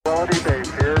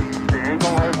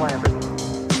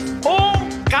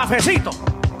cafecito.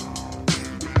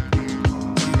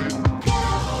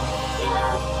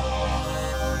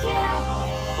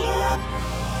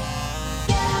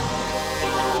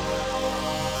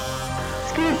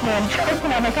 Excuse me, I'm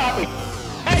choking on my coffee.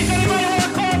 Hey, does anybody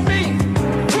want coffee?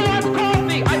 Who wants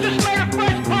coffee? I just made a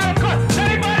fresh pot of coffee. Does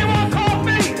anybody want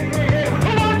coffee?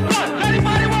 Who wants coffee? Does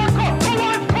anybody want coffee? Who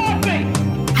wants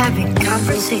coffee? Having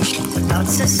conversations about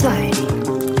society,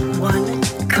 one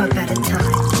cup at a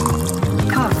time.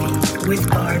 Coffee with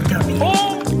RW.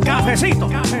 Un cafecito.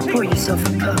 Pour yourself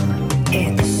a cup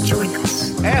and join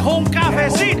us. Es un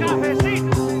cafecito.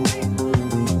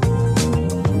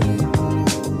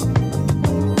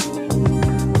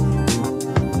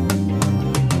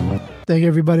 Thank you,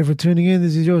 everybody, for tuning in.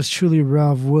 This is yours truly,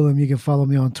 Ralph Willem. You can follow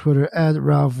me on Twitter at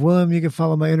Ralph Willem. You can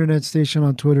follow my internet station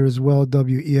on Twitter as well,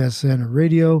 WESN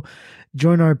Radio.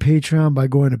 Join our Patreon by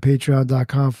going to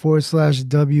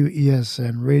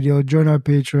patreon.com/WESN Radio. Join our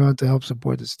Patreon to help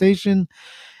support the station.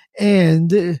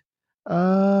 And,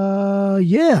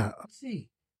 yeah.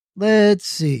 Let's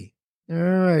see. All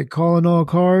right. Calling all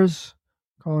cars.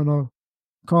 Calling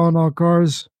all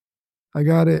cars. I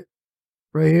got it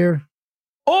right here.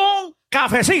 Un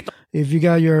cafecito. If you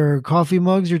got your coffee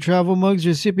mugs, your travel mugs,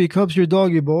 your sippy cups, your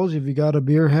doggy bowls, if you got a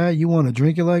beer hat, you want to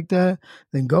drink it like that,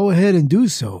 then go ahead and do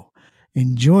so.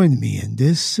 And join me in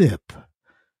this sip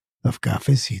of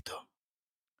cafecito.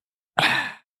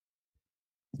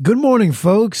 Good morning,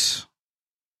 folks.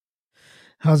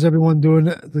 How's everyone doing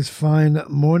this fine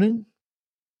morning?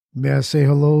 May I say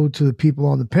hello to the people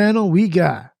on the panel? We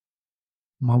got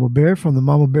Mama Bear from the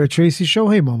Mama Bear Tracy Show.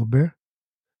 Hey, Mama Bear.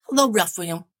 Hello, Ralph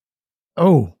Willem.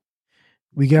 Oh,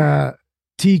 we got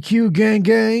TQ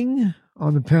Gang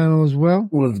on the panel as well.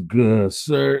 What's good,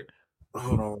 sir?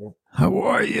 Hold on. How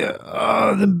are you?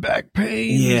 Oh, the back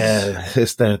pain. Yeah,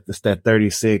 it's that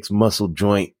 36 muscle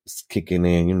joints kicking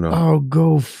in, you know. Oh,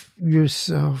 go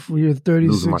yourself. You're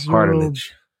 36 Losing my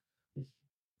cartilage.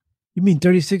 You mean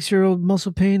 36-year-old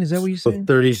muscle pain? Is that what you're saying?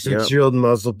 36-year-old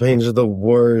muscle pains are the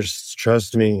worst.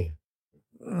 Trust me.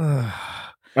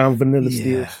 I'm vanilla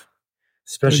Steve.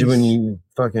 Especially when you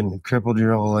fucking crippled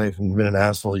your whole life and been an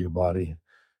asshole to your body.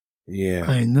 Yeah.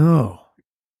 I know.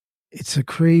 It's a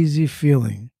crazy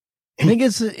feeling. And it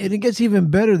gets even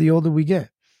better the older we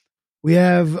get. We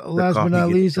have, last but not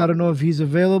least, I don't know if he's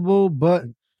available, but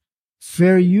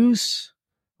Fair Use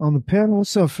on the panel.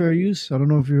 What's up, Fair Use? I don't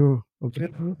know if you're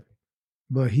available,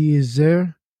 but he is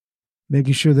there,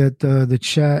 making sure that the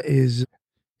chat is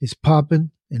popping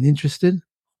and interested.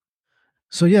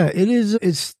 So yeah, it is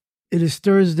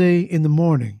Thursday in the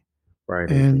morning.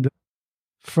 Friday. And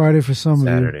Friday for some of you.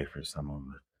 Saturday for some of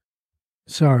them.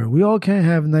 Sorry, we all can't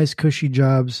have nice cushy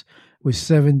jobs with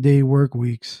 7-day work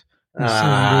weeks. And 7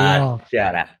 day off.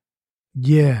 Shut up.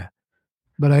 Yeah,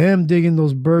 but I am digging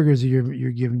those burgers that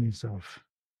you're giving yourself.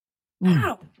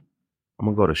 Wow. I'm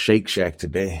gonna go to Shake Shack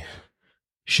today.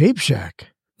 Shake Shack.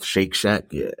 Shake Shack,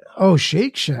 yeah. Oh,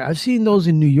 Shake Shack. I've seen those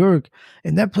in New York,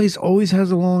 and that place always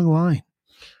has a long line.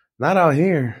 Not out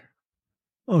here.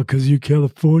 Oh, because you're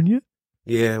California?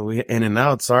 Yeah, we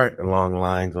In-N-Outs aren't long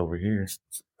lines over here.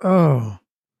 Oh.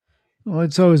 Well,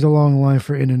 it's always a long line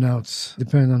for In-N-Outs,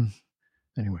 depending on...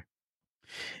 Anyway.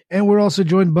 And we're also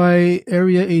joined by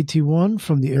Area 81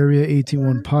 from the Area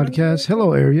 81 podcast.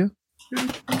 Hello, Area.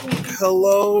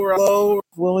 Hello,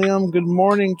 William. Good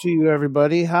morning to you,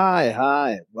 everybody.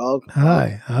 Hi. Welcome.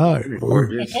 Hi. Good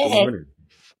morning.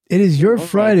 It is your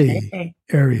Friday,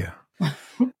 Area.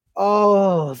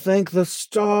 Oh, thank the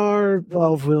star,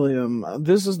 Ralph William.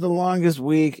 This is the longest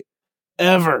week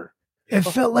ever. It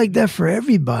felt like that for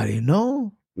everybody,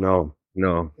 no? No,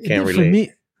 It can't did relate. For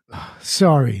me,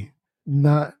 sorry,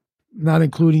 not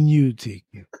including you, T.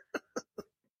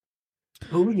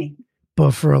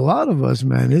 But for a lot of us,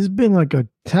 man, it's been like a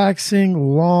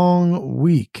taxing, long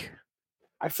week.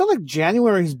 I feel like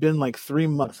January's been like 3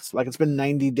 months. Like it's been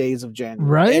 90 days of January.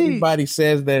 Right? Everybody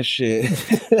says that shit.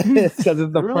 Because it's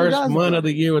the Really first does, month man. of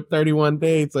the year with 31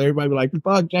 days. So everybody be like,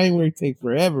 fuck, January takes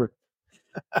forever.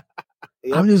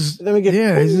 Yep. I'm just, Then we get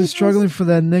is just struggling for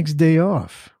that next day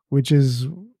off, which is,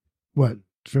 what,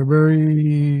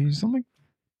 February something?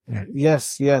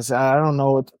 Yes. I don't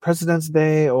know. It's President's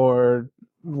Day or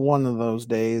one of those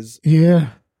days. Yeah.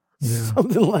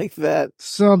 Something like that.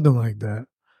 Something like that.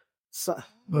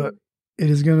 But it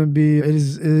is going to be, it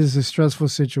is a stressful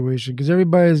situation because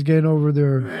everybody is getting on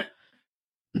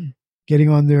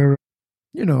their,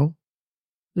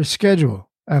 their schedule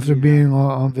after being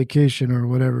on vacation or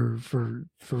whatever for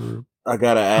I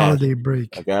gotta ask. holiday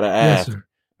break. I gotta ask. Yes, sir.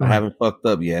 I haven't fucked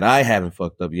up yet,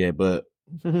 but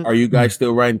are you guys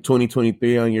still writing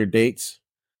 2023 on your dates?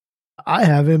 I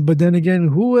haven't, but then again,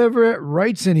 whoever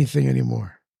writes anything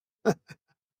anymore?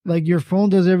 Like your phone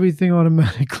does everything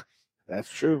automatically. That's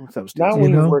true. Not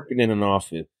when you're working in an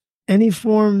office. Any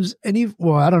forms,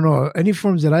 well, I don't know. Any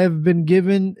forms that I have been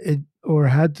given or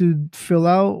had to fill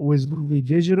out was really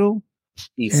digital.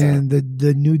 And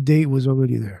the new date was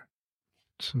already there.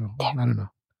 So I don't know.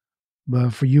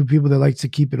 But for you people that like to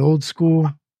keep it old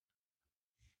school,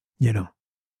 I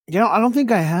don't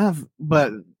think I have,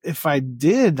 but if I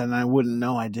did, then I wouldn't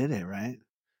know I did it, right?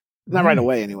 Not right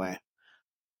away, anyway.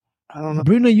 I don't know.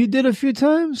 Brina, you did a few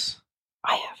times?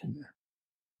 I haven't.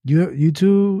 You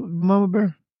too, Mama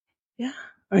Bear? Yeah.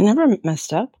 I never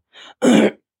messed up.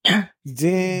 Dang,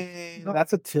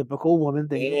 that's a typical woman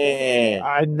thing. Yeah.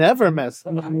 I never messed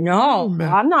up. No,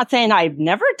 I'm not saying I've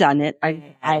never done it.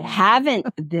 I haven't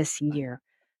this year.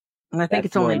 And I think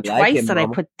it's only twice that I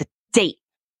put the date.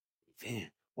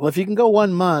 Well, if you can go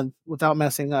 1 month without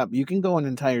messing up, you can go an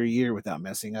entire year without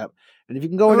messing up. And if you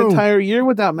can go an entire year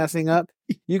without messing up,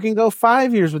 you can go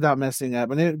 5 years without messing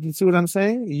up. And you see what I'm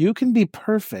saying? You can be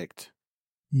perfect.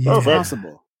 Yeah. It's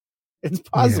possible. It's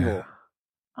possible. Yeah.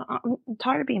 I'm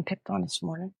tired of being picked on this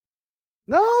morning.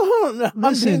 No.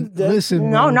 Listen.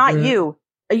 No, not you.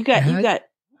 You got.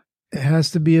 It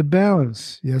has to be a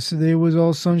balance. Yesterday was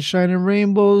all sunshine and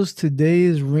rainbows. Today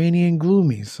is rainy and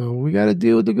gloomy. So we got to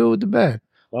deal with the good with the bad.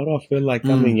 Why do I feel like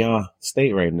I'm in y'all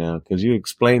state right now? Because you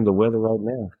explained the weather right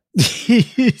now.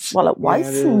 Well, it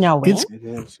was snowing.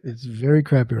 It's very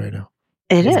crappy right now.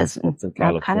 It is. It's in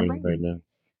California right now.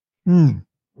 And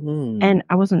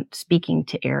I wasn't speaking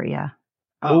to area.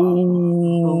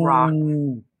 Rock.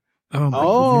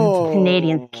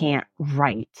 Canadians can't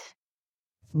write.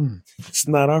 It's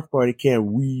not our party, can't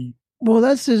we? Well,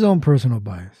 that's his own personal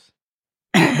bias.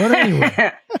 But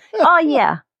anyway. Oh,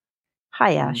 yeah.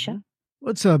 Hi, Asha.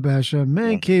 What's up, Asha?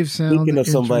 Man cave sound. Speaking of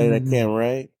somebody that can't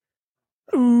write.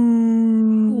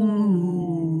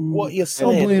 What you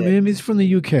saying? Don't blame him. He's from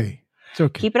the UK. It's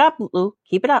okay. Keep it up, Lou.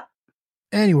 Keep it up.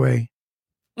 Anyway,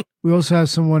 we also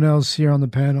have someone else here on the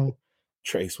panel.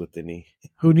 Trace with the knee.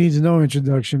 Who needs no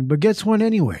introduction, but gets one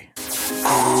anyway. Ladies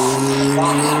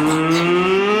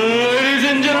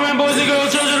and gentlemen, boys and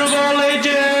girls, children of all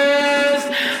ages,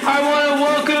 I want to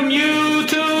welcome you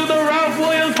to the Ralph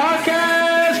Willem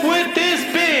podcast with this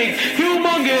big,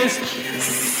 humongous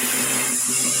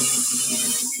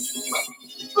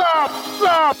Stop.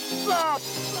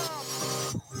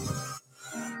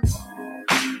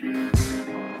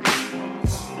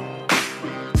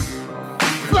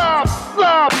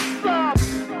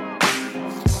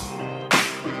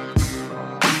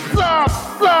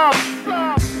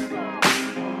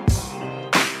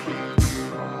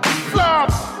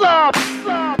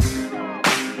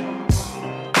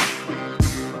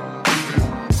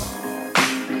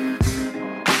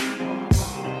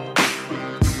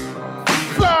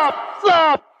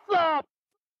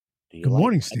 Good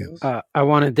morning, Steels. I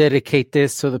want to dedicate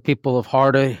this to the people of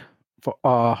hard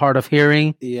of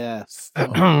hearing. Yes.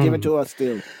 Give it to us,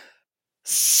 still.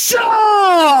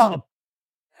 Stop!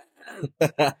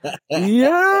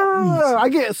 Yeah. I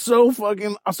get so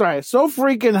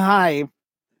freaking high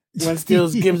when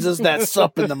Steels gives us that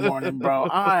sup in the morning, bro.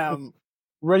 I am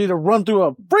ready to run through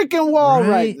a freaking wall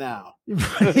right now.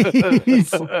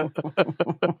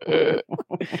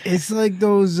 It's like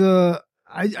those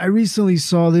I recently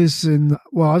saw this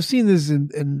I've seen this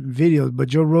in videos, but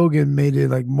Joe Rogan made it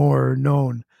like more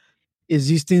known. Is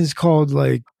these things called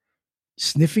like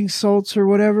sniffing salts or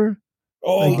whatever?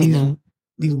 Oh, like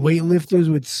these weightlifters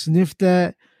would sniff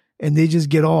that and they just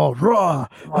get all raw.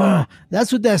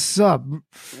 That's what that sup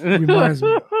reminds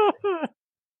me of.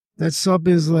 That sup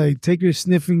is like take your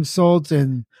sniffing salts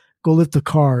and go lift a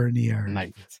car in the air.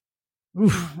 Nice.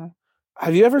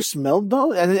 Have you ever smelled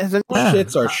those?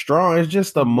 Shits are strong. It's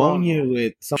just ammonia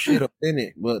with some shit up in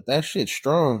it, but that shit's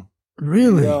strong.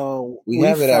 Really? Yo, we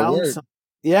have it at work.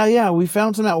 Yeah. We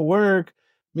found some at work,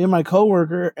 me and my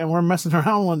coworker, and we're messing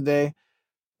around one day.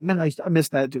 Man, I miss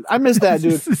that dude.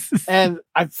 And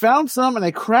I found some and I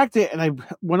cracked it and I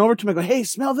went over to him and go, hey,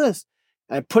 smell this.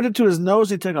 And I put it to his nose.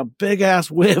 He took a big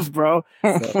ass whiff, bro.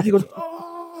 He goes,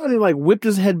 oh, and he like whipped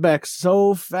his head back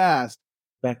so fast.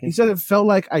 He said it felt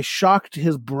like I shocked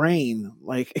his brain.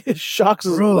 Like it shocks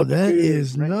his bro. That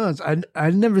is nuts.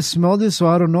 I never smelled it, so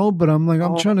I don't know. But I'm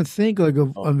trying to think like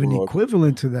of an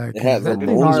equivalent to that. It has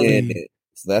ammonia in it,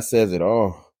 so that says it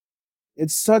all.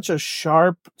 It's such a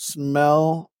sharp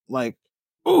smell. Like,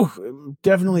 ooh, it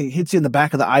definitely hits you in the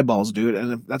back of the eyeballs, dude.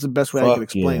 And that's the best way I can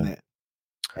explain it.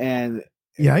 And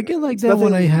yeah, I get like that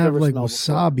when I have like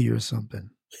wasabi or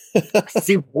something.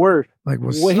 See, worse. Like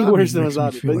wasabi way worse than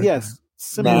wasabi. But yes.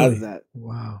 Similar to that.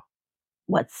 Wow.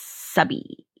 wasabi.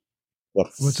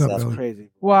 What's up, That's Billy?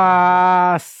 crazy.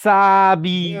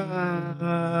 Wasabi.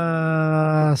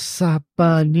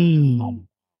 Sapani.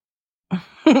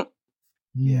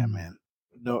 Yeah, man.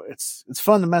 No, it's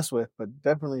fun to mess with, but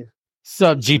definitely.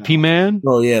 Sup, GP man?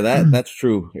 Oh yeah, that's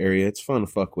true, Area. It's fun to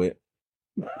fuck with.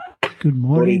 Good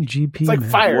morning, GP. It's like man.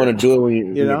 fire. You want to do it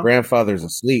when You know? your grandfather's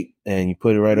asleep and you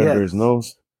put it right under his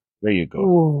nose. There you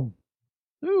go.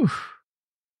 Oof.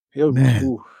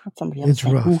 Man, It's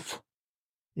rough.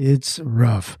 It's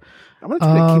rough. I'm gonna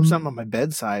try to keep some on my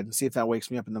bedside and see if that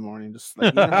wakes me up in the morning. Just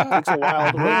like, it takes a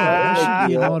while to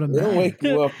wake up. It'll wake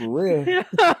you up for real.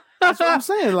 That's what I'm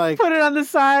saying. Like, put it on the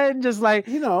side and just like,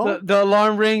 the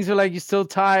alarm rings. You're like, you're still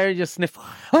tired. You sniff. Oh,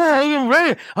 I'm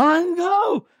ready. I'm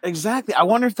go. Exactly. I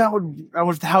wonder if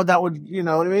how that would, you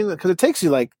know what I mean? Because it takes you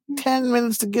like 10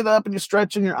 minutes to get up and you're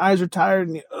stretching, your eyes are tired,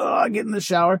 and you get in the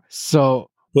shower. So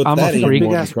I'm a freak.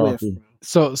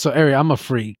 So Ari, I'm a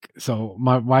freak. So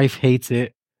my wife hates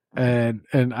it, and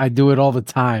I do it all the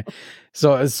time.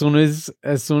 So as soon as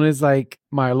like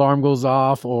my alarm goes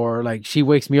off or like she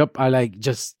wakes me up, I like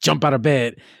just jump out of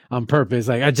bed on purpose.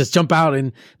 Like I just jump out,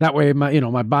 and that way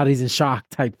my body's in shock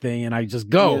type thing, and I just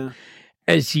go. Yeah.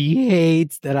 And she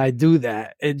hates that I do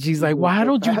that. And she's like, why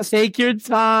don't you take your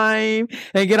time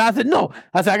and get out? I said, no.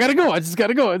 I said, I gotta go. I just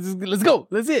gotta go. Let's go.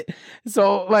 That's it.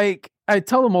 So like I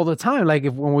tell them all the time, like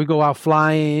when we go out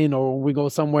flying or we go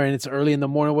somewhere and it's early in the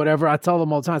morning, whatever, I tell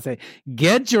them all the time, I say,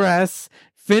 get dressed,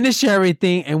 finish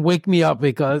everything, and wake me up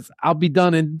because I'll be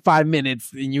done in 5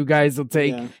 minutes and you guys will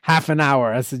take half an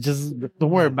hour. I said, just don't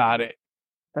worry about it.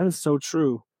 That is so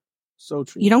true. So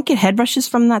true. You don't get head rushes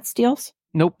from that, Steels?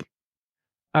 Nope.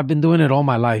 I've been doing it all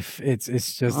my life. It's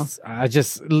just, I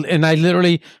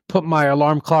literally put my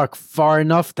alarm clock far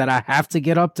enough that I have to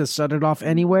get up to shut it off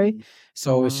anyway.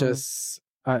 So it's just,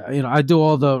 I do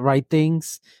all the right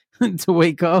things to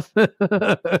wake up.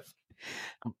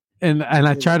 and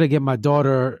I try to get my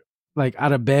daughter like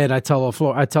out of bed. I tell her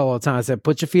all the time, I said,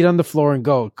 put your feet on the floor and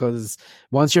go. Cause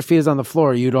once your feet is on the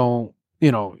floor, you don't,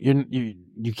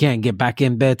 you can't get back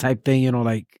in bed type thing,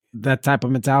 like that type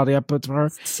of mentality I put to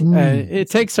her. It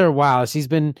takes her a while. She's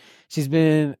been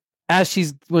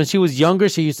when she was younger,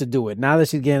 she used to do it. Now that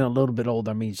she's getting a little bit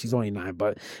older, I mean, she's only 9,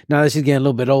 but now that she's getting a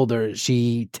little bit older,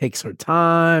 she takes her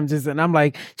time. And I'm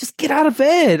like, just get out of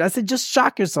bed. I said, just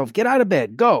shock yourself. Get out of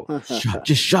bed. Go.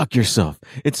 Just shock yourself.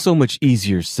 It's so much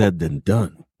easier said than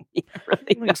done.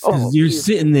 You're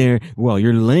sitting there,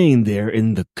 you're laying there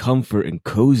in the comfort and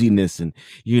coziness, and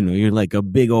you're like a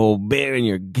big old bear in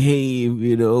your cave,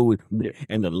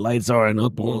 and the lights aren't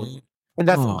up. And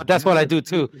that's what I do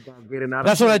too.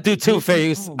 That's what I do too,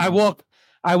 Face. I walk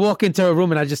into a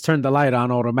room and I just turn the light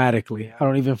on automatically. I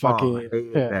don't even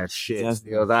fucking that shit.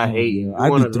 I hate you. I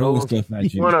be throwing stuff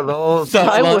at you. One of those.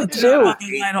 I would too.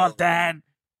 Light on, Dad.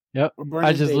 Yep.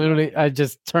 I just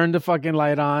turned the fucking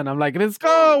light on. I'm like, let's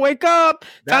go. Wake up.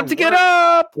 Time to get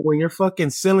up. When your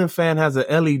fucking ceiling fan has a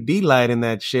LED light in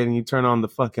that shit and you turn on the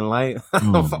fucking light,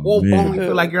 you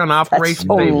feel like you're on operation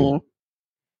table.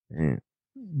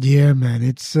 Yeah, man.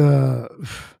 It's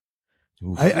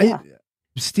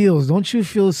Steels, don't you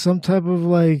feel some type of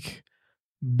like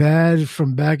bad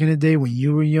from back in the day when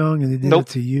you were young and they did it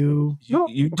to you?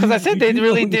 Because I said they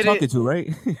really did it. To,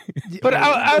 right? But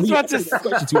I was about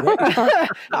to.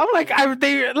 I'm like,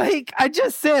 I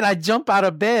just said I jump out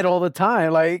of bed all the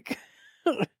time. Like,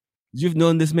 you've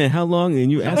known this man how long,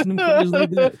 and you asking him questions like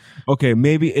that? Okay,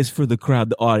 maybe it's for the crowd,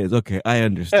 the audience. Okay, I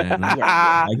understand.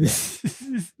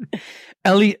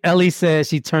 Ellie says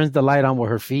she turns the light on with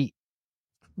her feet.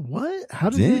 What? How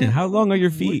does that? How long are your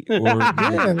feet? Or, God.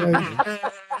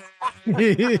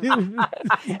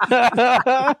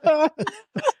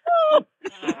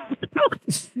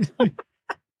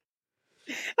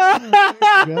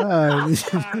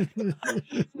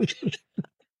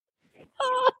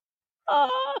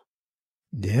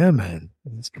 Yeah, man.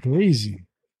 It's crazy.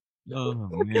 Oh,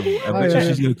 man. I bet you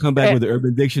she's going to come back with the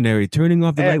Urban Dictionary. Turning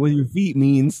off the light with your feet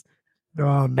means...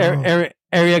 Oh, no.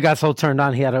 Area got so turned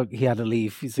on, he had to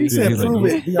leave. He said, prove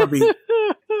it. He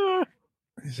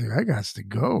said, I got to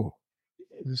go.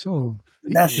 So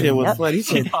that shit was funny. He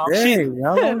said,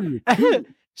 dang,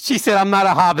 she said, I'm not a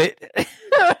hobbit.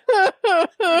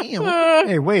 Damn.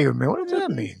 Hey, wait a minute. What does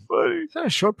that mean? Is that a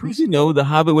short person? The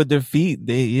hobbit with their feet,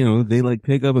 they like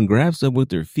pick up and grab stuff with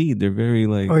their feet. They're very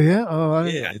like... Oh,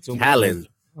 yeah? It's talent.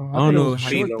 I don't know how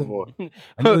you know.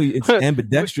 I know it's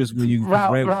ambidextrous when you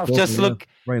Ralph, just look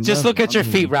at your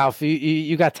feet, Ralph.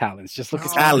 You got talents. Just look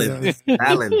at talents.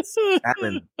 Talents.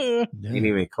 Ain't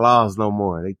even claws no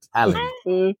more. They talent.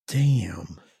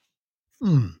 Damn.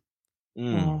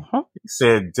 He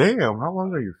said, "Damn, how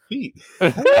long are your feet?"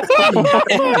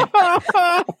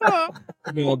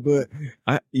 No, but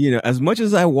as much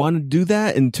as I want to do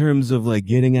that in terms of like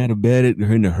getting out of bed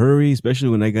in a hurry, especially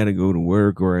when I got to go to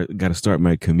work or I got to start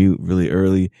my commute really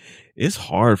early, it's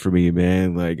hard for me,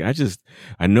 man. Like I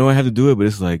know I have to do it, but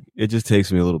it's like, it just takes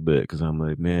me a little bit because I'm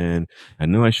like, man, I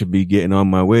know I should be getting on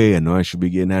my way. I know I should be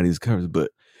getting out of these covers,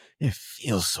 but it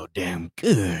feels so damn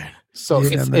good. So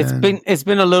it's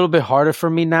been a little bit harder for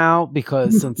me now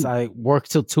because since I work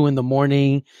till 2 a.m.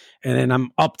 and then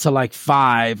I'm up to like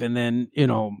 5, and then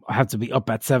I have to be up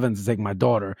at 7 to take my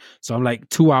daughter. So I'm like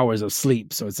 2 hours of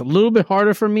sleep. So it's a little bit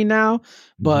harder for me now.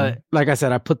 But like I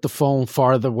said, I put the phone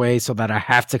farther away so that I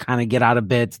have to kind of get out of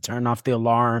bed to turn off the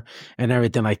alarm and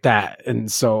everything like that. And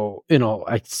so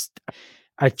I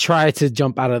try to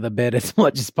jump out of the bed as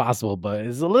much as possible, but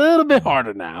it's a little bit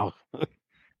harder now.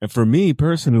 And for me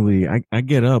personally, I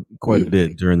get up quite a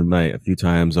bit during the night. A few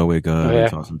times I'll wake up and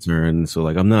toss and turn. So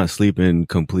like I'm not sleeping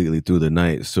completely through the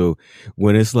night. So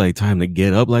when it's like time to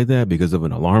get up like that because of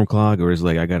an alarm clock, or it's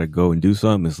like I gotta go and do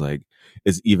something, it's like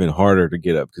it's even harder to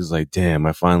get up because like, damn,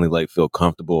 I finally like feel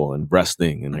comfortable and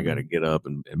resting, and I gotta get up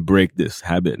and break this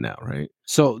habit now, right?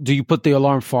 So do you put the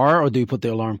alarm far or do you put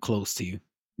the alarm close to you?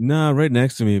 Nah, right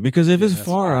next to me. Because if it's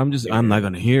far, I'm not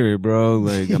gonna hear it, bro.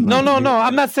 Like no.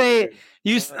 I'm not saying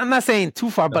I'm not saying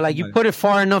too far, but like you put it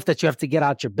far enough that you have to get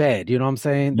out your bed. You know what I'm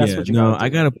saying? That's what you gotta do. I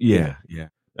gotta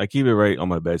I keep it right on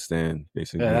my bedstand,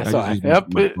 basically. Yeah, that's all right.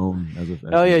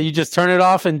 Hell yeah, you just turn it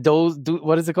off and do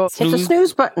what is it called? Hit the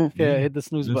snooze button. Yeah, hit the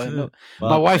snooze button. No,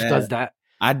 my wife does that.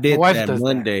 I did that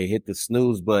Monday. Hit the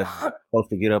snooze button. Supposed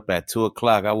to get up at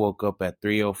 2:00. I woke up at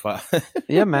 3:05.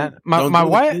 Yeah, man. My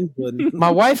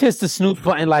wife hits the snooze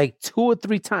button like 2 or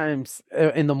 3 times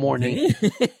in the morning,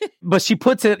 but she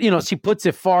puts it. She puts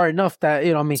it far enough that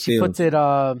she puts it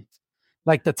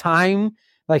like the time.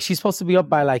 Like she's supposed to be up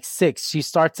by like 6. She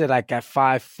starts it like at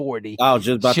 5:40. I was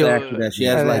just about to ask you that. She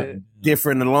has like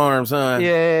different alarms, huh?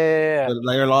 Yeah. But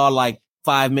they're all like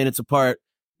 5 minutes apart.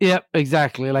 Yep,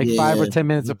 exactly. Like 5 or 10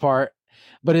 minutes apart.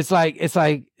 But it's like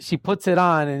she puts it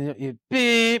on and you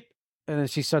beep, and then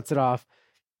she shuts it off.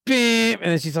 Beep,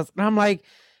 and then she starts. And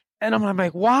I'm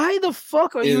like, why the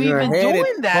fuck are you even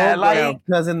doing that? Like,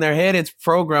 because in their head it's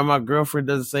programmed. My girlfriend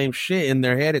does the same shit. In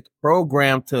their head it's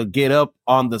programmed to get up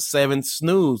on the 7th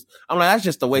snooze. I'm like, that's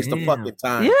just a waste of fucking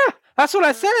time. Yeah, that's what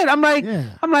I said. I'm like,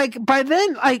 by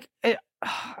then, like.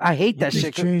 I hate that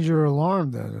shit. Change your alarm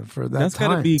then for that That's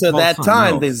time. Gotta be to that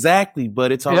time, exactly.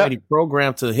 But it's already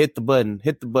programmed to hit the button.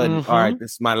 Mm-hmm. All right,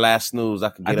 this is my last snooze.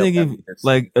 I can get up.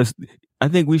 I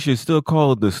think we should still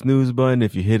call it the snooze button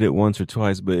if you hit it once or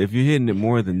twice. But if you're hitting it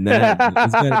more than that,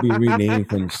 it's got to be renamed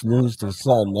from snooze to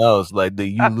something else, like the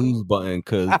you lose button,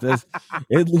 because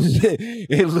it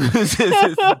loses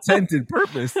its intended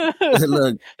purpose.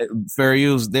 Look, fair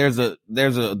use. There's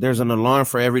an alarm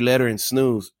for every letter in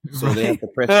snooze, so they have to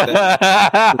press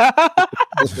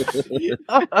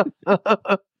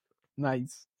that.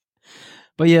 Nice,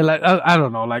 but yeah, like I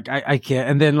don't know, like I can't,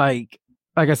 and then like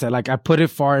I said, like I put it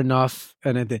far enough,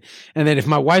 and then if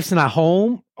my wife's not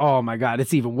home, oh my God,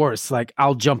 it's even worse. Like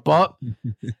I'll jump up,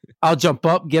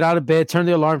 get out of bed, turn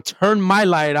the alarm, turn my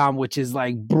light on, which is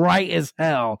like bright as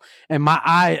hell, and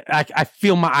I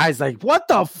feel my eyes like, what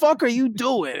the fuck are you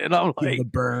doing? And I'm like, the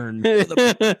burn.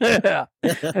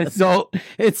 And so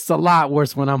it's a lot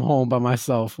worse when I'm home by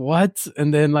myself. What?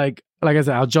 And then like I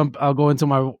said, I'll go into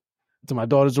my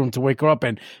daughter's room to wake her up,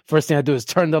 and first thing I do is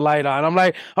turn the light on. I'm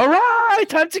like, all right,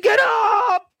 time to get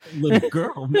up. Little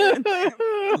girl, man.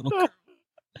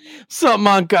 Something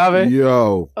on, Kave. Do you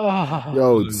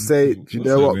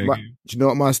know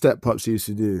what my step pops used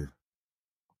to do?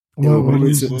 When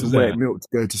we took to wake me up to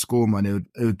go to school, man, it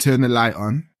would turn the light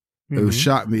on. It would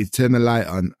shout me, turn the light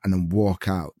on, and then walk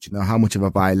out. Do you know how much of a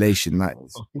violation that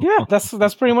is? Yeah,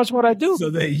 that's pretty much what I do. So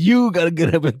that you gotta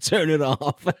get up and turn it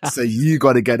off. So you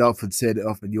gotta get up and turn it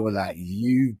off, and you're like,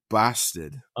 you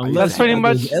bastard. That's pretty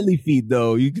much Ellie feed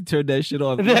though. You can turn that shit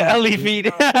off. The Ellie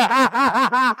feed.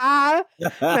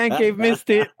 Man Cave missed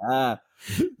it.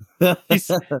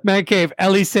 Man Cave.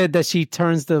 Ellie said that she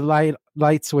turns the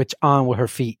light switch on with her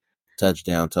feet.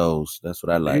 Touchdown toes. That's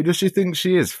what I like. Who does she think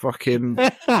she is? Fucking.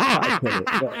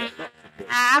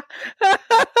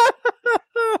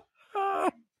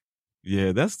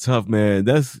 Yeah, that's tough, man.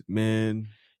 Yeah,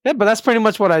 but that's pretty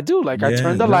much what I do. Like I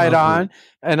turn the light on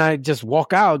and I just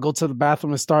walk out, go to the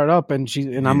bathroom and start up, and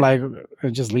I'm like,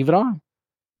 just leave it on.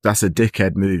 That's a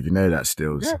dickhead move, you know that,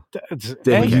 Stills.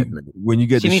 Yeah, when you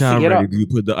get the shower ready, do you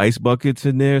put the ice buckets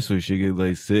in there so she can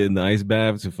like sit in the ice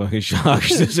bath to fucking shock,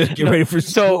 get ready for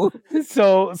school?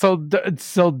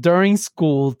 So during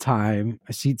school time,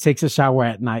 she takes a shower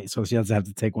at night, so she doesn't have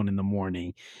to take one in the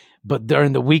morning. But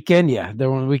during the weekend,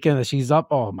 during the weekend that she's up,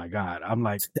 oh my God, I'm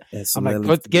like,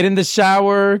 get in the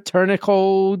shower, turn it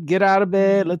cold, get out of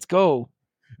bed, let's go.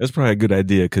 That's probably a good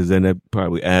idea because then it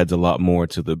probably adds a lot more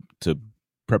to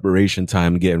preparation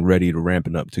time, getting ready to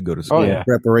ramping up to go to school. Oh yeah,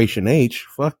 preparation H.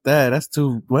 Fuck that. That's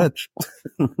too much.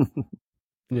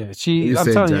 Yeah,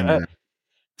 I'm telling you.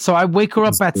 So I wake her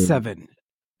up at 7,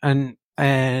 and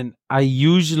I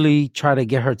usually try to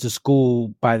get her to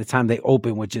school by the time they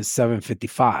open, which is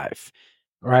 7:55,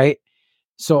 right?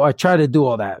 So I try to do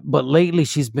all that, but lately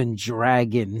she's been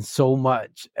dragging so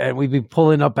much, and we've been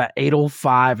pulling up at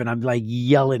 8:05, and I'm like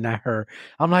yelling at her.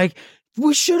 I'm like,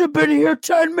 we should have been here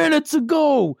 10 minutes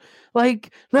ago.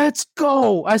 Like, let's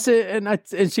go. I said,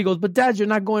 and she goes, but Dad, you're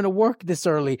not going to work this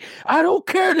early. I don't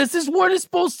care. This is what it's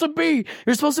supposed to be.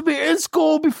 You're supposed to be in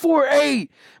school before 8.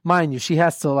 Mind you, she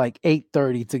has to like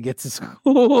 8:30 to get to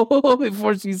school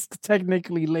before she's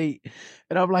technically late.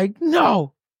 And I'm like,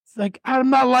 no, it's like, I'm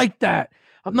not like that.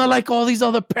 I'm not like all these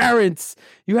other parents.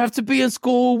 You have to be in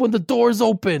school when the doors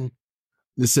open.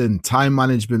 Listen, time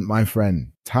management, my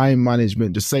friend. Time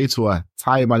management. Just say to her,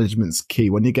 time management's key.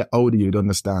 When you get older, you'd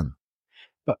understand.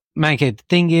 But man, the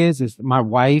thing is my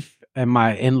wife and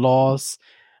my in-laws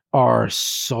are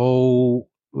so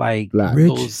like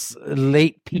those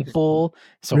late people.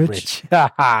 So rich.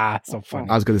 So funny.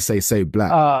 I was going to say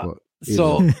black.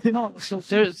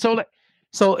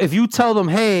 So if you tell them,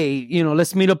 hey,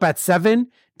 let's meet up at 7,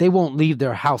 they won't leave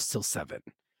their house till 7.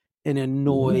 And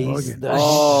annoys the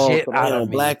shit out of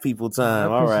me. Black people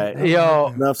time. All right.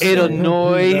 Yo, it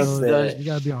annoys the you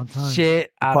gotta be on time.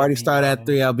 shit out Party of me. start at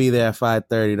 3. I'll be there at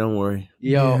 5:30. Don't worry.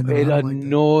 Yo, it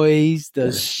annoys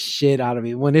the shit out of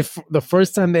me. When the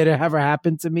first time that it ever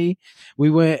happened to me, we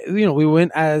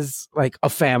went as like a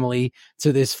family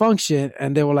to this function,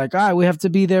 and they were like, all right, we have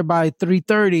to be there by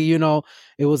 3:30.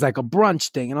 It was like a brunch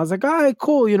thing. And I was like, all right,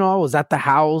 cool. I was at the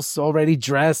house already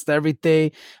dressed, everything.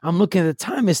 I'm looking at the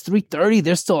time, it's 3:30.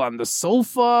 They're still on the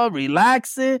sofa,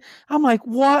 relaxing. I'm like,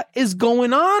 what is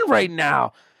going on right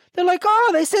now? They're like, oh,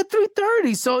 they said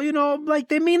 3:30. So, like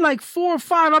they mean like 4 or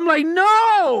 5. I'm like,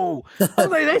 no. I'm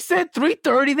like, they said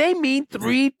 3:30. They mean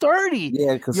 3:30.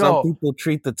 Yeah, because some people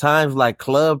treat the times like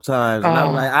club times. And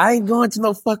I'm like, I ain't going to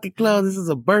no fucking club. This is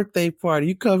a birthday party.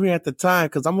 You come here at the time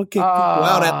because I'm going to kick people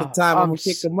out at the time. I'm going to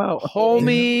kick them out.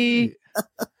 Homie.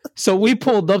 So we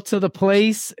pulled up to the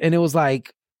place and it was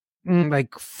like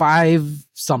 5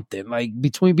 something, like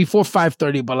before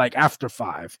 5:30, but like after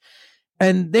 5.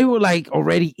 And they were like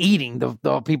already eating,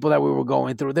 the people that we were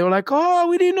going through. They were like, oh,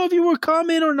 we didn't know if you were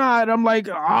coming or not. I'm like,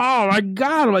 oh my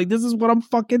God. I'm like, this is what I'm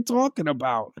fucking talking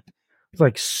about. It's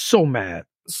like so mad.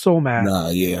 So mad. Nah,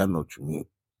 yeah, I know what you mean.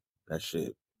 That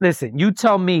shit. Listen, you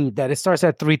tell me that it starts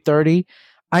at 3:30.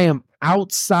 I am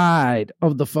outside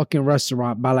of the fucking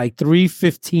restaurant by like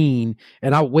 3:15,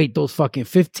 and I'll wait those fucking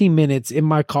 15 minutes in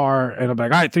my car, and I'm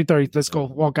like, all right, 3:30, let's go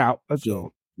walk out. Let's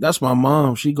go. That's my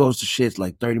mom. She goes to shit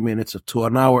like 30 minutes to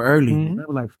an hour early. Mm-hmm.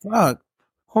 I'm like, fuck.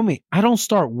 Homie, I don't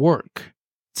start work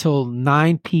till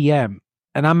 9 p.m.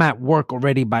 and I'm at work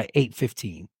already by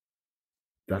 8:15.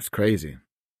 That's crazy.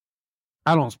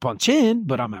 I don't punch in,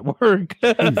 but I'm at work.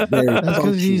 That's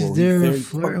because he's there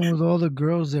flirting with all the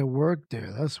girls that work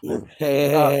there. That's what.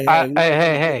 Hey,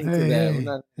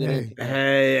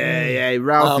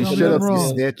 Ralph, you shut up, you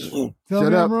snitch.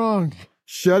 Shut up. I'm wrong.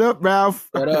 Shut up, Ralph.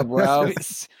 Shut up, Ralph.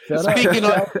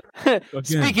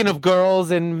 Speaking of girls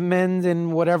and men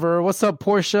and whatever, what's up,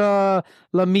 Portia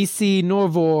Lamisi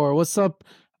Norvor? What's up,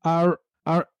 Arahai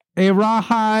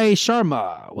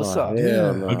Sharma? What's up?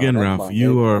 No, again, Ralph,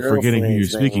 you are forgetting who you're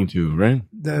speaking to, right?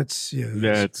 That's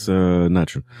not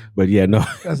true. But yeah, no,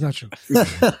 that's not true.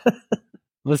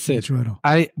 Listen,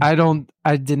 I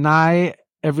deny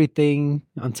everything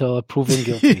until proven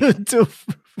guilty.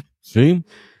 See?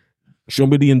 Show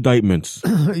me the indictments.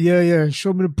 Yeah.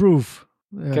 Show me the proof.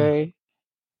 Yeah. Okay.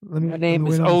 My name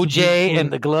is OJ,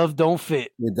 and the glove don't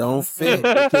fit. It don't fit.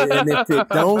 And if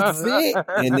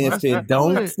it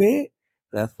don't fit,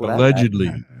 that's what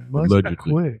allegedly.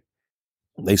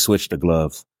 They switched the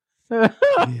gloves. The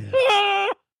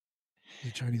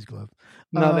Chinese glove.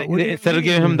 No, instead of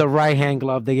giving him the right hand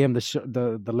glove, they gave him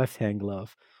the left hand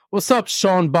glove. What's up,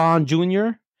 Sean Bond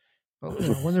Jr.? Oh,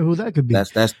 I wonder who that could be. That's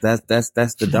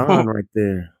the Don right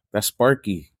there. That's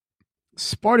Sparky.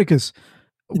 Spartacus.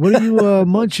 What are you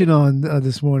munching on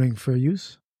this morning for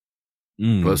use?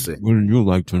 Pussy. Wouldn't you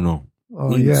like to know?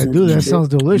 Oh yeah, dude, that sounds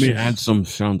delicious. Let me add some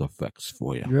sound effects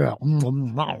for you. Yeah.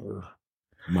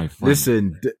 my friend.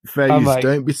 Listen, Faze,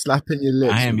 don't be slapping your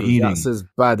lips. I am eating. That's as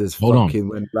bad as Hold fucking on.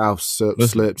 when Ralph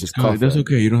slurps his coffee. That's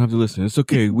okay. You don't have to listen. It's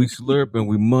okay. We slurp and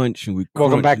we munch and we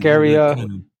Welcome crunch back, area.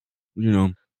 You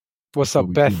know. What's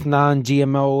up, Beth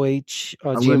non-GMOH?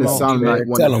 I'm going to sound like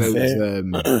one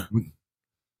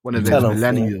of those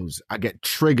millennials. I get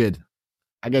triggered.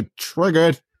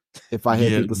 If I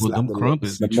hear people slap the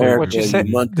lips.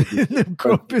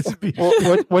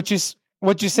 What you say?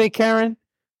 What you say, Karen?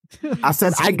 I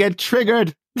said I get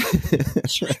triggered.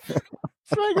 Triggered.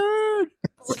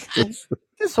 This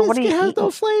So what do biscuit you has eat?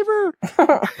 no flavor.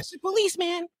 It's a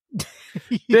policeman.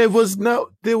 There was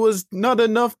not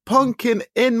enough pumpkin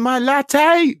in my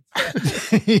latte.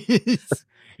 Hey,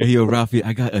 yo, Ralphie,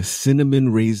 I got a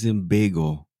cinnamon raisin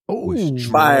bagel with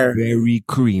Fire. strawberry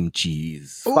cream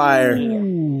cheese. Fire.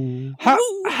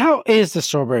 How is the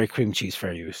strawberry cream cheese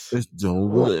fair use? It's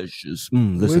delicious.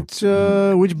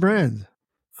 Listen. Which brand?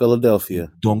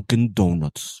 Philadelphia. Dunkin'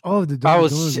 Donuts. Oh, the I Dunkin'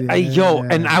 was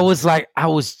Donuts, and I was like, I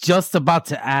was just about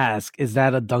to ask, is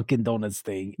that a Dunkin' Donuts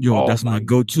thing? Yo, that's my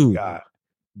go-to. God.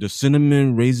 The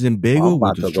cinnamon raisin bagel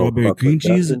with the strawberry cream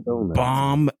cheese,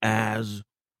 bomb as.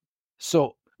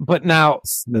 So, but now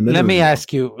let me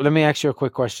ask you a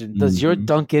quick question. Does your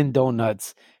Dunkin'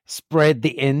 Donuts spread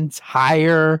the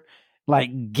entire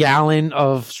gallon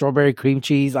of strawberry cream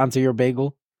cheese onto your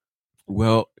bagel?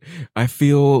 Well, I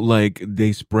feel like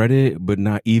they spread it, but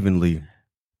not evenly.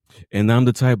 And I'm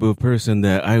the type of person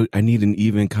that I need an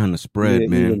even kind of spread,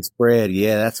 man. Even spread,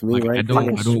 yeah, that's me right I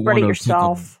don't Spread it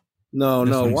yourself. No,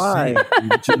 why?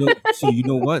 You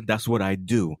know what? That's what I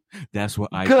do. That's what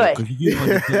I Good. do. You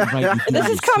This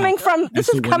is coming from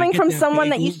someone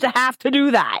that used to have to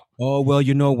do that. Oh, well,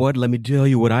 you know what? Let me tell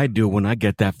you what I do when I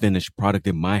get that finished product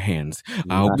in my hands.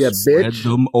 I'll spread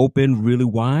them open really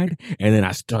wide, and then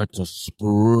I start to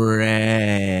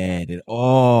spread it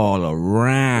all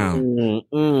around.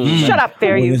 Shut up,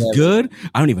 Fairy. When it's good,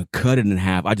 I don't even cut it in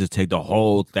half. I just take the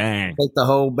whole thing. Take the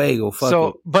whole bagel. Fuck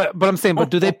it. But I'm saying,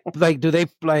 do they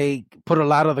put a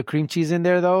lot of the cream cheese in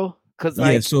there though? Because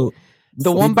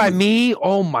the one by me,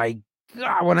 oh my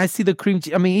God, when I see the cream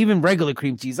cheese, I mean, even regular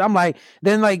cream cheese, I'm like,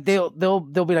 then they'll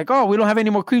be like, oh, we don't have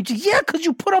any more cream cheese. Yeah, because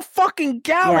you put a fucking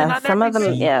gallon. Yeah, some of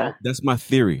them, yeah. That's my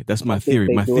theory. My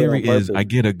theory is I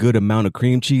get a good amount of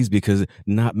cream cheese because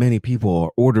not many people are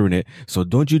ordering it. So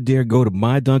don't you dare go to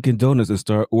my Dunkin' Donuts and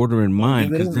start ordering mine,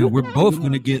 because then we're both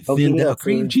going to get thinned out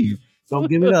cream cheese. Don't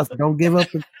give it up. Don't give up.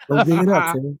 Don't give it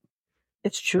up.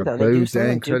 It's true though. They do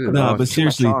say No, but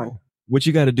seriously, what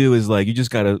you got to do is you just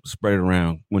got to spread it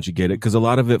around once you get it, because a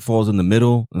lot of it falls in the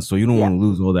middle, and so you don't want to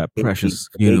lose all that precious,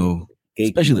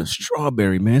 especially the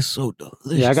strawberry, man. It's so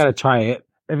delicious. Yeah, I got to try it.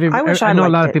 I know a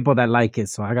lot of people that like it,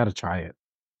 so I got to try it.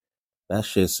 That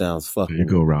shit sounds fucking. There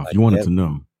you go, Ralph. You wanted to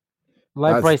know.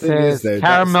 Life Right says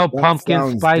caramel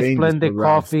pumpkin spice blended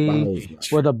coffee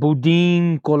with a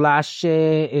boudin collage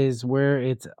is where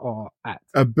it's all at.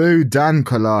 A boudin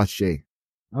collage.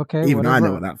 Okay. Even I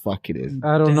know what that fucking is.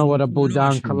 I don't know what a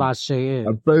boudin collage is.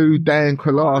 A boudin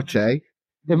collage.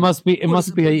 It must be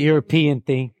a European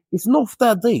thing. It's not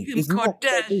that deep. It's not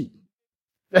that deep.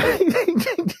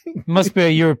 It must be a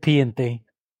European thing.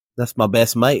 That's my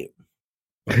best mate.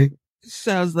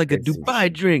 Sounds like a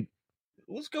Dubai drink.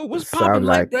 Let's go. What's popping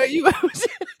like that?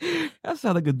 That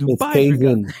sounds like a Dubai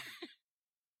drink.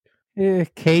 Yeah,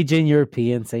 Cajun,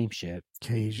 European, same shit.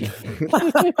 Cajun.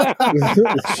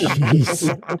 Jeez.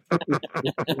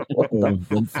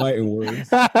 I'm fighting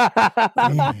words.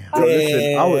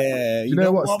 Listen, you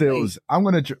know what, Stills? I'm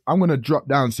gonna drop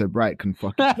down so Bright can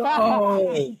fucking.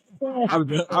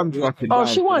 I'm dropping. Oh,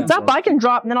 she wants up. I can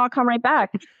drop, and then I'll come right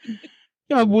back.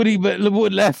 Yeah, Woody, but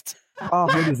Wood left. Oh,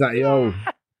 what is that, yo?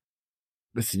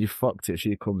 Listen, you fucked it.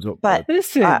 She comes up. But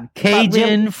listen,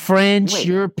 Cajun, French,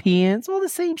 Europeans, all the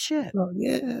same shit. Oh,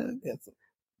 yeah.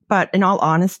 But in all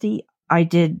honesty, I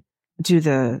did do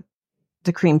the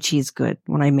cream cheese good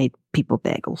when I made people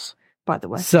bagels. By the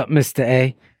way, sup, Mr.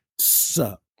 A?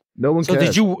 Sup? No one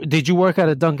cares. So did you work at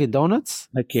a Dunkin' Donuts?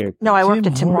 I care. No, I worked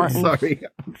at Tim Hortons. Sorry,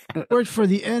 worked for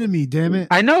the enemy. Damn it!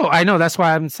 I know. That's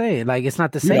why I'm saying it's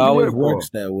not the same. It always works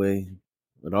that way.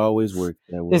 It always works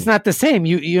that way. It's not the same.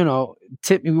 You know,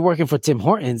 you're working for Tim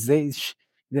Hortons.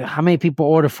 How many people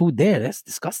order food there? That's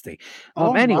disgusting.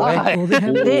 Anyway,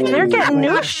 they're getting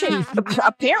new shit.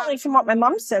 Apparently, from what my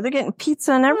mom said, they're getting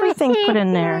pizza and everything put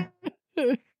in there.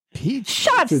 Pizza.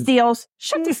 Shut up, Steels.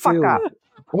 Shut the fuck up.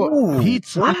 What?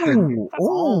 Pizza.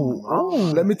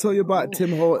 Let me tell you about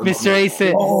Tim Hortons. Mr. A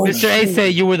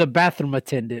said you were the bathroom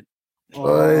attendant.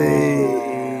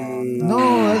 No,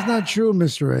 that's not true,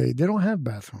 Mr. A. They don't have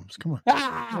bathrooms. Come on.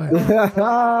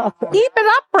 Keep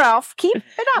it up, Ralph. Keep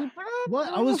it up.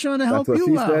 What? I was trying to help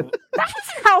you out. That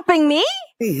wasn't helping me.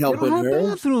 He helping They don't her. have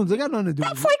bathrooms. They got nothing to do with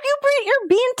That's it. like you're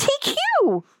being TQ.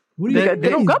 What do you They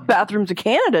don't got bathrooms in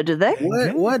Canada, do they?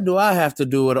 What do I have to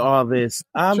do with all this?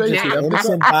 I'm just an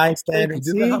innocent bystander.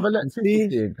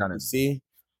 See?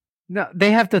 No,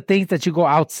 they have the things that you go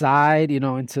outside,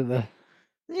 into the.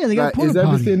 Yeah, they got Like, is porta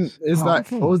everything potties. is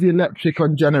like all the electric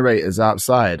on generators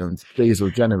outside and diesel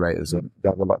generators and you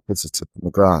have electricity on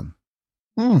the ground?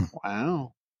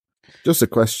 Wow. Just a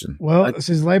question. Well,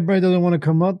 since Lightbright doesn't want to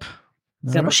come up,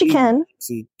 Yeah, but she can.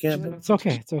 See, can't It's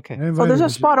okay. It's okay. Oh, there's a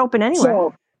spot open anyway.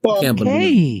 Can't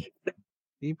believe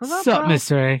Hey, what's up,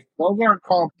 Mr. A? Those aren't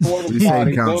called porta Listen,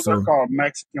 potties. Those council. are called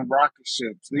Mexican rocket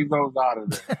ships. Leave those out of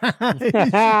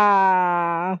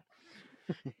there.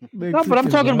 No, but I'm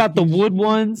talking about the wood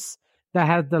ones that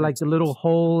have the little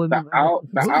hole in The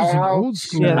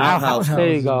outhouse. Yeah, the outhouse.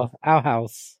 There you go,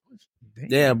 outhouse.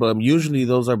 Yeah, but usually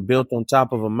those are built on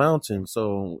top of a mountain.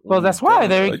 So, Well, that's why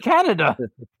they're in Canada.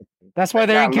 That's why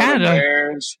they're in Got little Canada.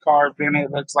 bears carved in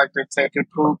it. Looks like they're taking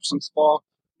poops and stuff.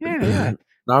 Yeah.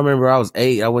 I remember I was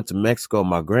 8. I went to Mexico with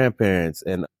my grandparents,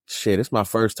 and shit, it's my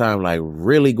first time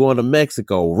really going to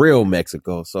Mexico, real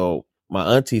Mexico. So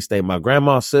my auntie stayed, my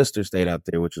grandma's sister stayed out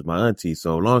there, which is my auntie.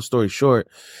 So long story short,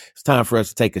 it's time for us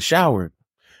to take a shower.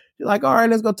 You're like, all right,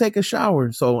 let's go take a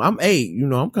shower. So I'm 8,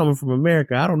 I'm coming from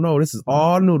America. I don't know. This is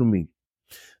all new to me.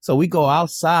 So we go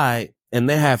outside and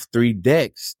they have 3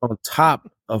 decks on top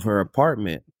of her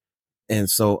apartment. And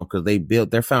so, because they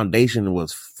built, their foundation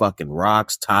was fucking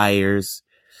rocks, tires.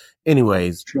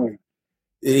 Anyways,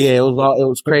 yeah, it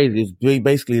was crazy.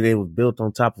 Basically, they was built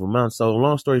on top of a mountain. So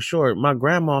long story short, my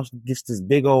grandma gets this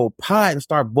big old pot and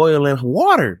start boiling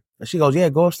water. And she goes, yeah,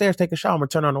 go upstairs, take a shower,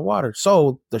 turn on the water.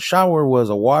 So the shower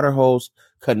was a water hose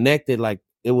connected,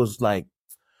 it was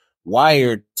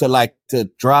wired to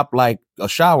drop like a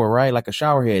shower, right? Like a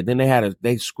shower head. Then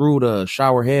they screwed a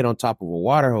shower head on top of a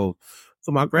water hose.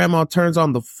 So my grandma turns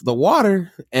on the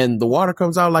water and the water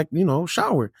comes out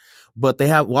shower. But they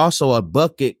have also a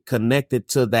bucket connected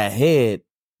to that head,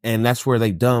 and that's where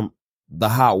they dump the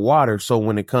hot water. So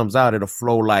when it comes out, it'll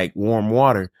flow like warm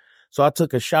water. So I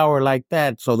took a shower like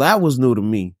that. So that was new to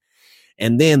me.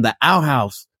 And then the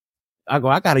outhouse, I go,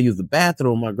 I got to use the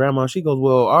bathroom. My grandma, she goes,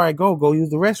 well, all right, go use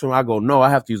the restroom. I go, no, I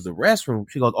have to use the restroom.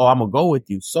 She goes, oh, I'm going to go with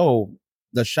you. So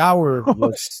the shower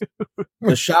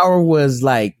was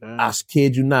like, I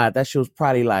kid you not, that shit was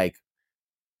probably like,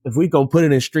 if we go put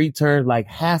it in street terms, like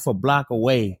half a block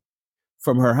away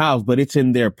from her house, but it's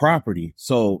in their property.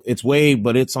 So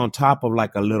but it's on top of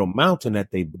like a little mountain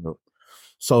that they built.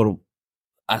 So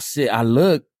I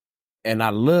look, and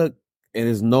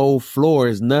there's no floor,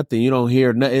 it's nothing. You don't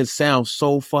hear nothing. It sounds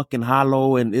so fucking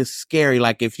hollow and it's scary.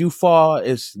 Like if you fall,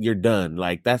 you're done.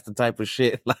 Like that's the type of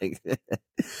shit.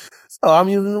 So I'm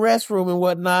using the restroom and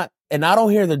whatnot, and I don't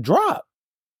hear the drop.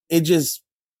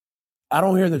 I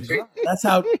don't hear the drop. That's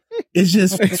how it's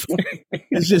just,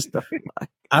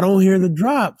 I don't hear the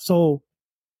drop. So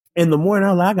in the morning,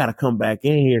 I was like, I got to come back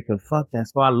in here because fuck that.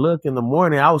 So I look in the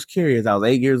morning. I was curious. I was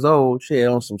 8 years old, shit,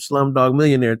 on some Slumdog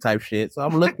Millionaire type shit. So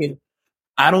I'm looking.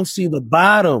 I don't see the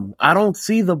bottom. I don't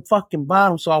see the fucking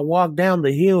bottom. So I walk down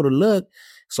the hill to look.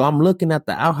 So I'm looking at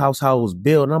the outhouse, how it was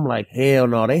built. And I'm like, hell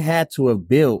no, they had to have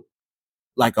built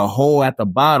like a hole at the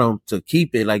bottom to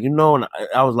keep it. And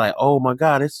I was like, oh my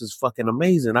God, this is fucking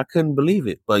amazing. I couldn't believe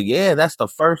it. But yeah, that's the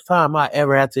first time I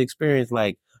ever had to experience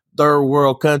like third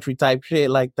world country type shit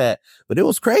like that. But it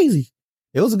was crazy.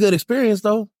 It was a good experience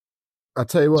though. I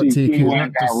tell you what, TQ,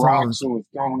 got rocks and was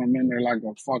throwing them in there like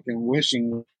a fucking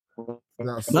wishing.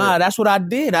 That's what I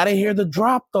did. I didn't hear the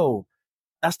drop though.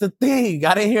 That's the thing.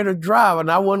 I didn't hear the drop,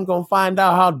 and I wasn't gonna find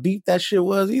out how deep that shit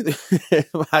was either.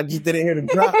 I just didn't hear the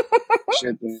drop.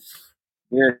 Shit,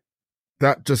 yeah.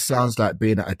 That just sounds like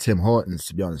being at a Tim Hortons,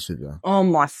 to be honest with you.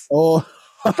 Almost. Oh,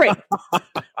 Perfect.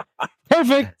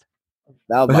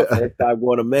 That was my first time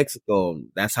going to Mexico.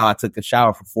 That's how I took a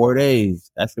shower for 4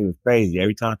 days. That shit was crazy.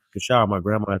 Every time I took a shower, my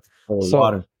grandma had to pour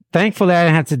water. Thankfully, I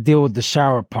didn't have to deal with the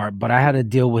shower part, but I had to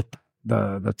deal with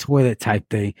the toilet type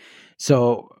thing.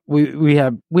 So we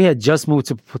had just moved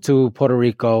to Puerto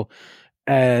Rico,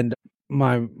 and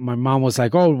my mom was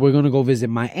like, "Oh, we're gonna go visit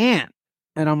my aunt,"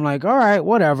 and I'm like, "All right,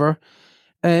 whatever."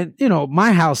 And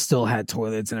my house still had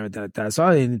toilets and everything like that, so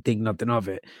I didn't think nothing of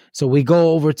it. So we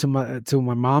go over to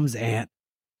my mom's aunt,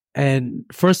 and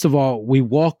first of all, we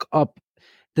walk up.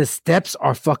 The steps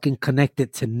are fucking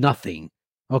connected to nothing.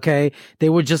 Okay, they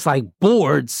were just like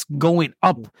boards going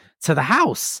up to the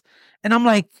house, and I'm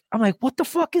like, what the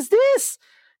fuck is this?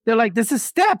 They're like, this is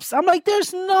steps. I'm like,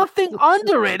 there's nothing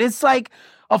under it. It's like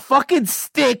a fucking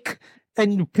stick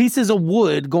and pieces of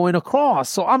wood going across.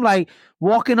 So I'm like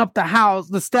walking up the house,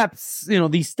 the steps,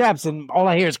 these steps, and all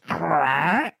I hear is,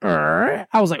 I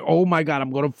was like, oh my God,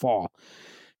 I'm going to fall.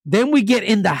 Then we get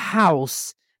in the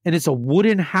house, and it's a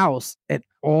wooden house, and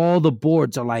all the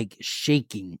boards are like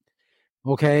shaking.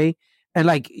 Okay. And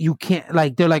like, you can't,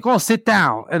 like, they're like, oh, sit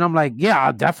down. And I'm like, yeah,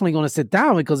 I'm definitely going to sit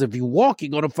down because if you walk,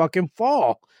 you're going to fucking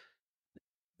fall.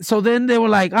 So then they were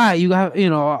like, all right, you got,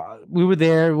 we were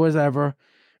there, whatever.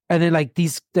 And then like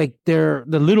they're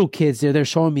the little kids there, they're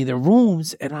showing me their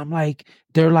rooms. And I'm like,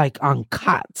 they're like on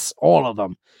cots, all of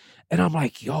them. And I'm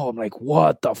like,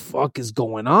 what the fuck is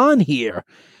going on here?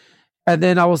 And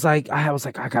then I was like, I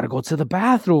got to go to the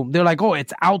bathroom. They're like, oh,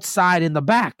 it's outside in the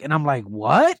back. And I'm like,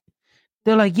 what?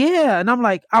 They're like, yeah. And I'm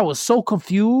like, I was so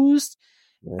confused.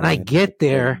 Yeah, and I get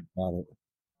there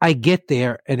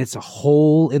and it's a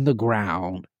hole in the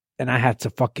ground. And I had to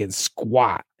fucking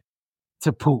squat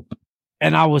to poop.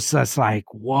 And I was just like,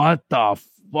 what the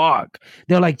fuck?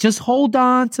 They're like, just hold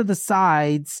on to the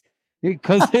sides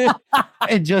because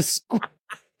and just,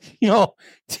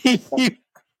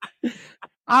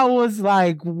 I was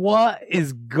like, what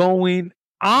is going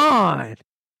on?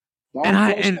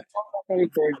 And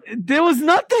there was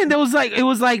nothing. There was like, it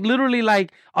was like literally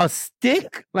like a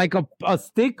stick, like a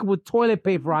stick with toilet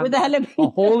paper on it, a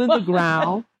hole in the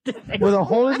ground, with a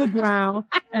hole in the ground,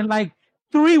 and like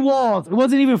 3 walls. It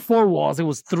wasn't even 4 walls. It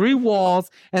was 3 walls,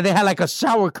 and they had like a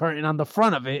shower curtain on the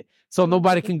front of it, so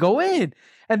nobody can go in.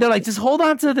 And they're like, just hold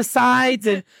on to the sides,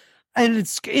 and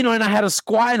it's and I had to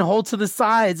squat and hold to the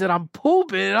sides, and I'm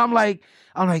pooping. And I'm like,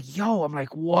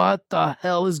 what the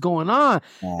hell is going on?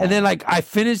 And then like I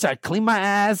finished, I clean my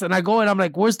ass, and I go and I'm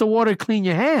like, where's the water? Clean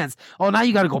your hands. Oh, now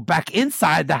you got to go back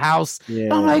inside the house.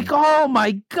 Yeah. I'm like, oh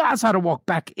my God, so I had to walk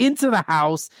back into the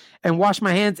house and wash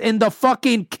my hands in the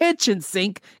fucking kitchen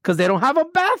sink because they don't have a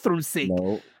bathroom sink.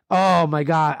 No. Oh my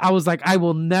God. I was like, I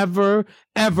will never,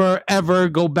 ever, ever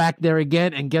go back there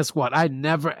again. And guess what? I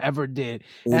never, ever did.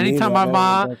 Anytime my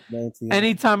mom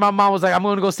was like, I'm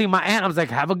going to go see my aunt, I was like,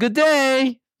 have a good day.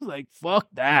 I was like, fuck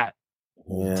that.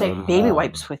 Yeah. Take baby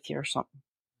wipes with you or something.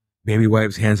 Baby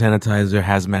wipes, hand sanitizer,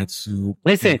 hazmat suit.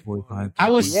 Listen, I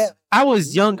was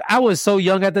young. I was so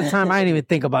young at the time. I didn't even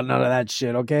think about none of that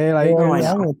shit. Okay. Like,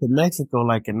 I went to Mexico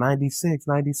like in 96,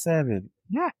 97.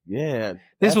 Yeah. Yeah.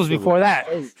 This was before that.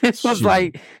 This was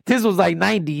like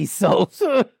 90s. So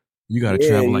you gotta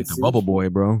travel like the bubble boy,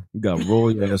 bro. You gotta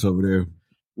roll your ass over there.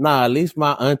 Nah, at least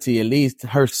my auntie, at least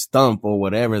her stump or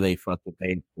whatever they fucking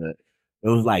paid for. It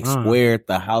was like square.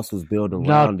 The house was built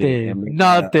around it.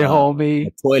 Nothing, homie.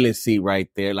 A toilet seat right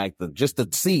there, like just the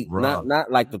seat, not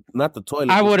the toilet.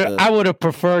 I would have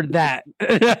preferred that.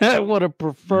 I would have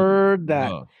preferred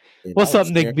that. What's up,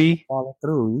 Nick B? Falling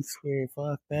through, you scared?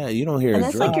 Fuck that. You don't hear. And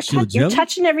that's like you're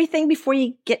touching everything before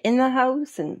you get in the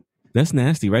house, and that's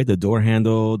nasty, right? The door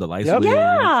handle, the light switch.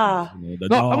 Yeah. The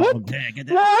dog.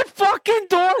 What fucking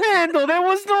door handle? There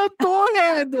was no door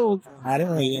handle. I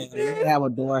didn't have a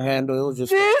door handle. It was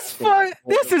just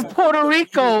this is Puerto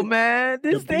Rico, man.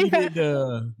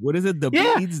 What is it? The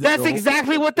beads. That's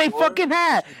exactly what they fucking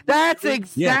had. That's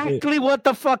exactly what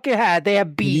the fuck it had. They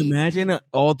had beads. Can you imagine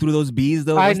all through those beads,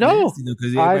 though? I know.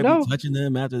 Because everybody touching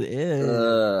them after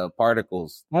the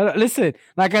particles. Listen,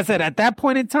 like I said, at that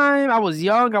point in time, I was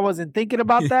young. I wasn't thinking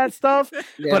about that stuff.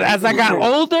 But as I got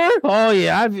older,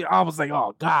 I was like,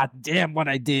 oh God damn what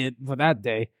I did for that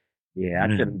day. Yeah, I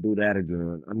couldn't do that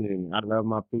again. I mean, I love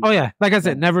my people. Oh yeah, like I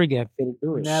said, never again.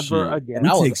 Never again.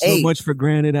 We take so much for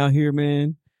granted out here,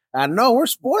 man. I know, we're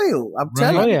spoiled. I'm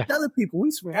telling people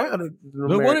we spoiled.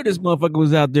 No wonder this motherfucker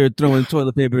was out there throwing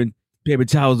toilet paper and paper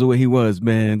towels the way he was,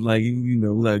 man. Like,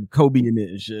 like Kobe in it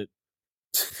and shit.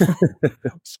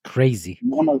 It's crazy.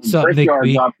 One of the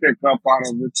brickyards I picked up out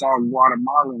of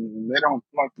Guatemala, and they don't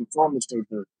flush the toilet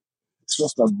paper. It's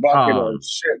just a bucket of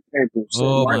shit paper.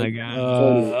 So my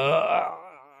God.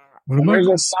 There's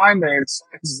a sign there that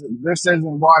says, this isn't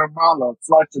Guatemala,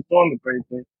 flush the toilet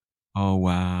paper. Oh,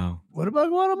 wow. What about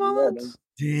Guatemala?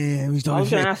 Damn, he's I was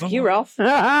going to ask you, Ralph.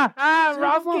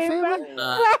 Ralph came back.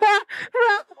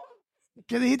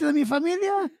 ¿Qué dijiste de mi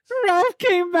familia? Ralph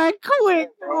came back quick,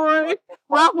 boy.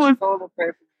 Ralph was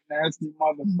nasty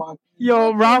motherfucker.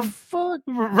 Yo, Ralph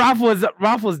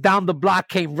was down the block,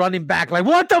 came running back like,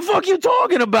 what the fuck you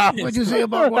talking about? What'd you say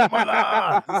about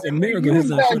Guatemala?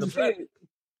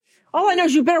 All I know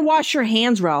is you better wash your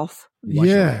hands, Ralph.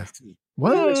 Yeah.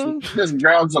 Just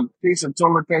grabs a piece of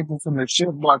toilet paper from the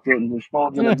shit bucket and just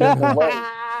folds it a different way.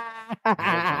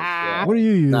 What do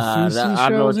you use? Nah, CC I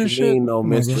know shells what and you shit? mean, though, Oh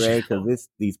my Mr. God. A, because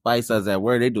these Spice at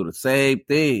work, they do the same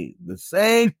thing.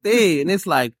 And it's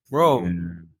like, bro,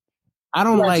 I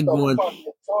don't like going,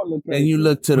 and you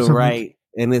look to the right,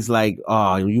 and it's like,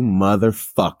 oh, you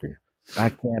motherfucker. I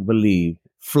can't believe.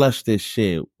 Flush this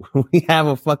shit. We have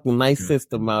a fucking nice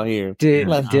system out here. Did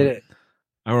it?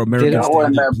 Our American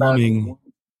standard plumbing.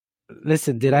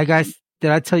 Listen, did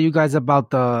I tell you guys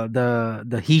about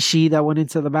the he-she that went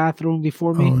into the bathroom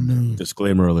before me? Oh no.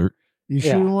 Disclaimer alert. You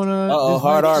sure want to?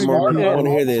 Hard R moment. I want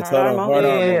to hear this. Hard R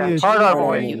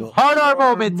moment. Hard R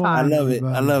moment time.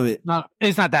 I love it. No,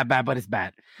 it's not that bad, but it's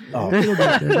bad. Oh,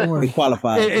 it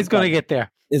qualifies. It's going to get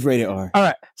there. It's rated R. All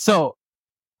right. So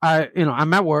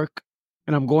I'm at work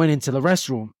and I'm going into the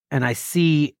restroom and I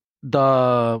see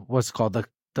the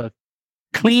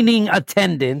cleaning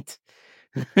attendant.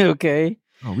 Okay.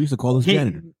 Oh, we used to call this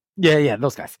janitor. Yeah,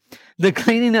 those guys. The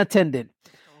cleaning attendant.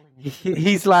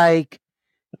 He's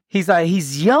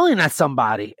yelling at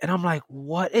somebody, and I'm like,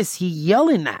 what is he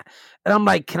yelling at? And I'm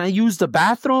like, can I use the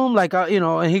bathroom? Like,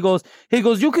 and he goes,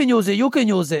 you can use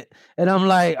it. And I'm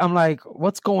like,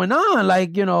 what's going on?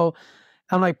 Like, I'm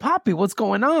like, Poppy, what's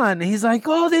going on? And he's like,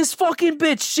 oh, this fucking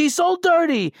bitch, she's so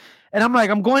dirty. And I'm like,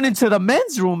 I'm going into the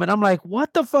men's room, and I'm like,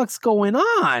 what the fuck's going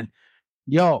on?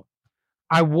 Yo,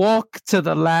 I walk to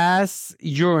the last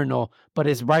urinal, but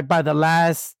it's right by the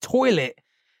last toilet.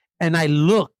 And I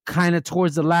look kind of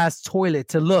towards the last toilet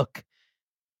to look.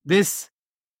 This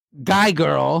guy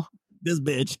girl. This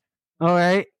bitch. All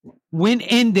right. Went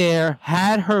in there,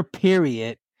 had her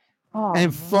period,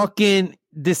 and fucking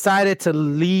decided to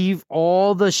leave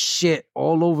all the shit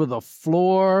all over the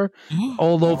floor,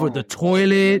 all over the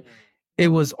toilet. It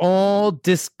was all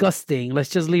disgusting.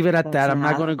 Let's just leave it at that. I'm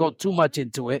not going to go too much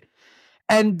into it.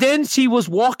 And then she was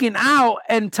walking out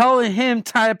and telling him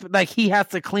like he has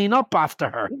to clean up after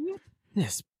her.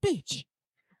 This bitch.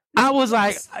 I was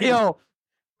like, yo,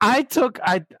 I took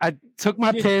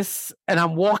my piss and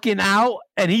I'm walking out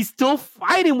and he's still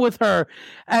fighting with her.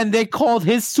 And they called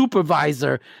his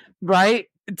supervisor, right?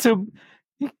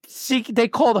 They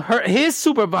called his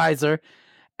supervisor.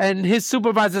 And his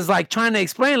supervisor's like trying to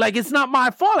explain, like, it's not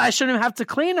my fault. I shouldn't have to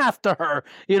clean after her.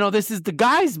 This is the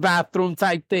guy's bathroom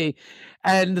type thing.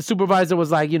 And the supervisor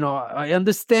was like, I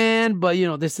understand, but,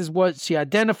 this is what she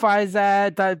identifies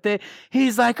at type thing.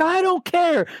 He's like, I don't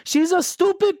care. She's a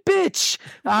stupid bitch.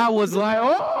 I was like,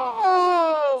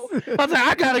 oh. I was like,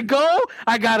 I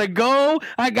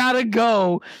gotta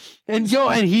go. And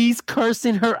he's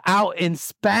cursing her out in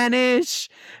Spanish.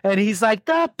 And he's like,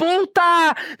 that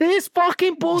puta, this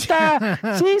fucking puta,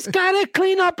 she's gotta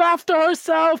clean up after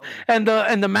herself. And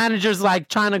the manager's like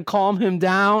trying to calm him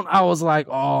down. I was like,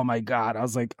 oh my God. I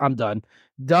was like, I'm done.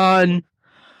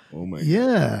 Oh my God.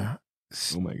 Yeah.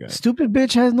 Oh my God. Stupid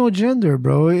bitch has no gender,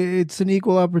 bro. It's an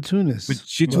equal opportunist. But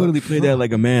she totally played that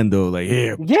like a man, though. Like,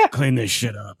 here, clean this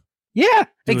shit up. Yeah,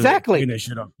 exactly. Clean this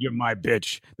shit up. You're my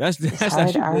bitch. That's not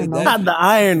the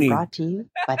irony. Brought to you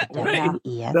by the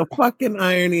WESN. The fucking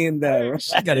irony in that.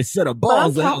 I got a set of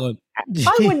balls. I wouldn't He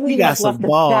even got have some left the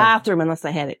balls. bathroom unless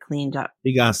I had it cleaned up.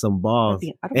 He got some balls.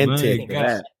 And tick for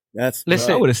that.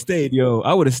 Listen, I would have stayed,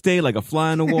 I would have stayed like a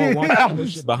fly on the wall,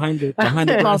 behind the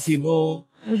glassy wall.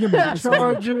 With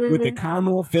the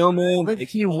camera filming, live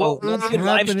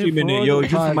streaming it,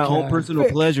 just for my own personal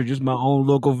pleasure, just my own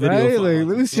local video. Right? Like,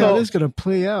 let me see how this is gonna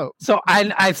play out. So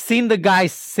I've seen the guy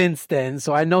since then,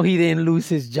 so I know he didn't lose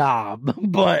his job,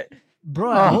 but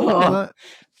bro,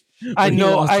 I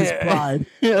know. I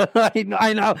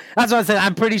know. That's what I said.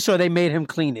 I'm pretty sure they made him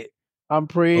clean it. I'm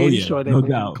pretty sure they made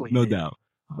him clean it. No doubt.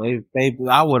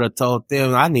 I would have told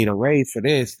them I need a raise for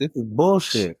this. This is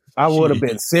bullshit. I would have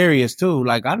been serious too.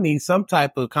 Like, I need some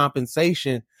type of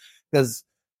compensation because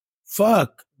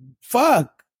fuck.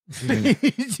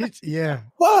 Yeah.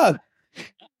 Fuck.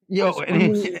 Yo,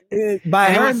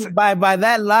 by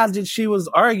that logic she was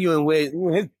arguing with,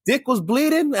 his dick was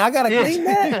bleeding. I gotta clean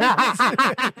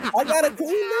that. I gotta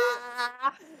clean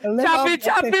that.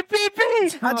 Chop it, pee-pee.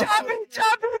 Chop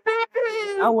it,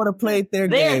 pee-pee. I would have played their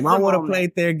game. I would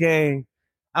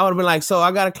have been like, so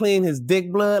I gotta clean his dick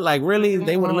blood? Like, really?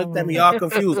 They would have looked at me all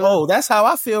confused. Oh, that's how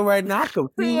I feel right now. I'm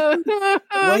confused.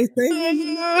 Wait,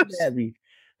 they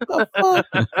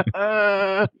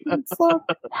fuck?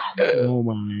 Oh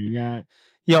my God.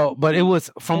 Yo, but it was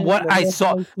from what I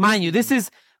saw. Mind you,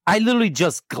 I literally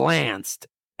just glanced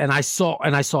and I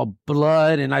saw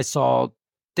blood and I saw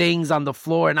things on the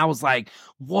floor and I was like,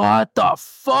 what the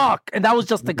fuck? And that was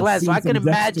just a glance. So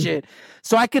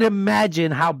I could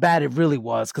imagine how bad it really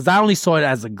was because I only saw it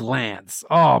as a glance.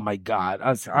 Oh my God.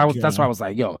 That's why I was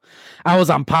like, yo, I was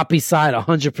on Poppy's side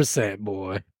 100%,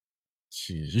 boy.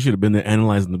 Jeez, you should have been there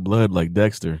analyzing the blood like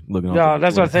Dexter. Looking. No,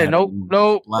 that's what I said. Nope.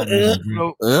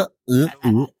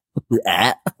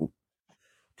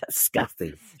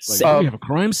 Disgusting. Like, we have a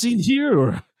crime scene here,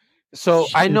 or so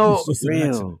I know.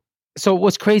 Real. So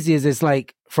what's crazy is it's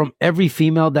like from every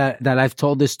female that I've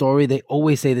told this story, they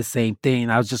always say the same thing.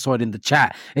 I was just saw it in the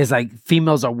chat. It's like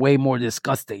females are way more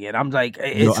disgusting, and I'm like,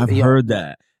 I've heard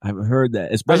that. I've heard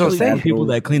that, especially from people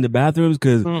that clean the bathrooms.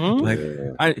 Because,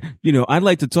 I'd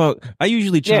like to talk. I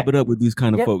usually chop it up with these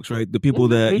kind of folks, right? The people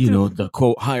that the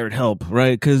quote hired help,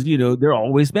 right? Because they're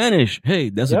always Spanish. Hey,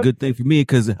 that's a good thing for me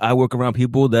because I work around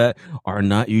people that are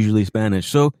not usually Spanish.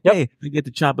 So hey, I get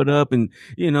to chop it up and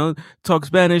talk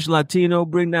Spanish, Latino,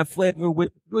 bring that flavor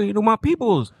with my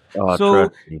peoples. Oh, so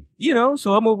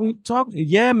so I'm over talking.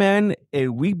 Yeah, man,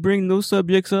 and we bring those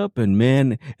subjects up, and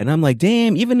I'm like,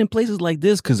 damn, even in places like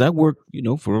this, because I work,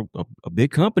 for a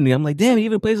big company. I'm like, damn,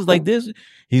 even places like this.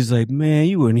 He's like, man,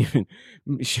 you wouldn't even.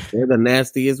 They're the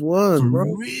nastiest ones, bro.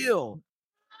 For real,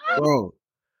 bro.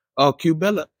 Oh,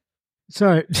 Cubella.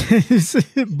 Sorry,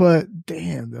 but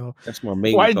damn though. That's my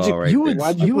main call right there.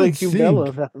 Why'd you play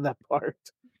Cubella that part?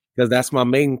 Because that's my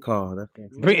main call.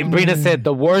 Brina said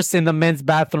the worst in the men's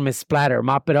bathroom is splatter.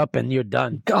 Mop it up and you're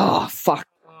done. Oh, fuck.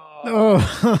 Oh.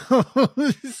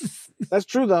 That's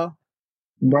true, though.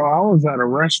 Bro, I was at a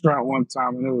restaurant one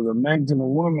time, and it was a men's and a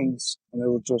women's, and it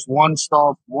was just one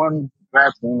stall, one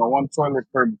bathroom, or one toilet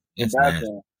per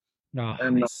bathroom.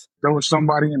 And there was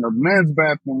somebody in the men's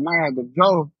bathroom. I had to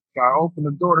go. So I opened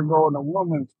the door to go in the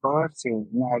women's, bro. That shit was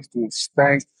nasty. It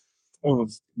stank. It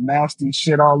was nasty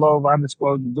shit all over. I just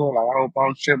closed the door. Like, I hope I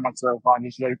don't shit myself. I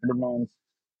just wait for the man.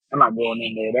 I'm not going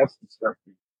in there. That's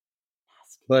disgusting.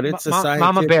 But it's a scientific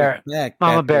Mama Bear. fact.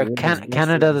 Mama Bear.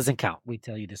 Canada doesn't count. We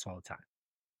tell you this all the time.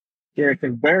 Yeah,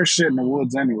 because bear shit in the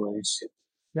woods anyways.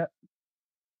 Yep.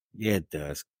 Yeah, it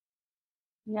does.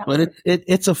 Yeah. But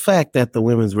it's a fact that the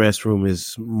women's restroom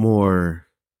is more.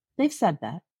 They've said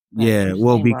that. Yeah,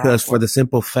 well, because for the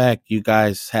simple fact you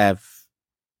guys have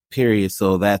periods,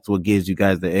 so that's what gives you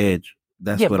guys the edge.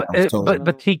 That's what I was told.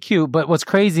 But TQ. But what's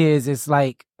crazy is it's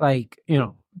like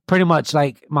pretty much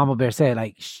like Mama Bear said,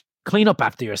 like clean up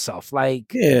after yourself.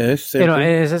 Like as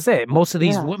I said, most of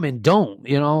these women don't.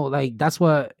 Like that's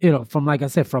what from like I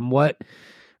said, from what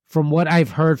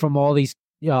I've heard from all these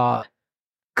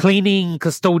cleaning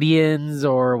custodians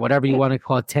or whatever you want to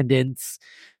call attendants,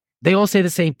 they all say the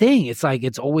same thing. It's like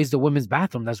it's always the women's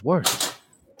bathroom that's worse.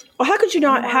 Well, how could you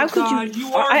not? How could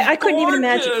you? I couldn't even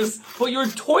imagine. But your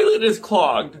toilet is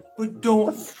clogged. But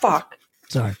don't. Fuck.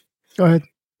 Sorry. Go ahead.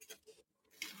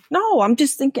 No, I'm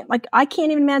just thinking. Like, I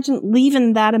can't even imagine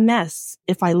leaving that a mess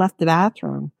if I left the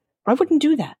bathroom. I wouldn't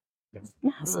do that.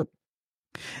 Yes.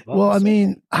 Well, I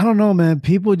mean, I don't know, man.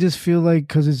 People just feel like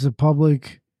because it's a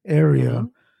public area,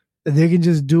 that they can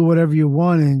just do whatever you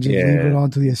want and just leave it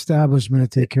onto the establishment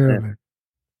to take care of it.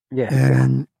 Yeah.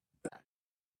 And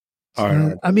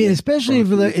I mean, especially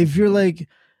if you're like,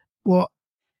 well,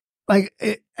 like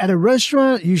at a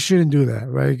restaurant, you shouldn't do that,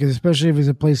 right? Because especially if it's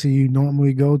a place that you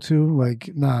normally go to, like,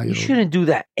 nah, you shouldn't do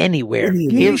that anywhere.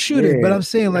 You shouldn't. But I'm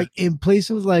saying, like, in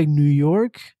places like New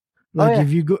York, like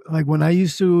if you go, like when I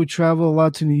used to travel a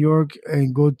lot to New York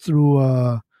and go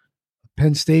through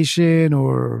Penn Station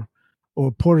or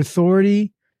Port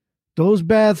Authority, those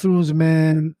bathrooms,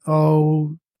 man,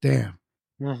 oh damn.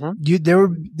 There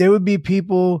would be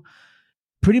people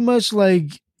pretty much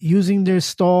like using their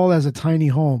stall as a tiny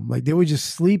home. Like they would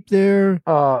just sleep there,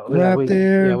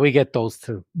 there. Yeah, we get those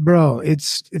too. Bro,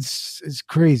 it's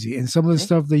crazy. And some of the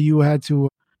stuff that you had to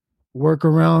work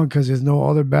around because there's no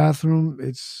other bathroom,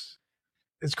 it's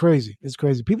crazy. It's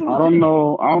crazy. People I don't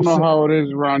know how it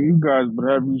is around you guys, but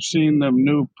have you seen them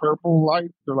new purple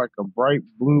lights? They're like a bright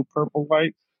blue purple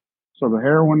light. So the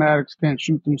heroin addicts can't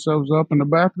shoot themselves up in the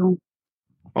bathroom.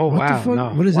 Oh, what wow. The fuck? No.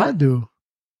 What does that do?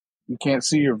 You can't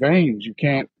see your veins. You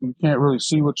can't really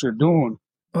see what you're doing.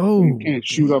 Oh, you can't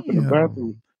shoot up in the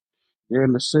bathroom. Yeah,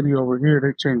 in the city over here,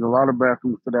 they changed a lot of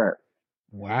bathrooms for that.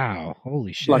 Wow.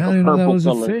 Holy shit. Like I a didn't know purple that was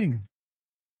color. a thing.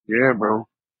 Yeah, bro.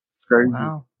 It's crazy.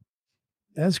 Wow.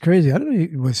 That's crazy. I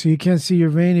don't know. So you can't see your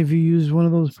vein if you use one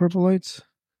of those purple lights?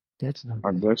 That's not.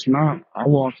 I guess not. I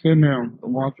walked in there and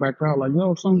walked back out like,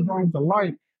 yo, something's wrong with the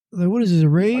light. Like, what is this, a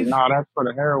rave? Like, nah, that's for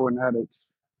the heroin addicts.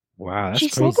 Wow, that's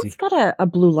Jeez, crazy. Logan's got a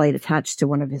blue light attached to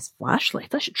one of his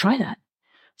flashlights. I should try that.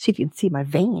 See if you can see my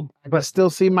vein. But still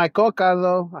see my coca,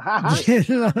 though. Wow.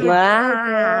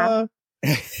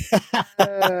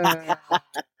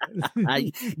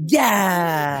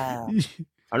 Yeah.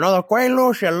 Another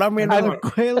Quaalude, let me know.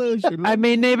 I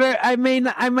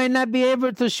may not be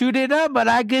able to shoot it up, but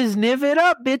I can sniff it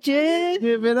up, bitches.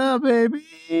 Sniff it up,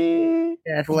 baby.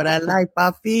 That's what I like,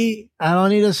 papi. I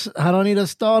don't need a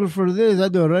stall for this. I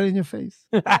do it right in your face.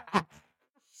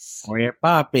 Oh yeah,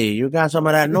 papi. You got some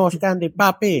of that nose candy,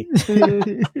 papi.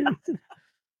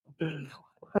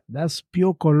 That's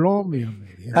pure Colombia,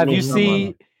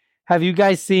 man. Have you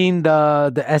guys seen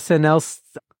the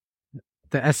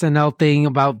SNL thing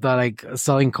about the like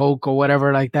selling coke or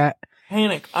whatever like that?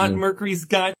 Panic on Mercury's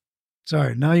guy.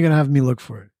 Sorry, now you're gonna have me look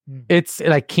for it. It's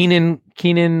like Keenan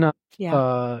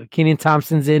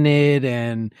Thompson's in it,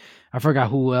 and I forgot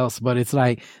who else, but it's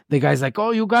like the guy's like,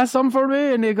 "Oh, you got some for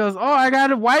me?" And he goes, "Oh, I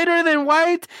got it whiter than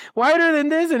white, whiter than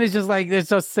this," and it's just like it's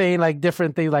just saying like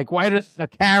different things, like whiter than a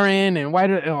Karen and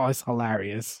whiter. Oh, it's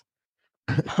hilarious.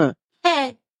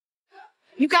 Hey,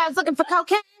 you guys looking for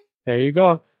cocaine? There you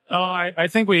go. Oh, I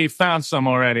think we found some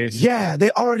already. Yeah, they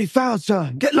already found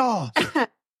some. Get lost.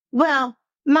 Well,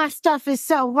 my stuff is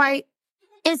so white.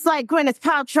 It's like Gwyneth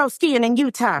Paltrow skiing in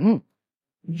Utah.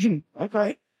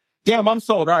 Okay. Damn, I'm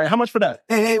sold. All right, how much for that?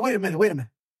 Hey, wait a minute.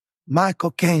 My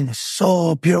cocaine is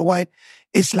so pure white.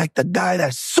 It's like the guy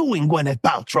that's suing Gwyneth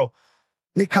Paltrow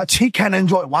because he can't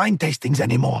enjoy wine tastings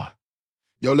anymore.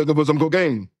 Y'all looking for some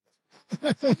cocaine?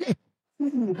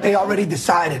 They already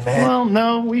decided, man. Well,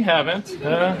 no, we haven't.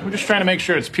 We're just trying to make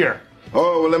sure it's pure.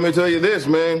 Oh, well, let me tell you this,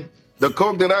 man. The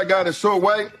coke that I got is so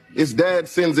white, his dad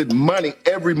sends it money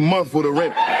every month for the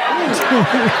rent. Okay,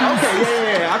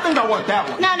 yeah. I think I want that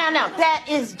one. No. That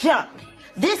is junk.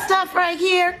 This stuff right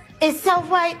here is so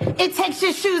white, it takes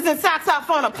your shoes and socks off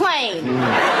on a plane.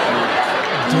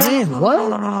 Damn, what?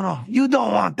 No. You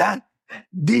don't want that.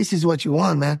 This is what you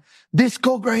want, man. This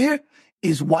coke right here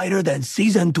is whiter than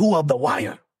season 2 of The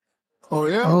Wire. Oh,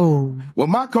 yeah? Oh. Well,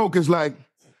 my coke is like,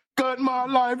 cut my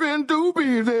life into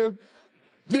pieces.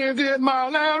 This is my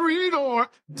last resort.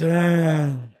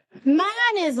 Damn.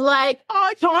 Mine is like,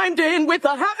 I chimed in with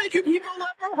the haven't you people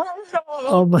ever heard of?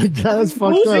 Oh my God, that's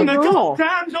fucked Losing up. the girl.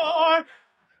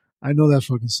 I know that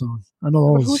fucking song. I know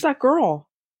all. Who's that girl?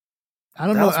 I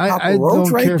don't know. I don't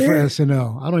care for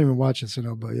SNL. I don't even watch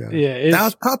SNL, but yeah. Yeah, that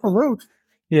was Papa Roach.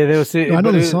 Yeah, they was. No, I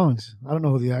know the songs. I don't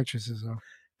know who the actress is though.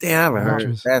 Damn, I haven't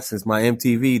heard that since my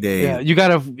MTV days. Yeah, you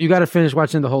gotta finish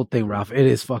watching the whole thing, Ralph. It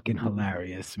is fucking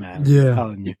hilarious, man. Yeah. I'm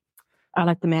telling you. I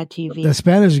like the Mad TV. The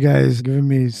Spanish guy is giving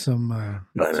me some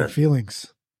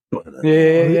feelings.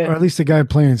 Yeah. Or at least the guy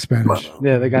playing Spanish.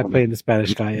 Yeah, the guy playing the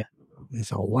Spanish guy. Yeah.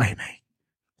 It's a white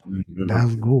man.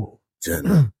 That's cool.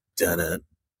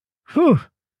 Whew.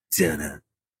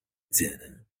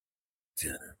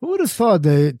 Who would have thought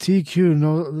that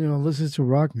TQ listens to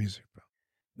rock music, bro?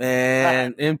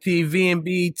 Man, MTV and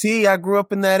BET, I grew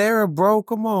up in that era, bro.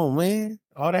 Come on, man.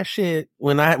 All that shit.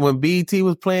 When BET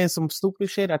was playing some stupid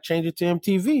shit, I changed it to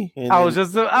MTV. I was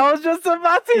just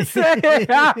about to say,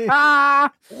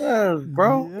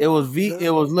 bro. Yeah. It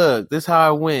was look, this is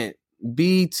how it went.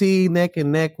 BET neck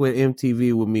and neck with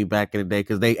MTV with me back in the day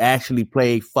because they actually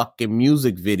played fucking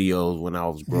music videos when I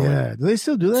was growing up. Yeah, do they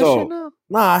still do that shit now?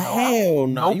 Nah, hell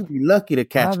no. Nope. You be lucky to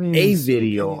catch a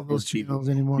video of those channels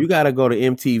anymore. You got to go to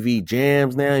MTV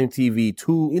Jams now, MTV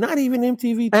 2. You're not even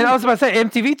MTV 2. And I was about to say,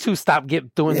 MTV 2 stopped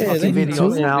doing fucking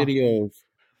videos now.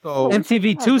 So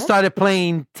MTV 2 started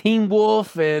playing Teen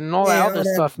Wolf and all that other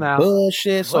stuff now.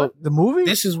 Bullshit. So the movie?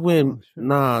 This is when BET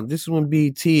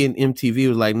and MTV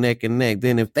was like neck and neck.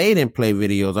 Then if they didn't play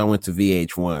videos, I went to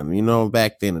VH1.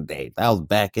 Back in the day. That was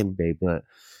back in the day, but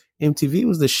MTV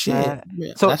was the shit.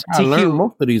 So that's how I learned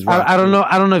most of these. I don't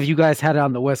know if you guys had it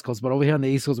on the West Coast, but over here on the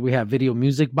East Coast, we have Video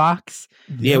Music Box.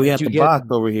 Yeah, we have the box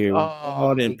over here.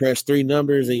 Oh, then press 3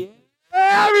 numbers. And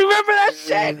I remember that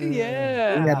shit.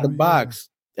 Yeah, we had the box.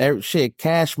 Shit,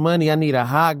 Cash Money. I need a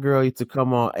hot girl to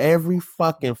come on every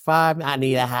fucking 5. I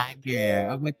need a hot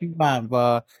girl. I'm like, you mind,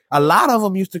 bro. A lot of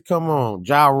them used to come on.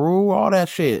 Ja Rule, all that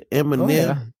shit.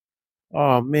 Eminem.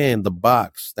 Oh man, the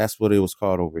box. That's what it was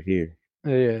called over here.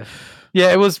 Yeah.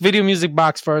 It was Video Music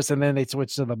Box first, and then they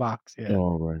switched to the box. Yeah.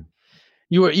 Oh right.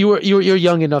 You're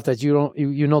young enough that you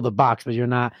know the box, but you're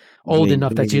not old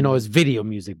enough that you know it's Video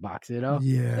Music Box. Yeah.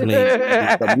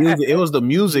 It was the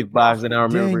music box, and I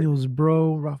remember. Daniels,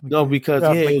 bro. No, because it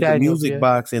was the music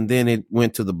box, and then it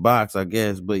went to the box, I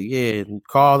guess. But yeah,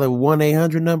 call the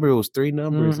 1-800 number. It was 3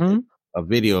 numbers. Mm-hmm. A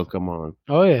video come on.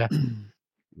 Oh yeah.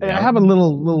 Hey, I have a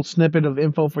little snippet of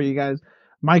info for you guys.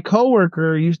 My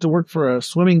coworker used to work for a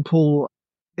swimming pool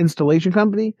installation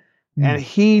company. And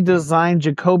he designed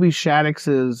Jacoby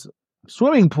Shaddix's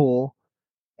swimming pool,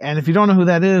 And if you don't know who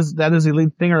that is the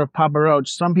lead singer of Papa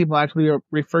Roach. Some people actually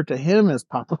refer to him as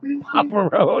Papa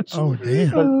Roach. Oh,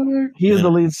 damn. But he is the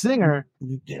lead singer.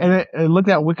 And I looked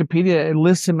at Wikipedia. It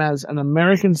lists him as an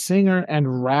American singer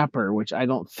and rapper, which I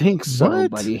don't think so,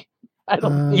 What? buddy. I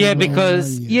don't. Yeah,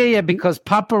 because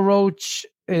Papa Roach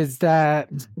is that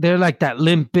they're like that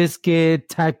Limp Bizkit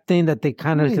type thing that they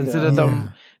kind of consider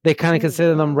them. They kind of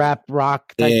consider them rap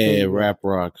rock type thing. Rap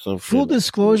rock. So full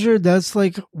disclosure, that's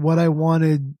like what I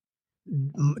wanted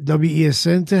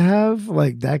WESN to have,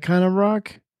 like that kind of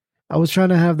rock. I was trying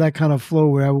to have that kind of flow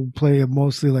where I would play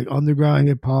mostly like underground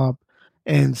hip hop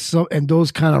and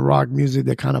those kind of rock music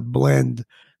that kind of blend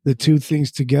the two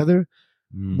things together.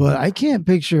 But I can't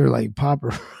picture like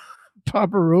Papa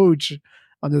Roach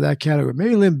under that category.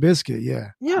 Maybe Limp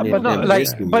Bizkit, but no, like,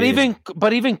 but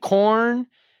even Korn,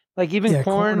 like even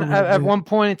Korn at one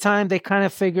point in time, they kind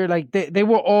of figured like they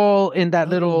were all in that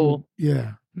little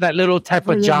that little type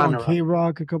of genre.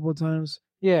 K-Rock a couple of times.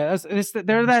 Yeah,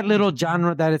 they're that little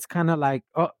genre that it's kind of like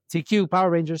TQ Power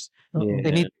Rangers.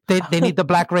 They need the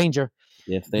Black Ranger.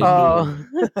 Yes, they do.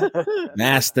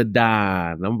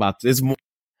 Mastodon. I'm about to. It's more.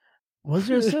 Was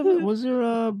there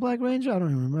a Black Ranger? I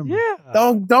don't even remember. Yeah.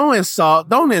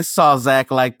 Don't insult Zach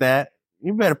like that.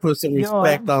 You better put some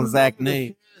respect on Zach's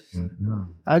name.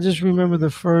 I just remember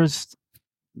the first.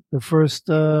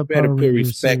 Better put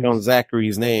respect on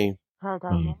Zachary's name.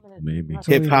 Maybe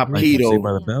Hip Hop Keto. Saved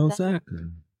by the Bell, Zach?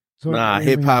 Nah,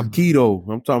 Hip Hop Keto.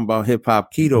 I'm talking about Hip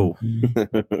Hop Keto.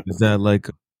 Is that like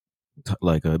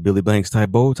a Billy Blanks type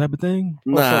bow type of thing?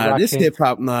 Nah, this hip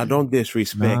hop. Nah, don't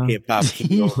disrespect Hip Hop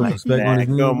Keto like that.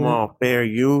 Come on, fair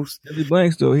use. Billy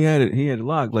Blanks though, he had it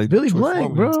locked. Like Billy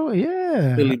Blanks, bro.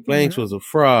 Yeah, Billy Blanks was a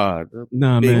fraud.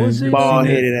 Nah, man, bald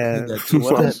headed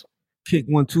ass. Kick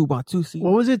 1-2 by 2 C.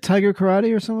 What was it? Tiger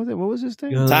Karate or something? What was his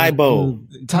thing? Tybo.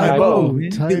 Tybo.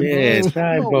 Yeah,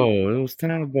 Tybo. It was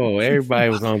Tybo. Everybody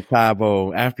was on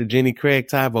Tybo. After Jenny Craig,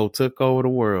 Tybo took over the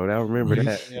world. I remember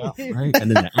that. Right. And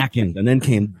then the Atkins. And then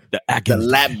came the Atkins. The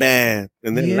lap band.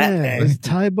 And then lap band. It's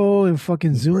Tybo and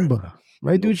fucking Zumba.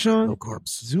 Right, dude, Sean? No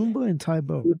corpse. Zumba and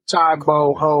Tybo.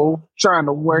 Tybo ho. Trying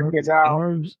to work it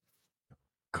out.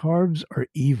 Carbs are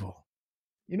evil.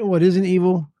 You know what isn't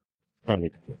evil?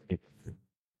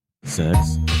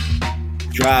 Sex.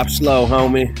 Drive slow,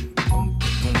 homie.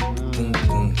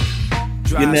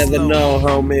 You never know,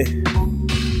 homie.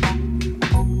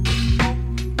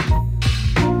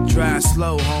 Drive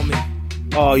slow, homie.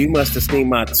 Oh, you must have seen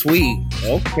my tweet.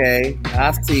 Okay,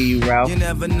 I see you, Ralph. You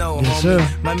never know, yes, homie.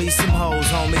 Sir. Might meet some hoes,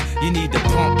 homie. You need to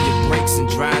pump your brakes and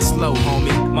drive slow,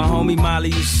 homie. My homie Molly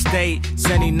used to stay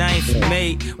 79th and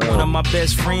May. One of my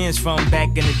best friends from back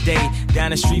in the day.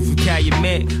 Down the street from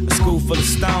Calumet, a school full of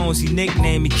stones. He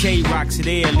nicknamed me K-Rock, so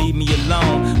there, leave me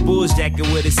alone. Bulls jacket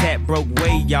with his hat broke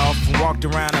way off. And walked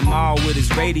around the mall with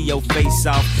his radio face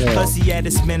off. Plus he had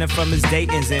a spinner from his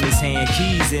Dayton's in his hand.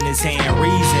 Keys in his hand.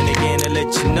 Reason again to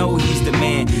let you know he's the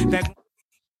man. Back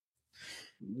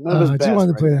I just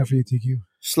wanted to play that for you, TQ.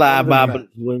 Slide by,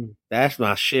 that's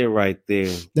my shit right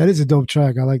there. That is a dope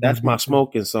track. I like that. That's my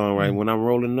smoking song, right? When I'm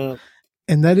rolling up.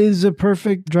 And that is a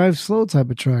perfect drive slow type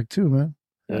of track, too, man.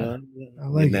 Yeah. I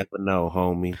like You never know,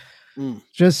 homie.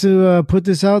 Just to put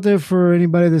this out there for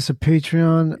anybody that's a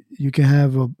Patreon, you can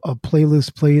have a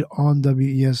playlist played on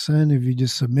WESN if you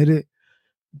just submit it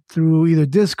through either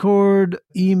Discord,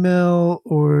 email,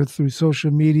 or through social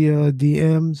media,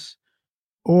 DMs,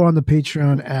 or on the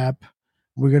Patreon app.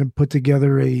 We're going to put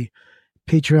together a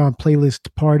Patreon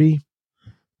playlist party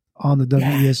on the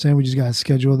WESN. We just got to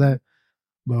schedule that.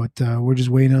 But we're just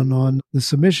waiting on the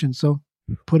submission. So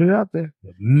put it out there.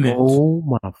 Oh,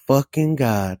 my fucking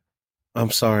God.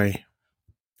 I'm sorry.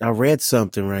 I read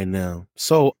something right now.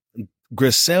 So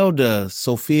Griselda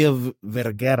Sofia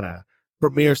Vergara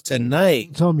premieres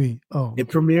tonight. Tell me. Oh. It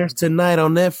premieres tonight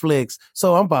on Netflix.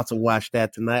 So I'm about to watch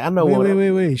that tonight. I know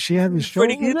Wait. She had a show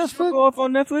Freddie on Gibbs Netflix? jump off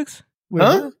on Netflix? Wait,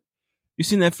 huh? what? You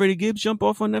seen that Freddie Gibbs jump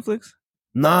off on Netflix?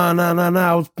 Nah.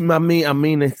 I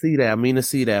mean to see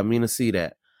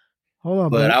that. Hold on,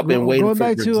 but I've been waiting going for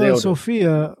back Griselda. to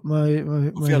Sophia,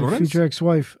 my future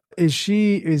ex-wife. Is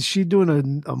she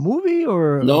doing a movie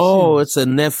or No, it's a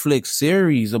Netflix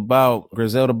series about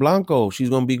Griselda Blanco. She's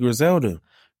gonna be Griselda.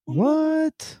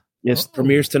 What? Yes,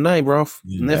 premieres tonight, bro.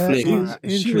 Netflix.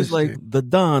 She was like the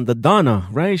Donna,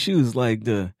 right? She was like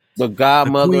the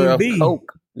godmother of Bee.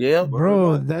 Coke. Yeah,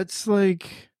 bro, that's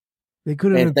like they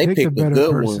couldn't have picked a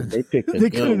better person. They picked They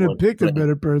couldn't have picked a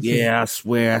better person. Yeah, I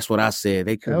swear that's what I said.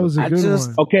 They could. That was a good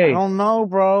one. Okay. I don't know,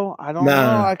 bro. I don't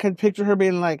know. I could picture her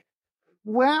being like,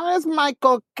 "Where is my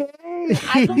cocaine?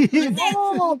 I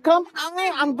don't know. Come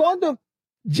on, I'm going to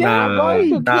Nah,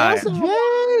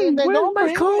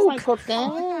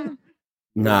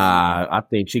 I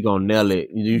think she gonna nail it.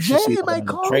 You should see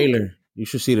the trailer. You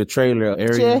should see the trailer,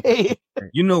 Ariel.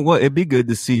 You know what? It'd be good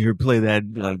to see her play that,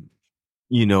 that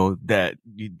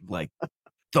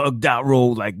thugged out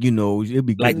role, it'd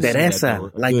be good like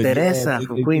Teresa, Teresa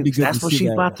from Queens. That's what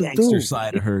she's about to do.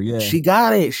 Side of her, yeah. She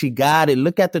got it.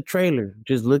 Look at the trailer.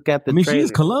 Just look at the trailer. She is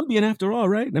Colombian after all,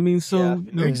 right? I mean, so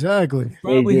exactly.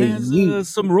 Probably has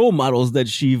some role models that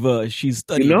she's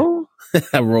studied.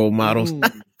 Role models.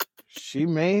 She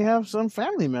may have some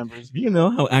family members. You know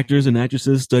how actors and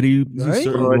actresses study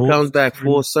certain roles. It comes back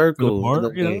full circle.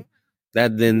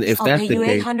 That then, if that's the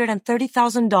case, I'll pay you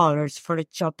 $830,000 for a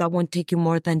job that won't take you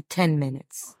more than 10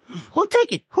 minutes. We'll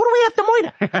take it. Who do we have to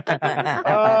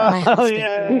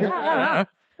My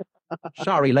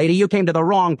Sorry, lady, you came to the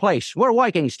wrong place. We're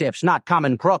working stiffs, not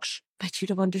common crooks. But you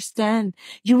don't understand.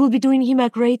 You will be doing him a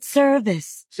great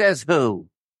service. Says who?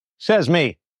 Says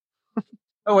me.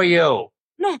 Who are you?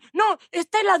 No,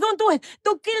 Estela, don't do it.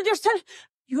 Don't kill yourself.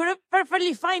 You're a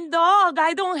perfectly fine dog.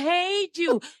 I don't hate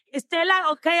you.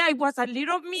 Estela, okay, I was a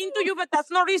little mean to you, but that's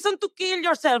no reason to kill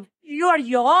yourself. You are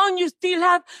young. You still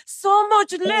have so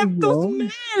much left to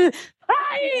smell.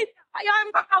 Hey,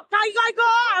 I'm coming.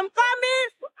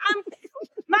 I'm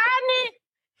Manny.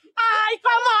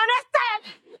 Come on,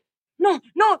 Estela.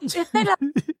 No, Estela.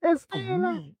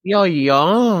 Estela. You're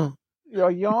young.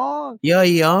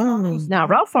 Now,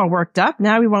 Ralph all worked up.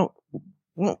 Now we won't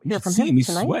hear from him He's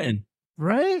tonight. sweating.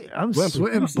 Right? I'm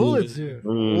sweating bullets here.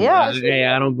 Yeah,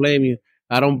 I don't blame you.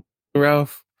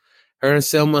 Ralph. Her and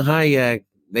Selma Hayek,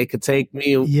 they could take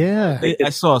me. Yeah.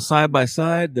 I saw a side by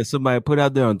side that somebody put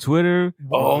out there on Twitter.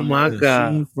 Oh my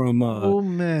God. From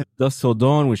man. Dusk Till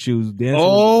Dawn when she was dancing.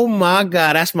 Oh my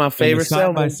God. That's my favorite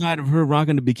side by side of her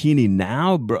rocking the bikini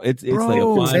now, bro. It's like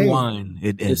a fine wine.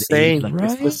 It's the same.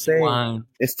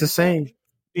 It's the same.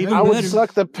 I would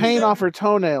suck the paint off her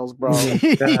toenails, bro.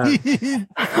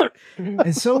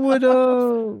 And so would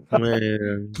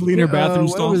clean her bathroom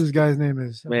stalls. What this guy's name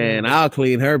is? Man, I'll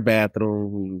clean her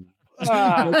bathroom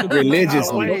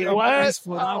religiously.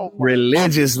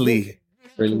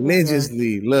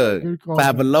 Religiously. Look,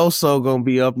 Fabuloso gonna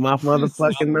be up my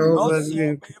motherfucking nose.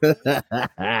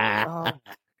 Oh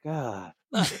God.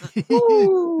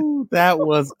 Ooh, that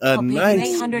was a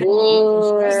nice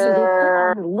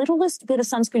littlest bit of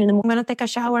sunscreen in the morning. I'm gonna take a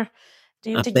shower.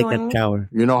 I'll take a shower.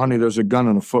 You know, honey, there's a gun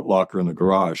in a footlocker in the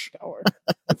garage.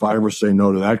 If I ever say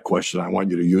no to that question, I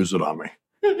want you to use it on me.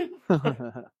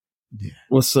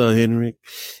 What's up, Henrik?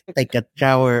 Take a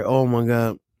shower. Oh my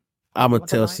God. I'm gonna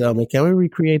tell Selma, can we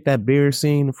recreate that beer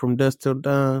scene from Dusk Till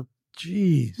Dawn?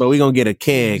 Jeez. But we're gonna get a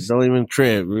keg. Don't even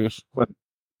trip.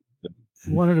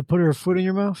 You wanted to put her foot in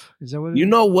your mouth? Is that what it You is?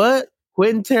 know what?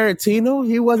 Quentin Tarantino,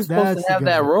 he wasn't supposed to have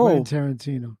that role. Quentin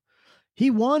Tarantino.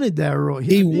 He wanted that role.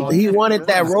 He wanted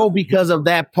that role because of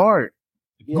that part.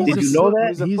 Did you know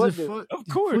that? He's a foot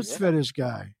fetish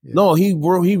guy. Yeah. No, he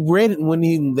read it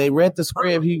when they read the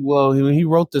script. When he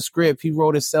wrote the script, he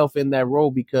wrote himself in that role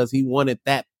because he wanted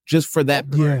that just for that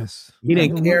part. Yes. He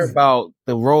didn't care about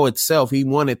the role itself. He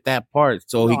wanted that part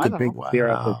so he could pick the fear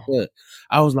out the foot.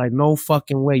 I was like, no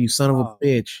fucking way, you son of a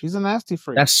bitch. He's a nasty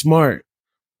freak. That's smart.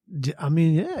 I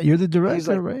mean, yeah, you're the director, He's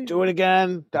like, right? do it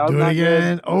again. That was Do it not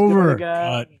again. good. Over. Do it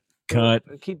again. Cut.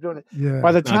 Keep doing it. Yeah.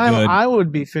 By the time good. I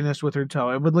would be finished with her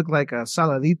toe, it would look like a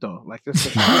saladito, like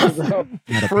this. Not a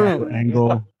proper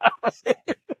angle.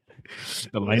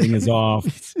 The lighting is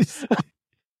off.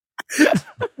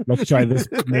 Let's try this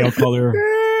nail color.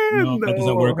 No, that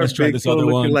doesn't work. Let's try this other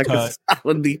one. Like Cut. a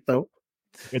saladito.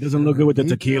 It doesn't look good with the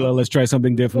tequila. Let's try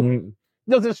something different.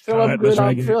 Doesn't fill up good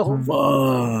on film.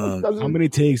 Fuck. How many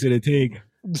takes did it take?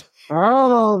 I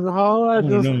don't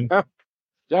know.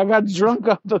 I got drunk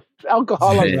off the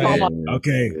alcohol.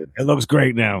 Okay, it looks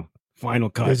great now. Final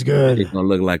cut. It's good. It's gonna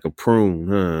look like a prune,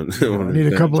 huh? I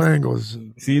need a couple angles.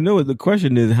 See, the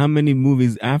question is, how many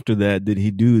movies after that did he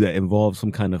do that involved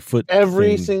some kind of foot?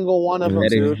 Every thing? single one of them,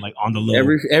 dude. Like on the low.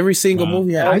 Every single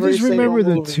movie. I just remember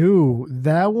the two,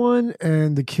 that one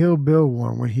and the Kill Bill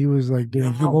one, when he was like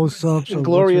getting close ups.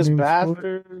 Glorious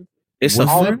Bastard. It's a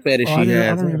foot fetish he I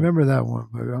has. don't remember that one,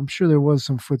 but I'm sure there was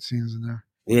some foot scenes in there.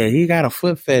 Yeah, he got a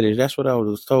foot fetish. That's what I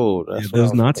was told.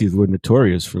 Those Nazis were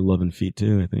notorious for loving feet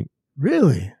too, I think.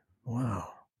 Really? Wow.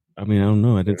 I mean, I don't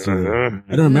know. I didn't see that.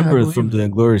 I don't remember from the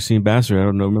Glorious Scene Bastard. I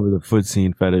don't know. Remember the foot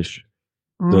scene fetish.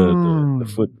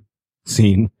 The foot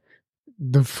scene.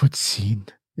 The foot scene.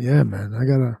 Yeah, man.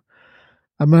 I'm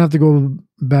gonna have to go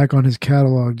back on his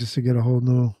catalog just to get a whole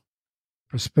new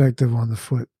perspective on the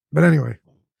foot. But anyway.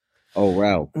 Oh,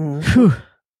 Ralph.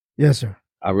 Yes, sir.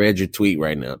 I read your tweet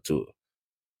right now too.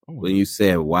 when you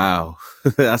said wow,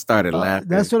 I started laughing.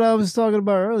 That's what I was talking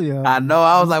about earlier. I know.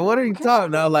 I was like, what are you talking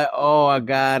about? I was like, oh, I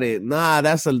got it. Nah,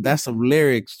 that's some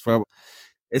lyrics from,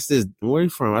 it's this, where you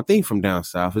from? I think from down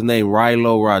south. His name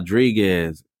Rilo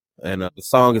Rodriguez. And the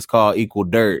song is called Equal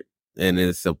Dirt. And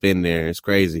it's up in there. It's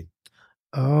crazy.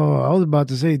 Oh, I was about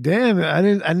to say, damn,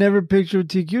 I never pictured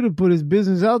TQ to put his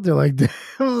business out there like that.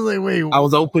 I was like, wait. I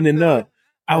was opening up.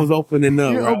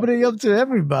 You're opening up to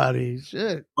everybody.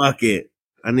 Shit. Fuck it.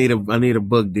 I need a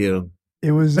book deal.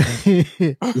 It was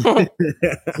it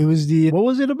was what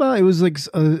was it about? It was like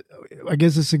I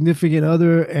guess a significant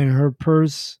other and her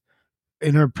purse.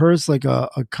 In her purse, like a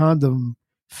condom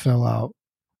fell out.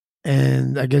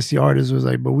 And I guess the artist was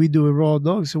like, but we do it raw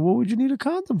dog. So what would you need a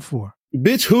condom for?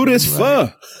 Bitch, who this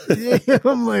for? Yeah,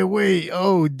 I'm like, wait,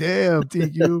 oh damn,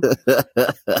 TQ.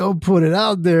 Don't put it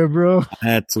out there, bro. I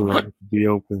had to be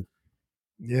open.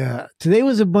 Yeah. Today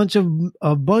was a bunch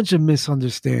of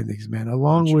misunderstandings, man.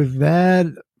 Along with that,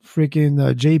 freaking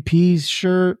JP's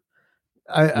shirt.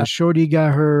 Shorty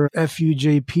got her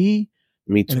FUJP.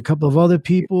 Me too. And a couple of other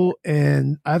people.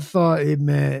 And I thought it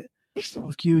meant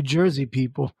fuck you, Jersey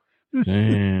people.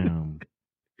 Damn.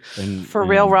 For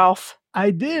real, Ralph?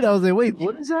 I did. I was like, wait,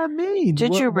 what does that mean?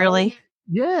 Did you really?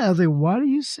 Yeah. I was like, why do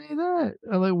you say that?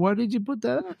 I was like, why did you put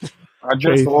that up? I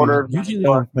just ordered. You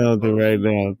found it right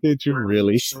now. Did you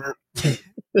really?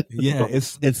 Yeah,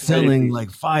 it's selling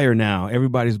like fire now.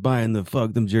 Everybody's buying the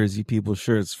fuck them Jersey people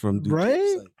shirts from Duke.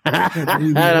 Right?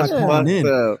 That's fucked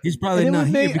up. He's probably not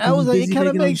here because I was like, it kind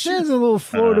of making makes sense. A little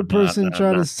Florida person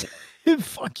trying to say,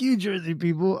 fuck you, Jersey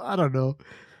people. I don't know.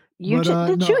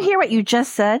 Did you hear what you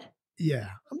just said? Yeah.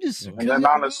 I'm just. And then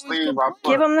on the sleeve, I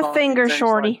put give him the finger, tastes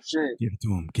Shorty. like shit. Give it to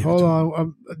him. Hold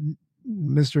on.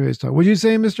 Mr. A's talking. What you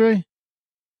say, Mr. A?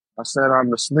 I said on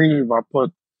the sleeve, I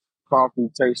put coffee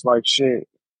tastes like shit.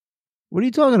 What are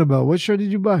you talking about? What shirt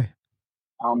did you buy?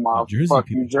 On my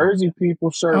fucking Jersey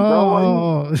people shirt,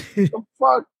 bro. The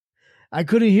fuck? I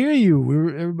couldn't hear you.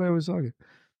 Everybody was talking.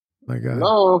 My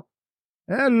God.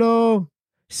 Hello.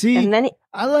 See, and then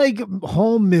I like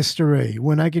home Mr. A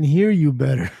when I can hear you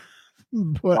better.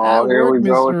 But here work, we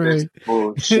go Mr. with this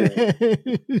bullshit.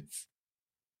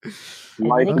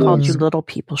 He called you little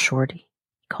people, Shorty.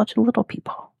 He called you little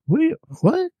people. What do you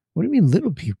mean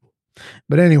little people?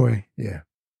 But anyway, yeah.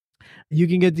 You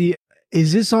can get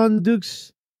is this on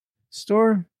Duke's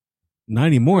store? Not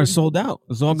anymore. It's sold out.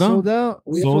 It's all gone. Sold out?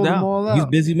 We sold sold them out. all out. He's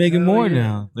busy making more yeah.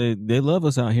 now. They love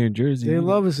us out here in Jersey. They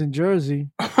love us in Jersey.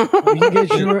 You can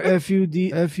get your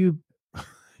FUJP.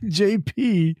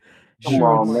 Come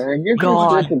on, man. Get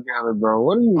your shit together, bro.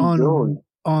 What are you doing?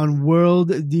 On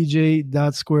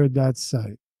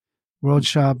worlddj.square.site.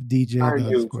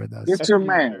 Worldshopdj.square.site. Get your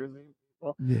man.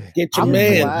 Yeah. Get your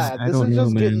man. This is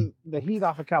just getting the heat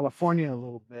off of California a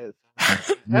little bit.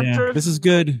 Yeah, this is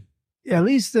good. Yeah, at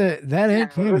least that ain't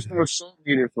Canada. There's no song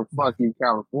needed for fucking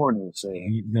California.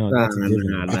 Saying no, that's a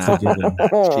given. That's a given.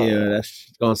 Yeah,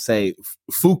 that's gonna say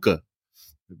Fuka.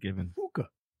 Given. Fuka.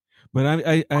 But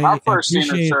I when I first seen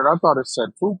the shirt, I thought it said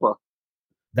Fupa.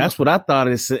 That's what I thought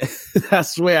it said. I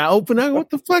swear, I opened up. What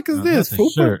the fuck is this? That's a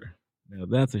shirt. No,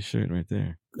 that's a shirt right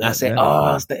there. I said,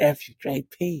 it's the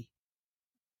FUJP.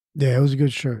 Yeah, it was a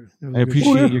good shirt. I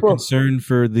appreciate your concern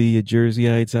for the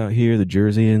Jerseyites out here, the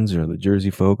Jerseyans or the Jersey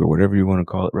folk or whatever you want to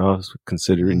call it, Ross,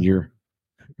 considering you're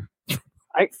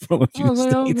from a few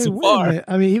states apart.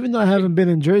 I mean, even though I haven't been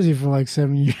in Jersey for like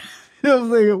 7 years, I was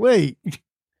like, wait.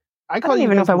 I don't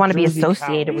even know if I want to be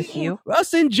associated with you.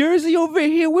 Us in Jersey over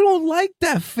here, we don't like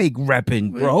that fake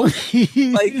repping, bro. Like,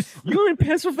 you're in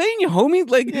Pennsylvania, homie.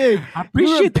 Like, I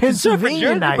appreciate the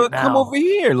Pennsylvania Jersey, but come over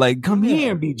here. Like, come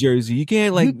here and be Jersey. You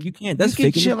can't, you can't. That's you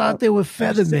fake. You can chill out there with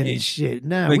Featherman and shit.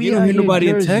 Nah, like, you don't hear nobody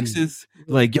in Texas.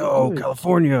 Like, yo,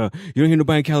 California. You don't hear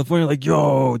nobody in California. Like,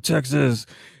 yo, Texas.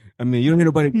 I mean, you don't hear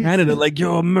nobody in Canada. Like,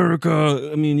 yo,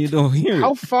 America. I mean, you don't hear it.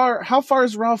 How far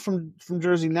is Ralph from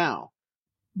Jersey now?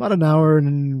 About an hour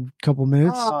and a couple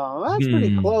minutes. Oh, that's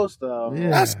pretty close, though.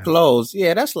 Yeah. That's close.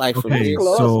 Yeah, that's like from here.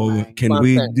 So can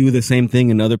we do the same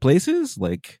thing in other places?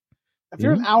 Like, if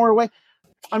you're an hour away,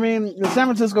 I mean, the San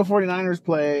Francisco 49ers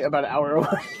play about an hour away.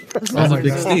 That's a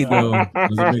big state, though.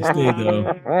 That's a big state,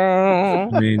 though.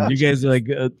 I mean, you guys like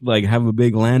have a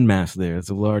big landmass there.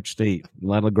 It's a large state, a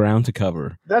lot of ground to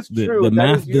cover. That's true. The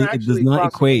math it does not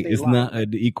equate. It's not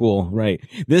equal, right?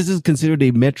 This is considered a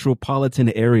metropolitan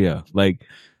area, like,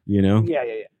 you know. Yeah.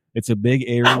 It's a big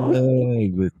area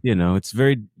with, it's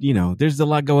very, there's a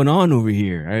lot going on over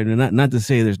here. Not to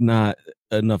say there's not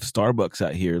enough Starbucks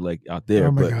out here, like out there,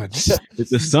 oh my but God.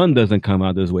 the sun doesn't come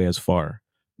out this way as far.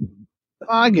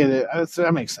 I get it.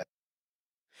 That makes sense.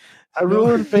 I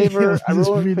rule in favor. I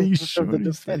rule in favor of the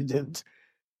defendant.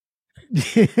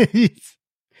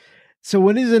 So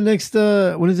when is the next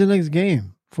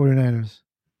game, 49ers?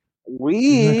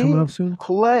 We coming up soon?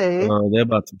 play they're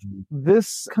about to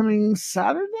this coming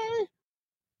Saturday.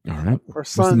 All right. Or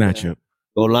What's the Sunday. matchup?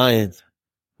 Go Lions.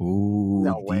 Ooh,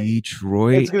 No way.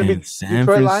 Detroit It's going to be and San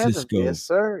Detroit Lions. Francisco. Yes,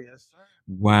 sir. Yes, sir.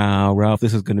 Wow, Ralph,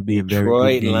 this is going to be a very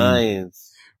Detroit good game.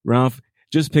 Lions. Ralph,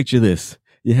 just picture this.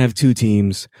 You have two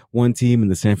teams, one team in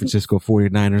the San Francisco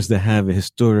 49ers that have a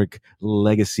historic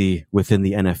legacy within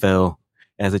the NFL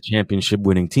as a championship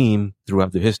winning team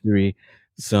throughout their history.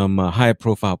 Some high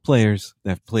profile players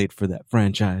that have played for that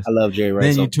franchise. I love Jay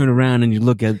Rice. Then you turn around and you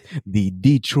look at the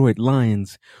Detroit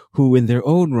Lions, who in their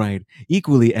own right,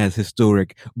 equally as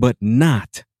historic, but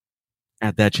not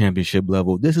at that championship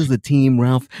level. This is a team,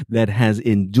 Ralph, that has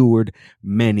endured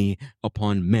many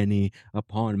upon many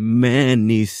upon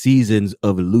many seasons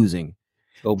of losing.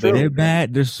 So they're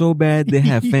bad. They're so bad. They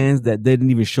have fans that didn't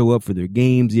even show up for their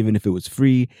games, even if it was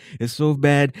free. It's so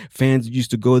bad. Fans used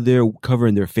to go there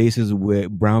covering their faces with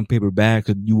brown paper bags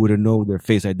so you wouldn't know their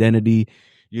face identity.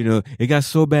 You know, it got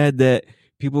so bad that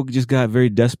people just got very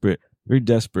desperate.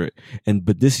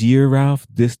 But this year, Ralph,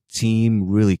 this team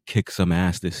really kicked some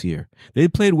ass this year. They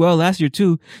played well last year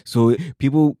too. So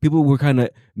people were kind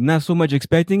of not so much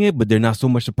expecting it, but they're not so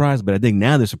much surprised. But I think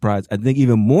now they're surprised. I think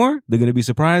even more they're going to be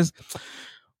surprised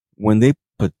when they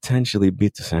potentially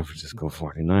beat the San Francisco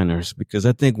 49ers, because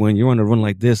I think when you're on a run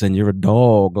like this and you're a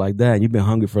dog like that and you've been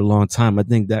hungry for a long time, I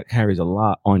think that carries a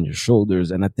lot on your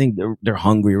shoulders. And I think they're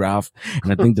hungry, Ralph,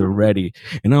 and I think they're ready.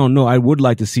 And I don't know, I would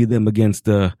like to see them against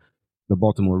the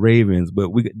Baltimore Ravens, but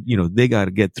they got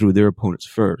to get through their opponents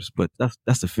first. But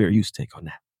that's a fair use take on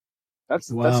that.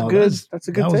 That's a good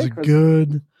take. That was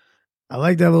good. I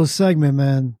like that little segment,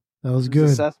 man. That was good.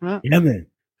 Assessment. Yeah, man.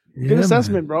 Good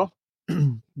assessment, bro.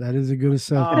 That is a good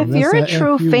assessment. If you're a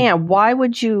true fan, why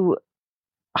would you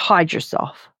hide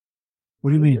yourself?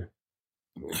 What do you mean?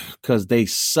 Because they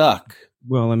suck.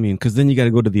 Well, I mean, because then you got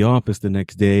to go to the office the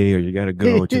next day, or you got to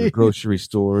go to the grocery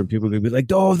store, and people are going to be like,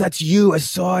 "Oh, that's you! I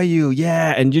saw you!"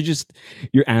 Yeah, and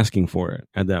you're asking for it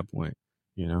at that point,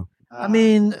 you know. I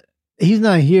mean, he's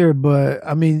not here, but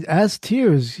I mean, ask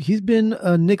Tears. He's been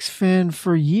a Knicks fan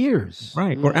for years,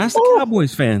 right? Or ask the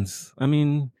Cowboys fans. I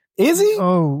mean, is he?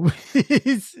 Oh,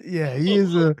 yeah, he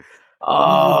is a big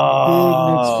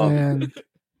Knicks fan,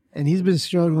 and he's been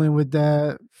struggling with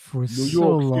that for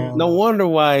so long. No wonder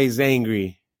why he's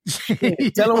angry.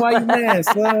 Tell him why you mad,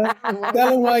 son.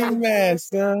 Tell him why you mad,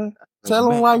 son.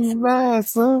 Tell him why you mad,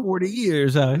 son. 40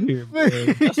 years out here,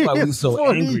 man. That's why we're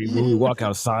so angry when we walk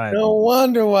outside. No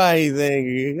wonder why he's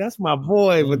angry. That's my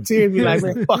boy. But Tears be like,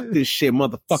 man, fuck this shit,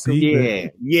 motherfucker.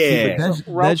 Yeah.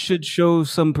 That should show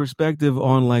some perspective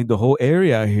on like the whole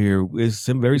area out here. It's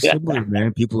very similar,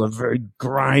 man. People are very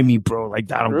grimy, bro. Like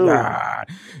that.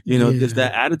 There's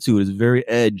that attitude. It's very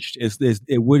edged.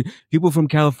 People from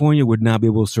California would not be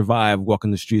able to survive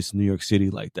walking the streets of New York City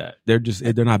like that. They're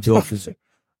not built for it.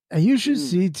 And you should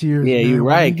see Tears. Yeah, man. you're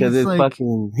right, because it like,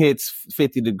 fucking hits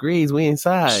 50 degrees. We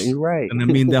inside. You're right. And I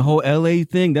mean, the whole LA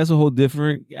thing, that's a whole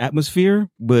different atmosphere,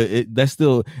 but that's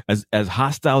still, as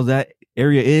hostile as that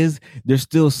area is, there's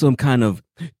still some kind of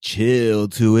chill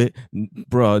to it.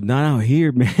 Bro, not out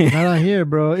here, man. Not out here,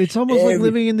 bro. It's almost like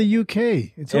living in the UK.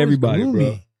 It's everybody, gloomy.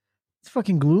 bro. It's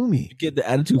fucking gloomy. You get the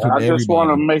attitude from everybody. I just want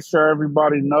to make sure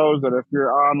everybody knows that if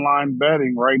you're online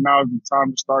betting, right now is the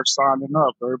time to start signing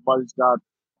up. Everybody's got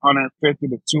 $150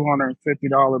 to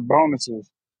 $250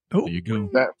 bonuses. There you go.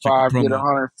 That five get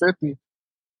 150.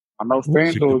 I know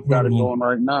FanDuel's got it going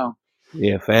right now.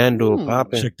 Yeah, FanDuel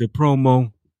popping. Check the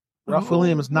promo. Ralph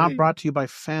Willem is not brought to you by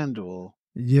FanDuel.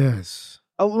 Yes.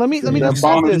 Oh, let me just this.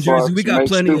 Jersey. We got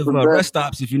plenty of rest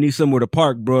stops if you need somewhere to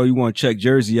park, bro. You want to check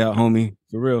Jersey out, homie.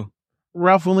 For real.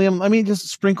 Ralph Willem, let me just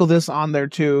sprinkle this on there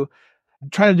too.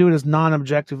 Try to do it as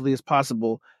non-objectively as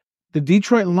possible. The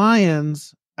Detroit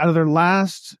Lions, out of their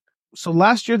last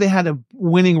year they had a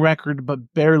winning record,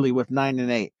 but barely, with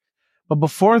 9-8. But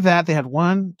before that, they had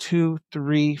 4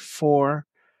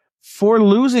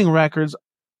 losing records,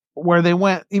 where they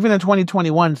went, even in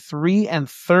 2021,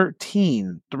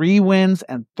 3-13, 3 wins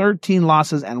and 13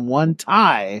 losses and 1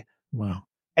 tie. Wow.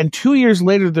 And 2 years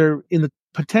later, they're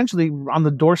potentially on the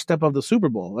doorstep of the Super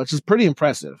Bowl. That's just pretty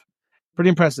impressive.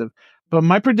 But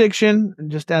my prediction,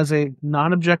 just as a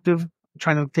non-objective,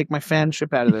 trying to take my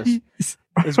fanship out of this,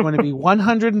 is going to be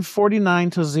 149-0.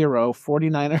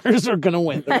 49ers are going to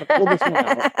win. They're going to pull this one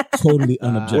out. Totally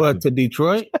unobjective. What, to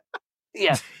Detroit?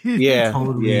 Yeah.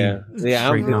 Totally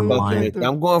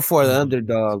I'm going for the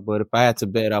underdog, but if I had to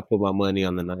bet, I'll put my money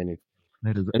on the Niners.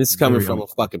 And this is coming from a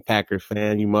fucking Packers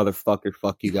fan. You motherfuckers.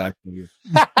 Fuck you guys.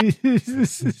 I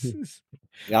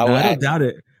don't doubt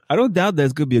it. I don't doubt that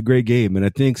it's going to be a great game, and I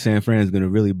think San Fran is going to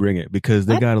really bring it because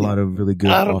they got a lot of really good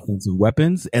offensive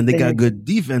weapons, and they got good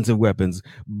defensive weapons.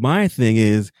 My thing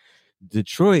is,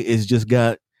 Detroit is just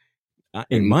got,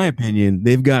 in my opinion,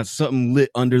 they've got something lit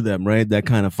under them, right? That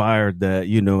kind of fire that,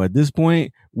 you know, at this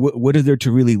point, what is there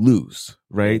to really lose,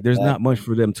 right? There's not much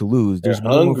for them to lose. There's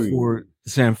more for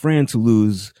San Fran to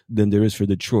lose than there is for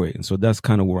Detroit, and so that's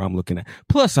kind of where I'm looking at.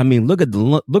 Plus, I mean, look at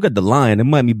the line. It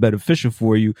might be beneficial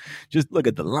for you. Just look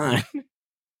at the line.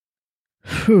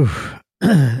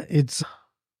 It's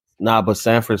but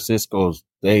San Francisco's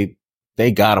they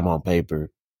got him on paper.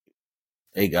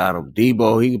 They got him.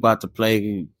 Debo, he about to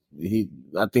play.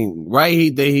 I think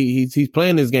right. He's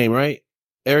playing this game, right?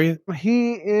 Area.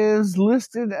 He is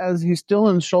listed as he still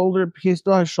has shoulder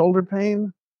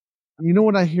pain. You know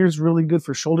what I hear is really good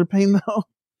for shoulder pain, though?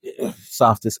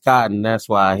 Soft as cotton. That's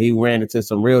why he ran into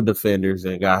some real defenders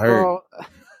and got hurt.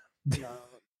 That's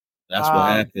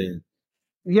what happened.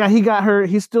 Yeah, he got hurt.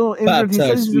 He's still injured. He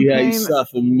says he's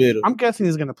in pain. I'm guessing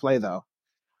he's going to play, though.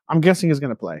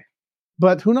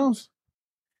 But who knows?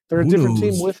 They're a different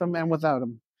team with him and without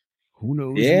him. Who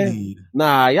knows? Yeah.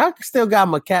 Nah, y'all still got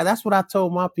McCaffrey. That's what I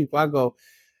told my people. I go,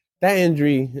 that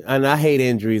injury, and I hate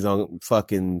injuries on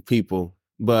fucking people,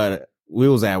 but we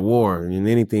was at war, and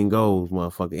anything goes,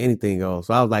 motherfucker. Anything goes.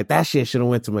 So I was like, that shit should have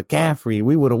went to McCaffrey.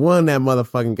 We would have won that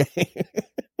motherfucking game.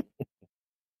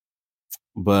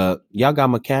 But y'all got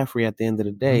McCaffrey at the end of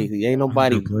the day. Ain't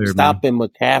nobody stopping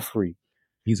McCaffrey.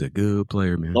 He's a good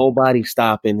player, man. Nobody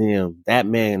stopping him. That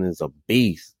man is a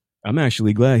beast. I'm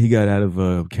actually glad he got out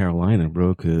of Carolina,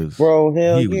 bro, because he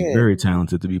was very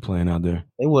talented to be playing out there.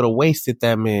 They would have wasted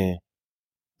that man.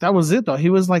 That was it, though. He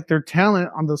was like their talent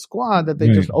on the squad that they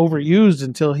just overused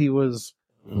until he was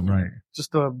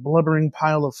just a blubbering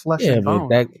pile of flesh and bone.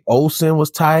 That Olsen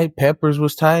was tight. Peppers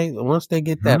was tight. Once they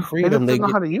get that freedom, they don't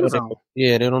know how to use them.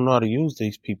 Yeah, they don't know how to use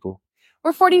these people.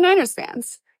 We're 49ers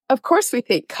fans. Of course we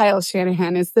think Kyle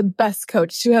Shanahan is the best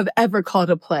coach to have ever called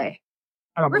a play.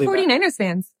 We're 49ers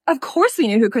fans. Of course we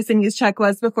knew who Kristen Juszczyk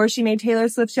was before she made Taylor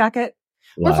Swift's jacket.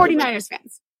 We're 49ers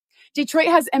fans. Detroit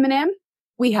has Eminem.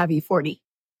 We have E40.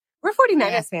 We're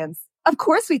 49ers fans. Of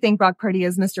course we think Brock Purdy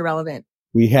is Mr. Relevant.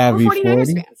 We have We're E40.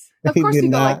 49ers fans. Of course we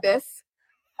go like this.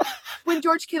 When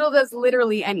George Kittle does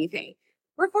literally anything.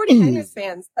 We're 49ers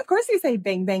fans. Of course we say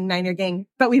bang bang Niner gang,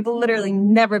 but we've literally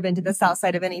never been to the south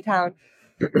side of any town.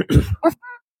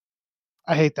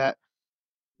 I hate that.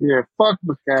 Yeah, fuck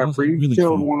McCaffrey. He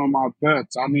killed one of my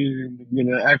bets. I needed him to get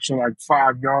an extra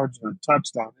 5 yards and a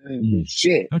touchdown.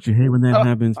 Shit. Don't you hate when that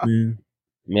happens, man?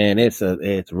 Man,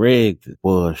 it's rigged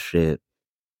bullshit.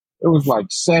 It was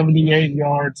 78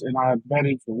 yards, and I bet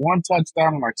him for one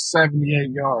touchdown and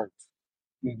 78 yards.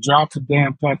 He dropped a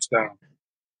damn touchdown.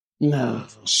 No.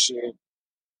 Shit.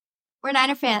 We're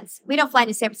Niner fans. We don't fly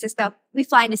to San Francisco. We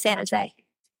fly into San Jose.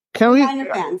 Can we? Niner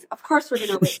fans. Of course we're going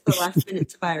to wait for the last minute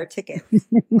to buy our tickets.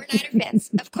 We're Niner fans.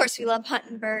 Of course we love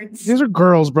hunting birds. These are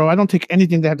girls, bro. I don't take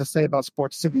anything they have to say about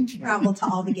sports. Travel to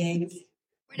all the games.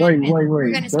 Wait.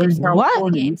 There's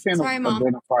What? You can't Sorry, Mom.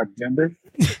 identify gender.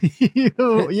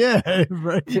 Yeah,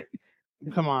 right.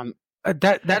 Come on.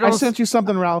 That I sent you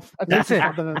something, Ralph. Elliot,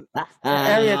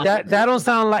 that don't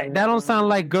sound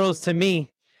like girls to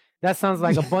me. That sounds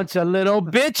like a bunch of little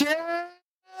bitches.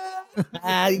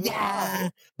 Yeah,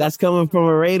 that's coming from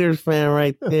a Raiders fan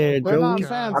right there. We're not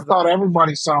fans. I thought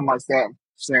everybody sounded like that.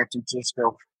 San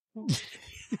Francisco.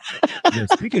 Yeah,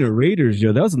 speaking of Raiders,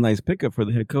 that was a nice pickup for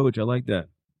the head coach. I like that.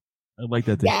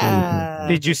 Yeah.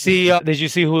 Did you see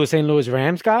who the St. Louis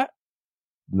Rams got?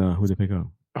 No, who did they pick up?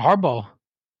 Harbaugh.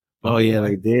 Oh yeah,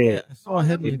 they did. I saw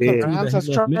him. They did. That's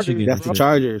the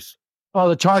Chargers. Oh,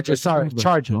 the Chargers. Sorry,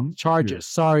 Chargers.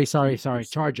 Sorry,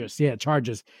 Chargers. Yeah,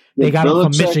 Chargers. They got him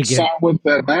from Michigan. Signed with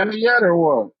Atlanta yet, or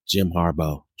what? Jim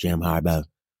Harbaugh.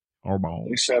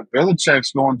 They said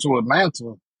Belichick's going to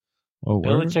Atlanta. Oh,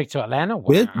 Belichick to Atlanta.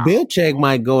 Wow. Belichick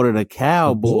might go to the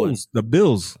Cowboys. The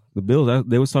Bills.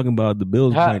 They was talking about the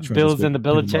Bills. Bills and the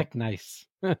Belichick. Nice.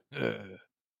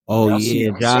 Oh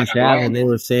yeah, Josh Allen. They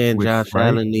were saying Josh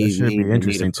Allen needs. That should be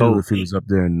interesting too if he was up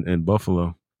there in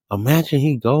Buffalo. Imagine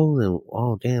he goes and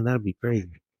damn, that'd be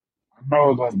crazy. I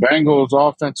know the Bengals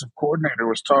offensive coordinator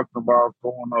was talking about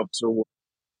going up to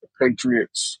the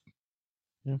Patriots.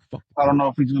 I don't know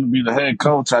if he's going to be the head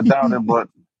coach. I doubt it, but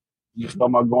he's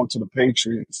talking about going to the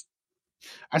Patriots.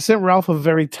 I sent Ralph a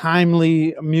very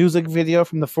timely music video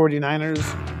from the 49ers.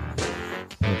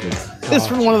 It's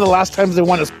from one of the last times they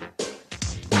won us.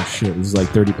 Oh shit, this is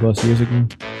 30 plus years ago.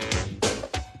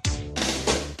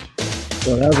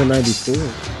 Well, that was in 92.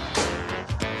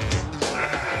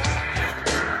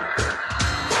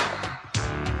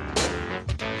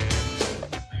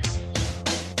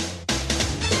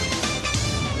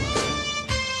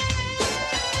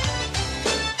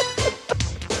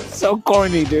 So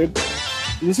corny, dude.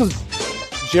 This is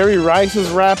Jerry Rice is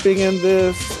rapping in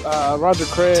this. Roger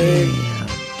Craig. Damn.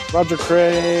 Roger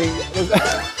Craig.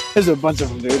 There's a bunch of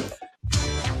them, dude.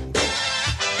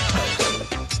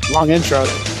 Long intro.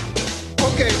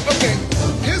 Okay.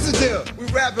 Here's the deal. We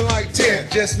rapping like 10.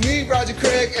 Just me, Roger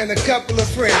Craig, and a couple of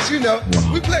friends. You know,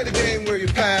 we play the game where you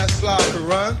pass, block, or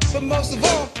run. But most of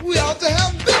all, we out to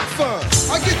have big fun.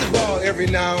 I get the ball every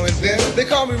now and then. They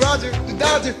call me Roger the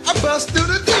Dodger. I bust through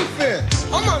the defense.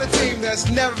 I'm on a team that's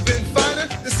never been finer.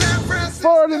 The San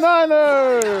Francisco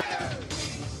 49ers.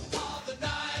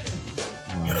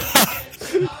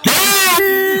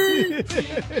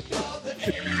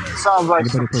 Sounds like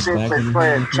some shit they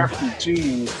play at Chuck E.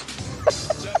 Cheese.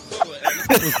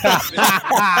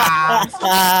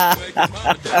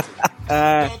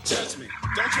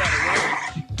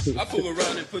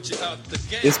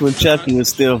 This when Chucky was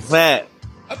still fat.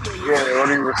 Yeah, when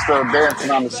he was still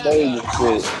dancing on the stage and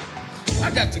shit.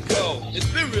 I got to go. It's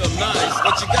been real nice,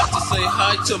 but you got to say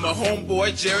hi to my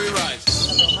homeboy Jerry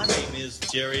Rice. Hello, my name is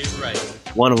Jerry Rice.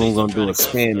 One of them gonna do a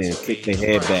spin and kick their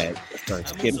head back. Start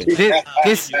skipping.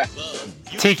 This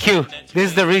TQ. This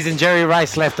is the reason Jerry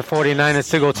Rice left the 49ers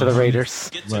to go to the Raiders.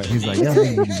 Right. He's like, yeah,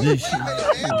 this shit.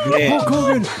 Hulk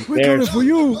Hogan, we're coming for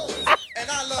you. And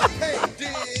I love hey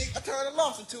dig. I turn a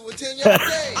loss into a 10-yard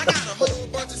game. I got a whole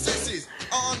bunch of sissies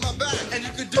on my back, and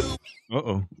you could do.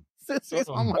 Uh-oh. Sissies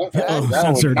on my back.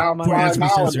 Censored. That was Has to be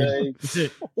censored. nowadays. That's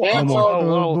it.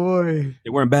 Oh boy.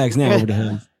 They're wearing bags now over the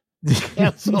head.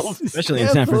 Especially in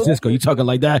San Francisco. You talking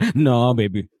like that? No,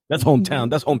 baby. That's hometown.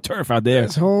 That's home turf out there.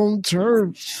 That's home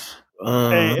turf.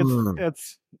 Hey,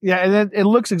 it's and then it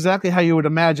looks exactly how you would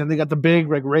imagine. They got the big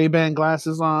like Ray-Ban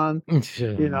glasses on,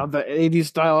 you know, the 80s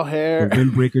style hair, the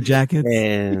windbreaker jackets,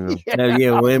 and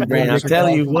windbreaker. I'm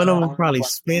telling you, one of them probably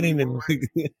spinning and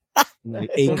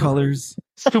like 8 colors.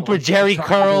 Super Jerry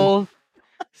curl.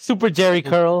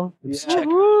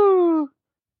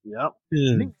 Yeah. Yep.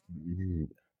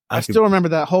 I still remember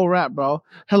that whole rap, bro.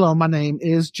 Hello, my name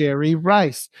is Jerry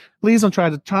Rice. Please don't try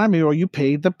to time me or you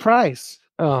paid the price.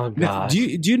 Oh, God. Do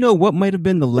you know what might have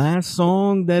been the last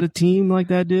song that a team like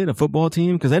that did, a football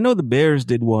team? Because I know the Bears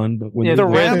did one, but when the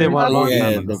Reds did one.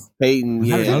 The Peyton,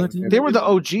 They were the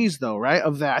OGs though, right?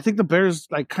 Of that, I think the Bears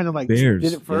did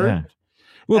it first. Yeah.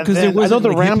 Well, because there was I know the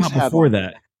like Rams had before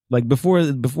that. Like before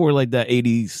like that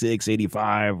 86,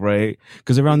 85, right?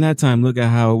 Because around that time, look at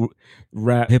how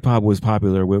hip hop was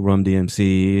popular with Rum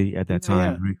DMC at that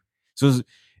time, right? So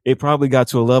it probably got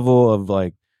to a level of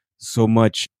like so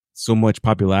much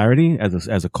popularity as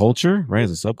a culture, right?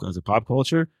 As a pop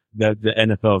culture that the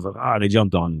NFL is like, they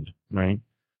jumped on it, right?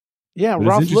 Yeah, but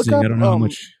Ralph, look up. I don't know how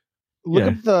much. Look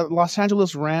up the Los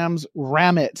Angeles Rams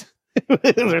Ram It. Oh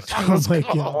my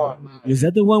God. Is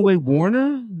that the one with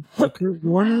Warner? Kurt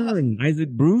Warner and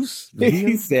Isaac Bruce?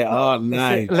 He said, "Oh,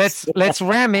 nice. Let's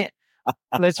ram it.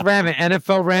 Let's ram it.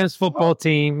 NFL Rams football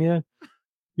team." Yeah.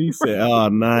 He said, "Oh,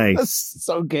 nice." That's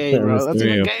so gay, bro. That's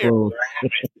even gayer.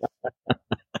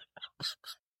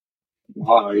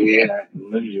 Oh yeah,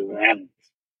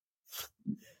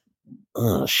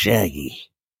 oh, Shaggy.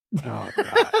 Oh,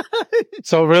 God.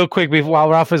 So real quick, while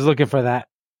Ralph is looking for that,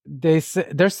 they're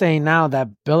saying now that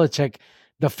Belichick,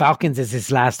 the Falcons is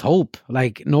his last hope.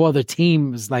 Like no other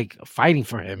team is like fighting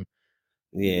for him.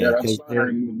 Yeah, that's why he's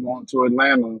going to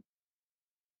Atlanta.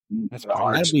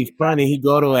 That'd be funny. He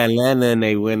go to Atlanta and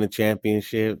they win the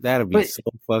championship. That'd be so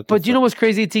fucking. But you know what's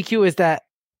crazy, TQ, is that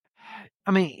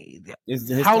I mean,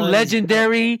 how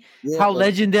legendary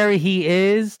he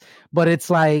is. But it's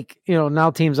like, you know,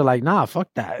 now teams are like, nah, fuck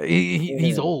that.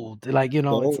 He's old. Like, you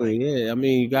know, it's like, I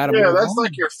mean, you gotta. Yeah, that's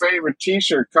like your favorite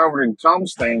T-shirt covered in cum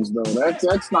stains, though.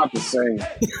 That's not the same.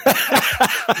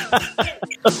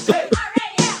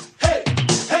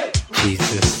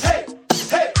 Jesus.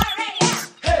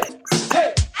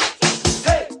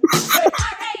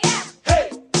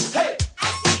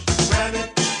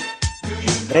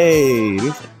 Hey,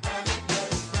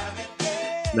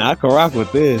 I can rock with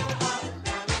this.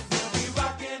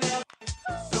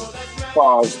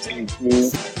 Pause,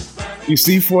 TQ. You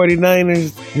see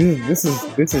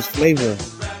 49ers? This is flavor.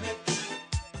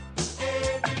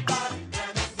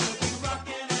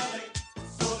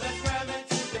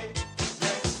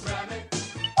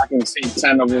 I can see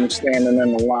 10 of them standing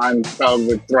in the line,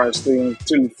 pelvic thrusting,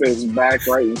 2 fists back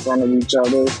right in front of each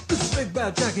other. Big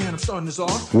Bad Jackie and I'm starting this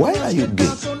off. Where are you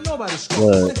good?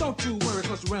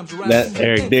 That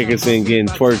Eric Dickinson getting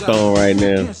twerked on right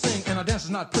now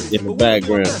in the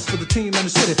background. For the team and the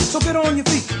city. So get on your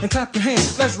feet and clap your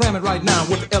hands. Let's ram it right now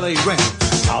with the LA Ram.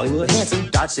 Hollywood handsome,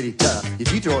 Dodge City tough.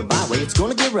 If you throw it my way, it's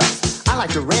gonna get rough. I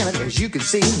like to ram it, as you can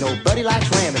see. Nobody likes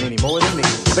ramming any more than me.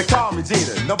 They call me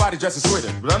Jeter, nobody dresses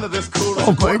sweeter. But under this cool,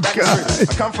 oh my God. I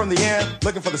come from the end,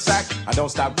 looking for the sack. I don't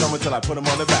stop coming till I put them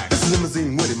on the back. This is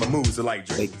limousine with it, my moves are like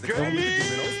Drake. They call me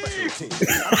the no special team.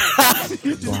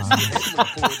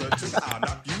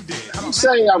 You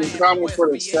say I'm coming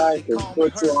for the sack and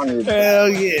put you on your back. Hell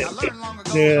yeah.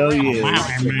 Hell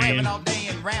yeah.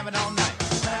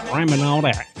 Ramming all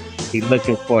that. He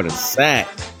looking for the sack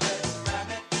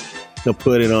to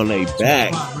put it on their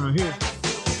back.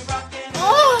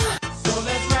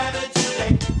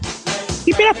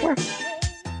 Keep it up, bro.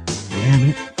 Ram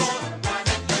it.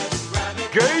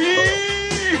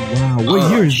 Wow, what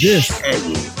year is this?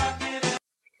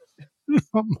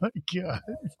 Oh my God.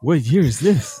 What year is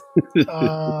this? This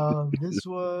was.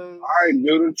 All right,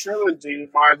 do the trilogy.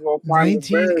 Might as well find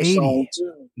the Bears song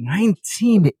too.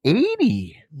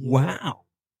 1980. Wow.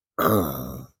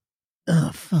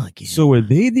 Fuck you. So were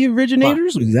they the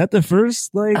originators? Was that the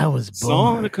first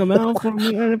song to come out from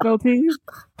the NFL team?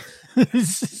 I'm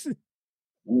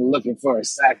looking for a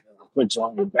sack and I'll put you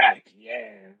on your back.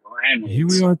 Yeah, ram it. Here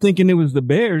we are thinking it was the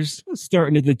Bears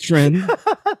starting at the trend.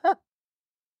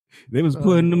 They was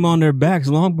putting them on their backs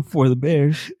long before the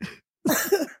Bears.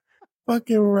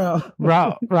 Fucking Ralph.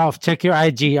 Ralph, check your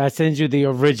IG. I send you the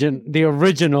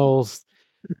originals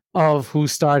of who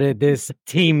started this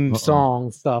team song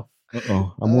stuff.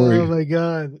 I'm worried. Oh my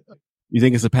God. You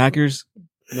think it's the Packers?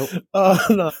 Nope.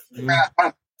 No.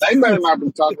 They better not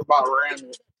be talking about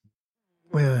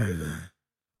ramming.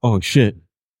 Oh shit.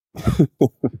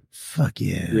 Fuck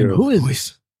yeah. Who is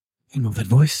this? You know that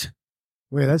voice?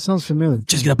 Wait, that sounds familiar.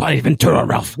 Just get a body Ventura,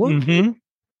 Ralph. What? Mm-hmm.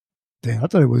 Damn, I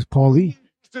thought it was Paulie.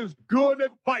 This is good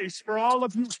advice for all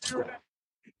of you students.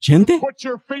 Gente? Put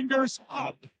your fingers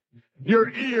up your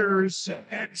ears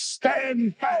and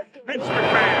stand back, Vince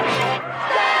McMahon.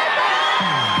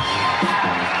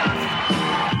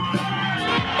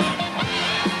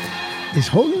 Is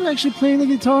Hogan actually playing the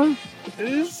guitar? It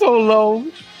is so low.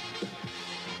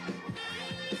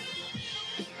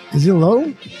 Is it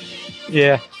low?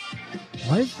 Yeah.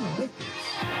 Why is it?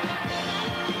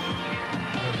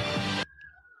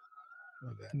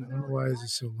 I don't know why is it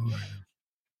so low right now.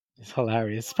 It's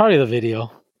hilarious. It's probably the video.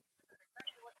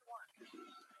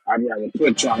 I'd rather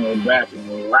put you on your back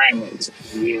and ram it.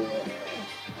 Yeah.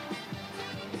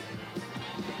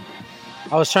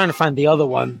 I was trying to find the other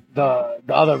one, the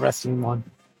other wrestling one.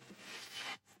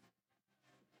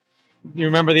 You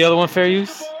remember the other one, Fair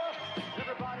Use?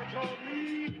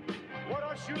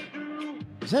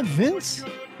 Is that Vince?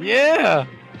 Yeah.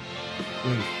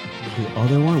 Wait, the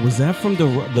other one, was that from the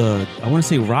I want to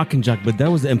say Rock and Jock, but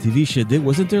that was the MTV shit.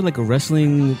 Wasn't there like a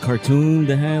wrestling cartoon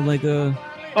that had like a...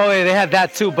 Oh, yeah, they had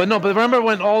that too. But remember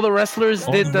when all the wrestlers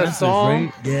did the song?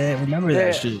 Right? Yeah, remember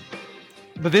that shit.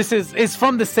 But it's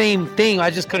from the same thing.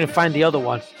 I just couldn't find the other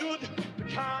one.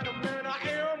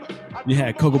 You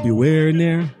had Coco Beware in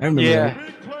there. I remember that.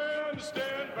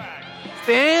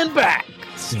 Stand back.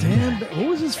 What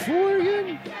was this for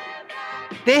again?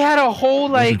 They had a whole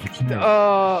like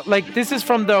this is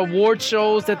from the award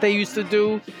shows that they used to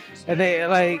do, and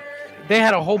they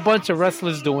had a whole bunch of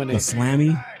wrestlers doing it. The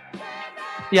Slammy.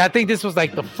 Yeah, I think this was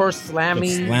like the first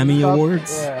Slammy. The Slammy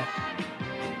Awards. Yeah.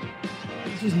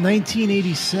 This was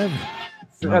 1987.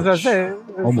 As I said,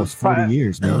 almost 40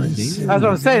 years, man. That's what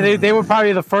I'm saying. They were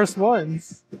probably the first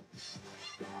ones.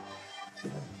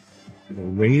 The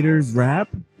Raiders rap.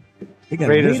 They got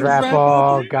Raiders rap.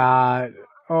 Oh God.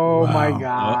 Oh my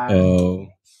God. Oh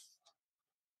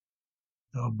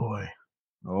boy.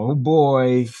 Oh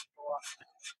boy.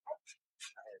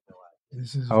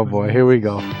 Oh boy. Here we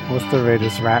go. What's the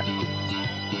Raiders rap?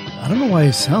 I don't know why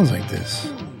it sounds like this.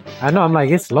 I know. I'm like,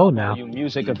 it's low now. You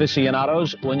music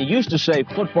aficionados, when you used to say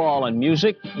football and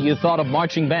music, you thought of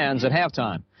marching bands at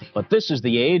halftime. But this is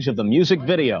the age of the music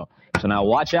video. So now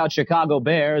watch out Chicago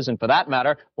Bears, and for that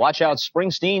matter, watch out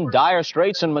Springsteen, Dire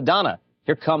Straits, and Madonna.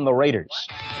 Here come the Raiders.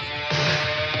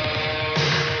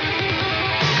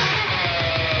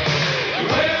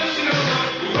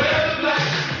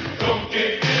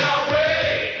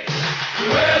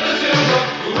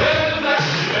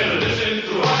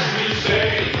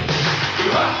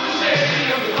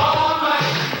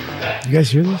 You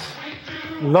guys hear this?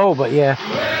 Low, but yeah.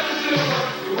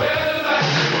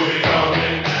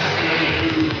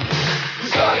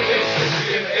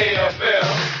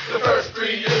 The first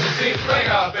 3 years teams ring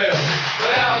our bell.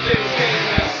 But nowadays came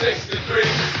in 63.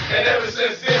 And ever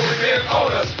since then we've been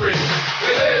on a spree. We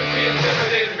live, we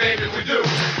intimidated, baby, we do.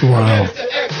 Wow. To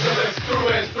excellence through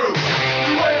and through.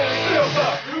 We wear the silver,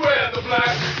 we wear the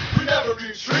black. We never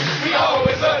retreat, we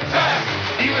always attack.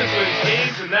 Demons win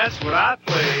games, and that's what I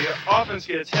play. Offense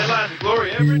gets headlines of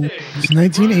glory every day. It's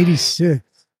 1986.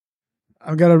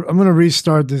 I'm gonna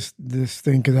restart this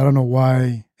thing because I don't know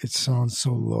why it sounds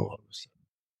so low.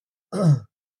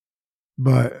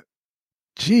 But,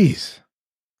 geez,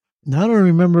 now I don't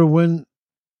remember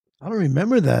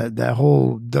that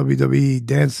whole WWE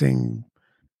dancing.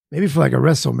 Maybe for like a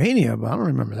WrestleMania, but I don't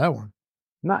remember that one.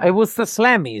 No, it was the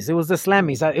Slammies. It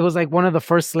was like one of the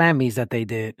first Slammies that they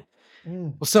did.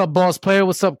 What's up, boss player?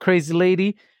 What's up, crazy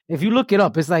lady? If you look it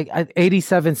up, it's like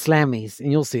 87 Slammies,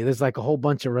 and you'll see there's like a whole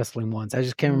bunch of wrestling ones. I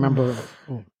just can't remember.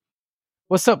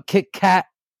 What's up, Kit Kat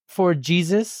for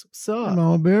Jesus? What's up?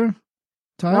 No, Bear.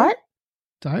 Tired? What?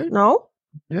 Tired? No.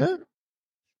 Yeah.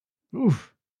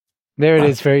 Oof. There it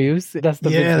is, fair use. That's the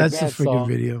that's the freaking song.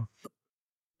 video.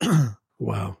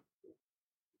 Wow.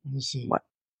 Let me see. What?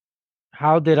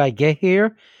 How did I get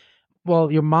here?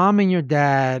 Well, your mom and your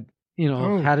dad,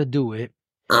 had to do it.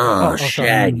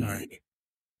 Shaggy.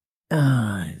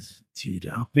 It's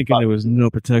Tito. Thinking there was no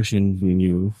protection in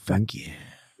you. Fuck yeah.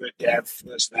 Your dad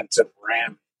listening to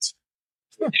Ram.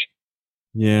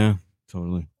 Yeah,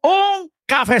 totally. Un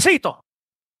cafecito.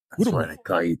 That's why they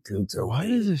call you Tuto. Why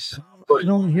does this? I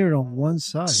don't hear it on one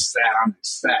side. I'm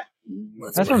sad.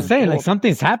 That's what I'm saying. Like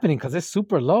something's happening because it's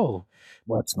super low.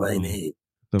 What's my name?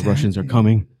 The Russians are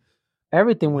coming.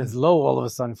 Everything was low all of a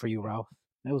sudden for you, Ralph.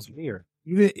 That was weird.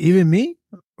 Even me,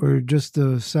 or just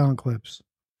the sound clips?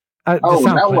 That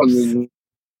wasn't.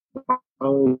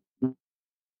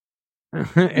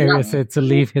 Area said to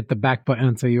leave, hit the back button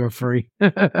until you were free.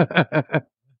 Un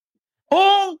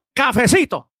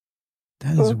cafecito.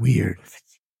 That is weird.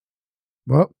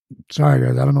 Well, sorry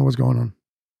guys, I don't know what's going on.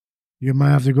 You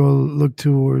might have to go look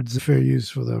towards fair use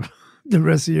for the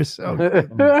rest of yourself. I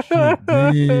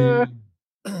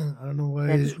don't know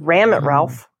why. Just ram it,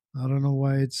 Ralph. I don't know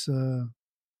why it's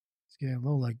getting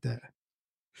low like that.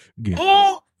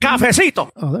 Un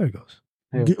cafecito. Oh, there it goes.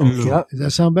 Yep. Does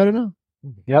that sound better now?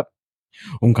 Yep.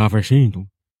 Un cafecito.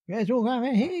 Yes, un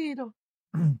cafecito.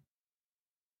 All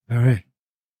right.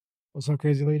 What's up,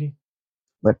 crazy lady?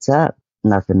 What's up?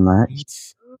 Nothing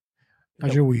much.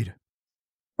 How's your weed?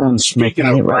 I'm smoking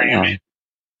it right now.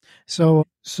 So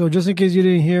just in case you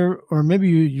didn't hear, or maybe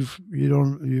you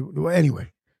don't.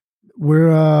 Anyway,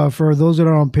 we're for those that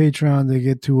are on Patreon, they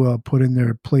get to put in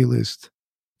their playlist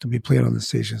to be played on the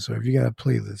station. So if you got a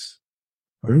playlist,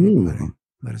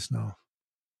 let us know.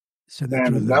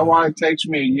 Damn, is that why it takes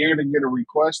me a year to get a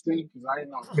request in? Because I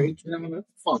ain't on Patreon. That's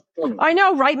fucked up. I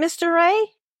know, right, Mr.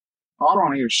 Ray? I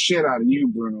don't hear shit out of you,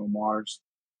 Bruno Mars.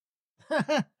 You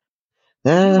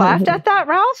laughed at that,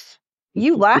 Ralph?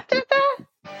 You laughed at that?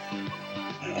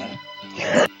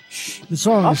 The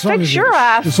song I'll fix your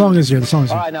ass. The song is here. All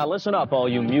right, now listen up, all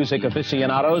you music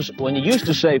aficionados. When you used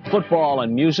to say football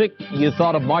and music, you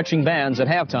thought of marching bands at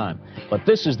halftime. But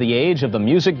this is the age of the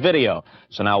music video.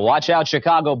 So now watch out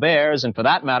Chicago Bears, and for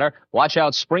that matter, watch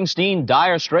out Springsteen,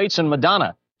 Dire Straits, and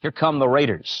Madonna. Here come the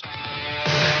Raiders.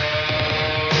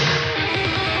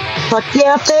 Fuck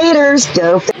yeah, faders.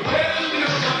 Go.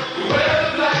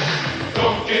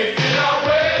 Don't get in our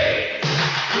way.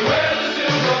 We wear the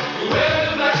silver, we wear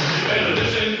the black. You better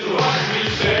listen to what we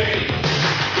say.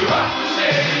 We rock the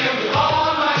stadium with all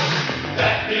our might.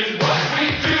 That is what we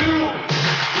do.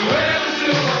 We wear the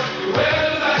silver, we wear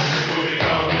the black. We'll be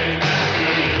coming after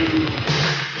you.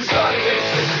 We started age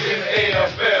 60 in the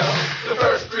AFL. The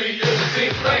first 3 years the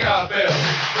teams rang our bell.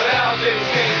 But nowadays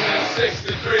came in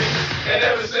 63. And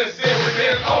ever since then we've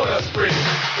been on a spree.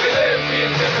 We live, we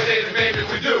intimidated, baby,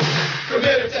 we do.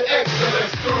 Committed to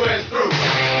excellence through and through.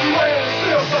 We wear the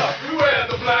silver, we wear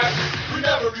the black. We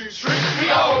never retreat, we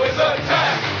always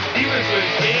attack. Demons win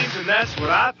games, and that's what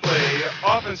I play.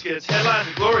 Offense gets headlines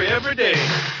of glory every day.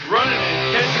 Running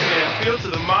and catching and appeal to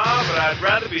the mob, but I'd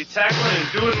rather be tackling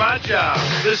and doing my job.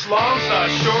 This long's not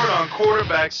short on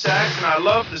quarterback sacks, and I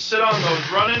love to sit on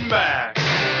those running backs.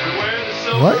 We wear the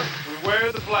silver, we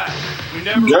wear the black. We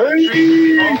never retreat,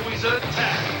 we always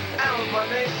attack. That was my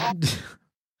name.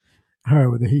 All right,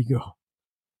 well, there you go.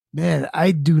 Man,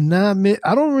 I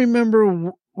don't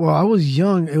remember. Well, I was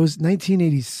young. It was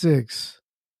 1986.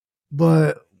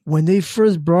 But when they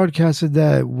first broadcasted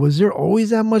that, was there always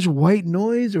that much white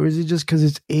noise, or is it just because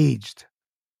it's aged?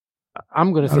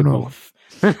 I'm going to say both.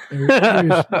 I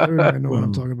know what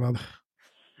I'm talking about.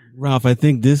 Ralph, I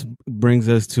think this brings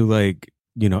us to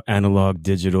analog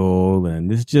digital,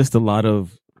 and it's just a lot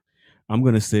of I'm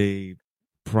gonna say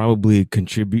probably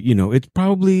contribute. You know, it's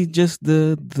probably just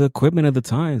the equipment of the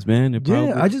times, man.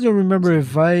 I just don't remember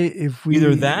if we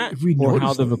either that if we or how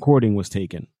noticed the it. recording was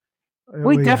taken.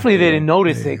 We definitely didn't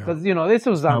notice it because this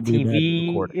was on Probably bad TV.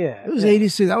 recording. Yeah, It was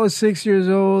 86. I was 6 years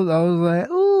old. I was like,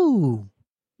 ooh.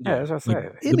 Yeah, that's what I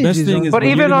said. The best thing is, but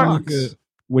even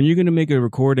when you're going to make a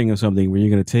recording of something, when you're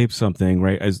going to tape something,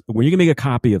 right? When you're going to make a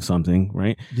copy of something,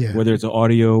 right? Yeah. Whether it's an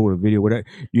audio or a video, whatever,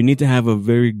 you need to have a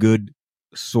very good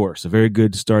source, a very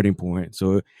good starting point.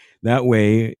 So that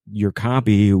way your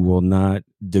copy will not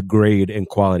degrade in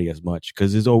quality as much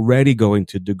because it's already going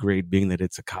to degrade being that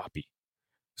it's a copy.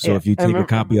 So if you take a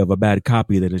copy of a bad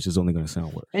copy, then it's just only going to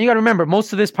sound worse. And you got to remember,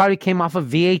 most of this probably came off of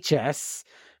VHS.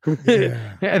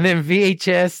 And then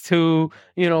VHS to,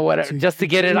 whatever, just to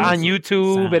get it on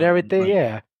YouTube and everything. Right.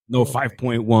 Yeah. No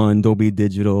 5.1, Dolby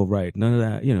Digital, right? None of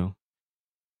that, Yeah,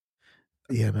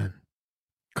 man.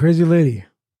 Crazy lady.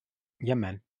 Yeah,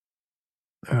 man.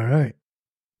 All right.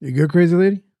 You good, crazy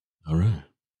lady? All right.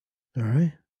 All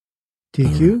right.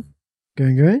 TQ?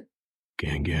 Gang, gang?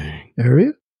 Gang, gang.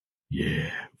 Area? Yeah.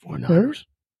 4 numbers.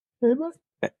 Hey, bud.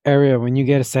 Area, when you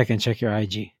get a second, check your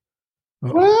IG.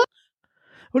 What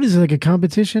is it, like a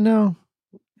competition now?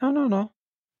 No.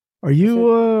 Are you,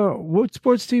 what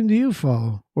sports team do you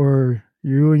follow? Or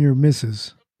you and your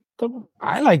missus?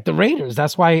 I like the Raiders.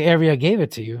 That's why Area gave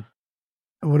it to you.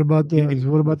 And what about the missus?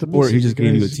 Or he just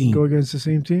gave you a team. Go against the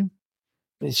same team?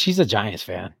 She's a Giants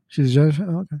fan. She's a Giants fan?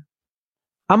 Okay.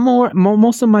 I'm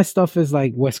most of my stuff is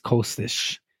like West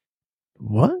Coast-ish.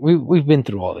 What? We've been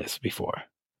through all this before.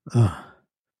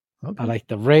 Okay. I like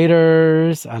the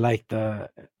Raiders. I like the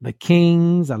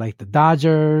Kings. I like the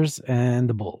Dodgers and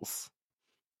the Bulls.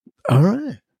 All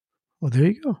right. Well, there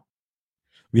you go.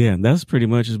 Yeah, that's pretty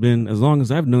much has been, as long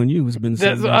as I've known you, it's been.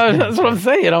 That's what I'm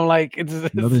saying. I'm like,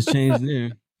 nothing's changed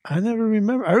there. I never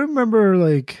remember. I remember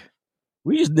like.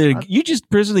 We just did. You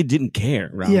just personally didn't care,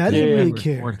 Ralph. Yeah, I didn't really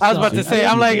care. I was about to say,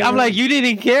 I'm like, you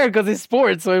didn't care because it's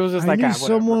sports, so it was just I knew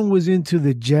someone was into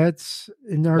the Jets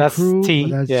in our crew.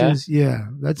 That's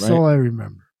that's all I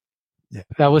remember. Yeah,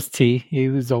 that was T. He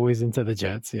was always into the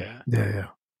Jets. Yeah.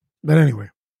 But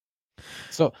anyway,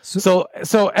 so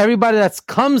everybody that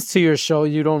comes to your show,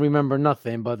 you don't remember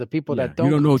nothing, but the people that don't,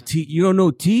 you don't know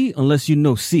T unless you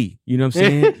know C. You know what I'm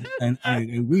saying?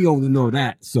 and we only know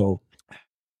that. So.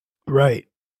 Right.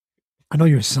 I know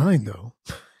your sign, though.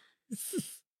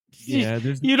 Yeah,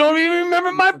 you don't even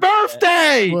remember my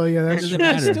birthday. Well, yeah, that's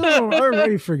still, I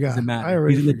already forgot. Doesn't matter.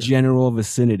 He's in the general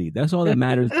vicinity. That's all that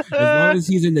matters. As long as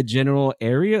he's in the general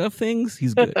area of things,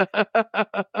 he's good.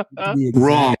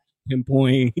 Wrong.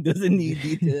 Pinpoint. He doesn't need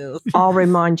details. I'll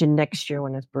remind you next year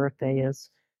when his birthday is.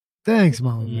 Thanks,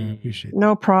 Mom. I appreciate it.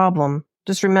 No problem.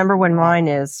 Just remember when mine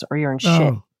is, or you're in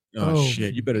shit. Oh,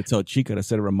 shit. You better tell Chica to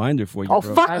set a reminder for you. Oh,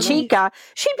 bro. fuck Chica.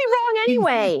 She'd be wrong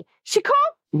anyway. She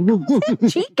called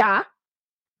Chica.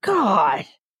 God.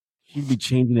 She'd be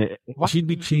changing it. She'd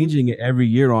be changing it every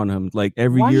year on him. Like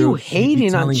every Why year. Why are you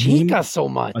hating on Chica so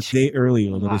much? A day early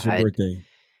on his birthday.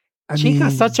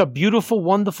 Chica's such a beautiful,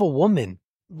 wonderful woman.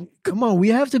 Come on, we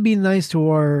have to be nice to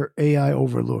our AI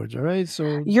overlords, all right?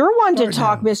 So you're one to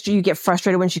talk, Mister. You get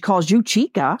frustrated when she calls you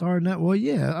Chica. Well,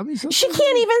 yeah. I mean, she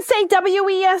can't even say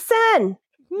WESN.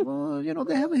 Well,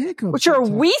 they have a hiccup. Which are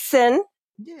WESN.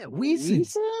 Yeah, WESN.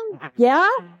 Yeah.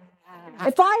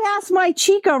 If I ask my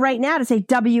Chica right now to say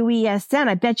WESN,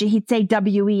 I bet you he'd say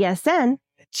WESN.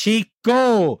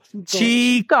 Chico.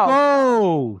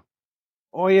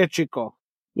 Oh yeah, Chico.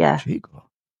 Yeah. Chico.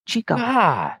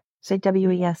 Ah. Say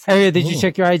WES. Hey, did you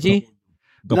check your IG?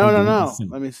 No.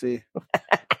 Let me see.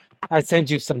 I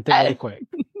sent you something real quick.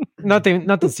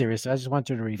 Nothing serious. I just want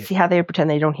you to read it. See how they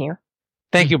pretend they don't hear?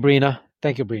 Thank you, Brina.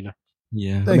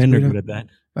 Yeah, thanks, men are Brina. good at that.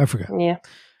 I forgot. Yeah.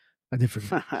 I did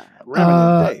forget.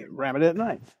 Ramming it day, ramming it at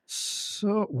night.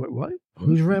 So, what?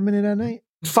 Who's ramming it at night?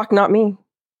 Fuck, not me.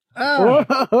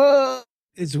 Oh.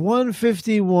 It's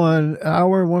 1:51,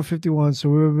 hour 1:51, so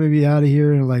we're maybe out of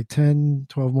here in like 10,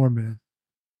 12 more minutes.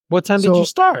 What time did you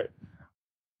start?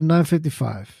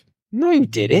 9:55. No, you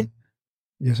didn't.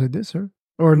 Yes, I did, sir.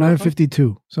 Or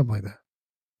 9:52, something like that.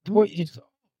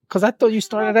 Because I thought you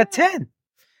started at 10.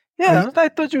 Yeah, I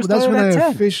thought you were starting at 10. That's when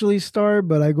I officially start,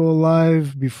 but I go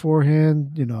live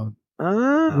beforehand, with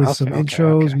some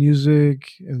intros, music,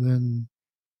 and then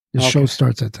the show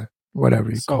starts at 10.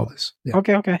 Whatever you call this. Yeah.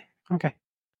 Okay.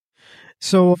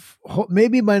 So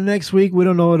maybe by next week, we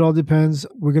don't know. It all depends.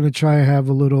 We're going to try and have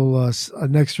a little,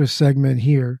 an extra segment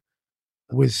here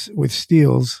with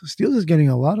Steels. Steels is getting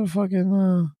a lot of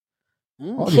fucking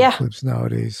audio clips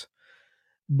nowadays.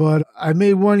 But I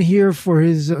made one here for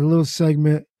his little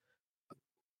segment.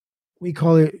 we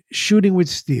call it Shooting with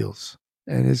Steels.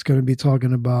 And it's going to be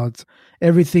talking about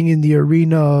everything in the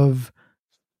arena of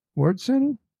word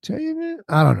center?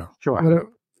 I don't know. Sure.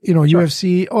 Whatever,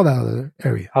 UFC, all that other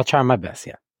area. I'll try my best.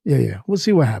 Yeah. Yeah. We'll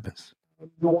see what happens. They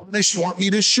want me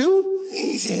to shoot?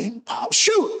 I'll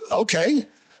shoot. Okay.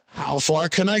 How far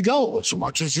can I go? As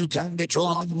much as you can get your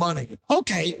own money.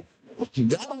 Okay.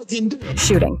 That I can do.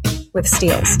 Shooting with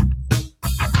Steels.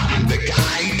 I'm the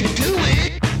guy to do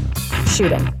it.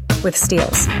 Shooting with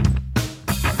Steels.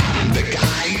 I'm the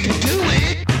guy to do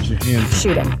it. Put your hands.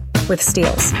 Shooting with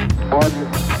Steels.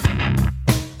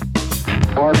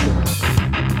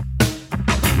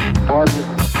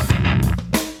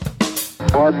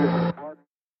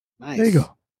 Nice. There you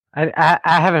go. I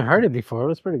haven't heard it before. It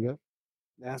was pretty good.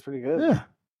 That's pretty good. Yeah.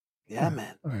 Yeah,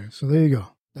 man. All right. So there you go.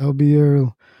 That'll be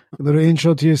your little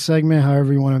intro to your segment,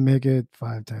 however you want to make it,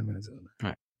 5-10 minutes. All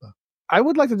right. I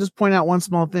would like to just point out one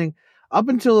small thing. Up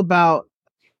until about,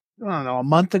 I don't know, a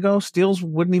month ago, Steels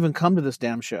wouldn't even come to this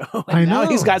damn show. I know. Now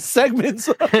he's got segments.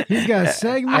 He's got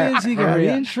segments. He got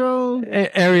intro.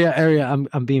 Area.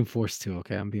 I'm being forced to.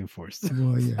 Okay, I'm being forced.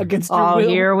 Oh, yeah. Against your will.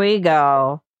 Here we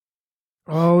go.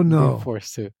 Oh, no.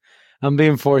 I'm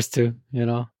being forced to,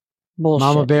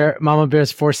 Bullshit. Mama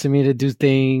Bear's forcing me to do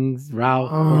things. Ralph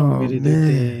forcing me to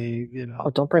do things, Oh,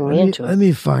 don't bring me into it. Let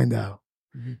me find out.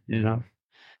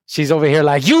 She's over here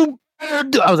like, you better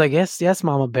do. I was like, yes,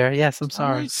 Mama Bear. Yes, I'm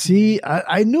sorry. See,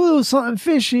 I knew it was something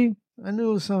fishy.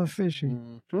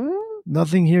 Mm-hmm.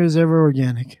 Nothing here is ever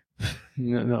organic.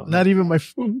 No. Not even my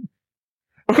food.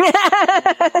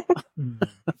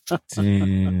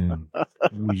 Damn.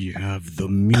 We have the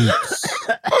meats.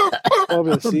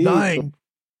 I'm dying.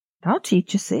 I'll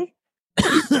teach you, see?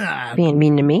 Being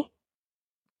mean to me.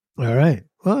 All right.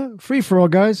 Well, free for all,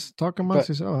 guys. Talk amongst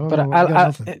yourselves. But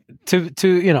to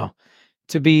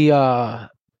be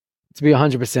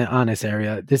 100% honest,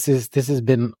 area. This has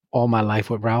been all my life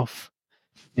with Ralph.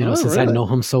 Since I know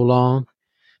him so long.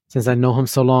 There's a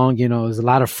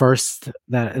lot of firsts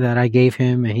that I gave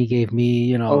him and he gave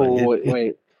me.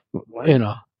 Wait.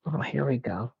 Oh, here we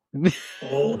go. It's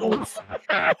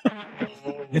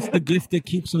the gift that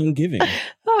keeps on giving.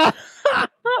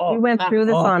 We went through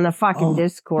this on the fucking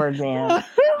Discord, man.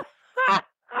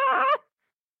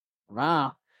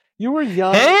 Wow. You were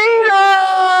young.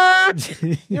 Hater!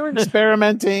 You were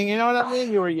experimenting. You know what I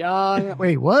mean? You were young.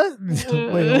 Wait, what?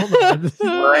 Wait, hold on.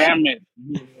 Ram it.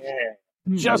 Yeah.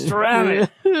 Just ram it.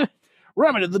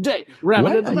 Ram it in the day. Ram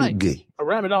it in the night. Or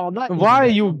ram it all night. Why are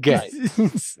you gay?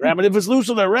 Ram it if it's loose,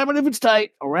 or ram it if it's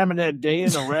tight. Or ram it at day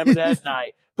and or ram it at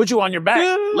night. Put you on your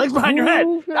back, legs behind your head.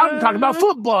 I'm talking about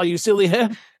football, you silly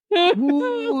head.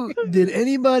 Did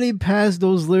anybody pass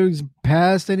those lyrics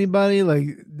past anybody? Like,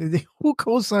 who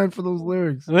co-signed for those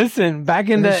lyrics? Listen, back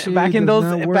in the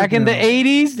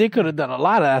 80s, they could have done a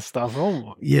lot of that stuff.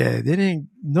 Oh, yeah, they didn't.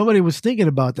 Nobody was thinking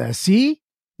about that. See,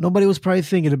 nobody was probably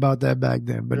thinking about that back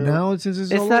then. But now, since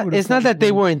it's not that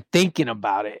they weren't thinking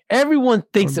about it. Everyone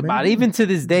thinks about it. Even to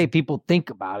this day, people think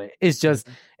about it. It's just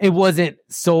it wasn't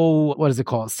so, what is it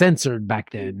called, censored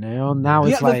back then. Now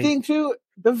it's like the thing too.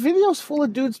 The video's full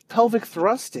of dudes pelvic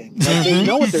thrusting. Like, they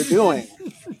know what they're doing.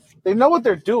 They know what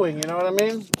they're doing. You know what I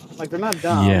mean? Like, they're not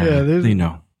dumb. Yeah, they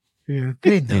know. Yeah,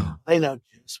 they know. They know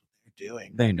just what they're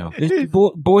doing. They know.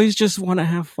 Boys just want to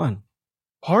have fun.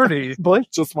 Party. Boys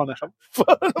just want to have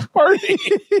fun. Party.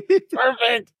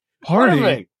 Perfect. Party.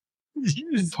 Party.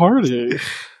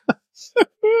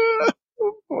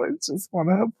 Boys just want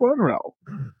to have fun, Ralph.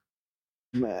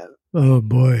 Man. Oh,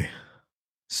 boy.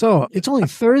 So, it's only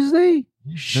Thursday?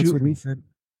 That's what we said.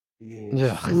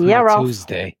 Yeah, Ralph.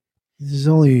 Tuesday. This is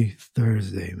only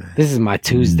Thursday, man. This is my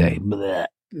Tuesday. Blech.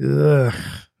 Ugh.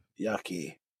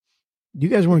 Yucky. You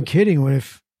guys weren't kidding when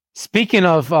if... Speaking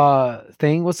of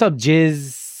thing, what's up,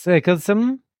 Jizz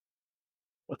Sekasum?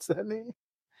 What's that name?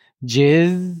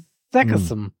 Jizz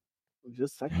Sekasum.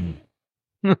 Just a second.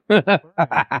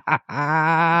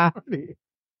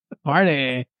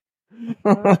 Party.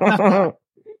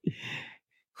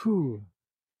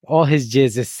 All his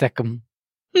jizz is secum.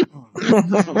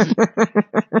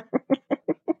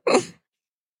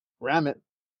 Ram it.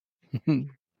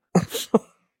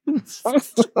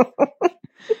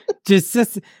 Just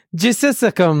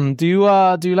secum. Do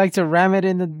you like to ram it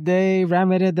in the day,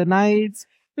 ram it in the night?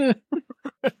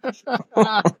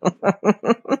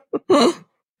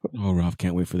 Oh, Ralph,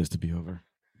 can't wait for this to be over.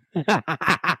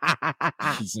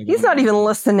 He's not even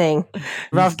listening.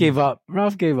 Ralph gave up.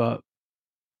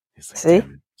 He's like, See?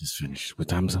 Just finished. What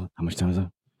time's up? How much time is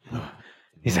up?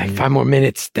 He's like, 5 more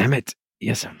minutes. Damn it.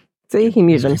 Yes, sir. See, he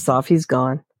muted himself. He's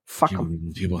gone. Fuck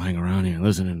him. People hang around here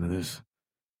listening to this.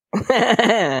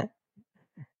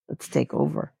 Let's take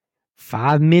over.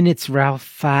 5 minutes, Ralph.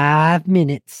 5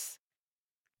 minutes.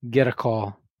 Get a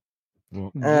call.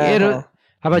 Get her.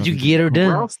 How about you get her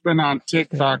done? Ralph's been on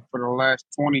TikTok for the last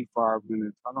 25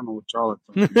 minutes. I don't know what y'all are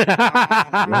talking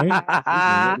about.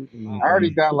 I already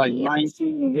got like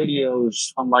 19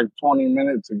 videos from like 20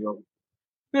 minutes ago.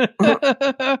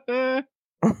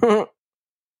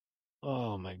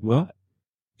 Oh my God. Well,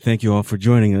 thank you all for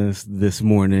joining us this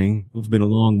morning. It's been a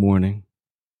long morning.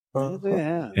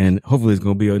 And hopefully it's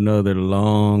going to be another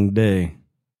long day.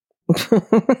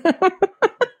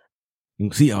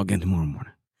 We'll see y'all again tomorrow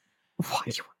morning.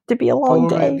 To be a long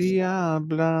day.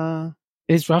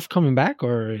 Is Ralph coming back,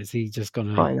 or is he just going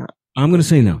to? Probably not. I'm going to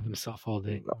say no. Himself all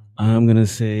day. I'm going to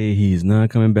say he's not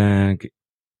coming back.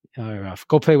 All right, Ralph.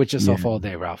 Go play with yourself all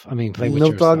day, Ralph. I mean, play with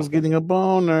Milk yourself. Dog's getting a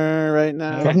boner right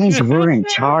now. That means we're in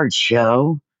charge,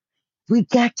 show. We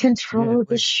got control of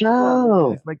the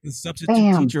show. It's like the substitute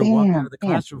teacher walking out of the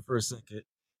classroom for a second.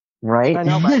 Right? I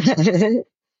know,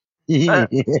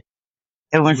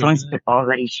 Everyone's throwing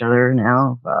spitballs at each other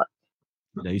now.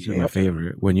 That used to be my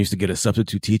favorite. When you used to get a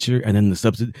substitute teacher, and then the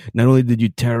substitute, not only did you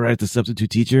terrorize the substitute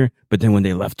teacher, but then when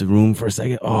they left the room for a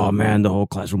second, oh man, the whole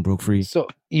classroom broke free. So,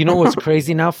 you know what's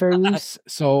crazy now, Fairloose?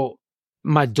 So,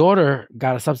 my daughter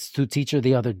got a substitute teacher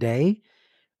the other day,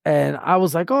 and I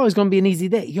was like, oh, it's going to be an easy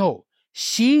day. Yo,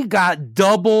 she got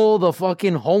double the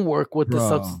fucking homework with the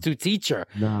substitute teacher.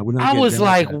 Nah, we're not I was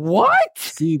like, what?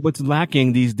 See, what's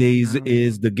lacking these days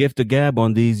is the gift of gab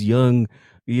on these young,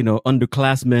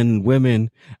 underclassmen and women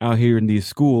out here in these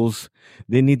schools.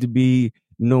 They need to be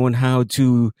knowing how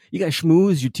to, you got to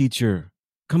schmooze your teacher.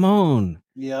 Come on.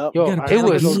 Yep. Yo, it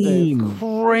was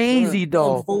crazy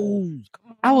though.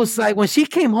 I was like, when she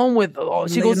came home with,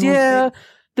 she goes, yeah,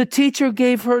 the teacher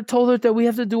told her that we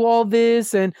have to do all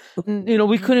this, and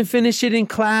we couldn't finish it in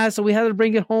class, so we had to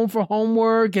bring it home for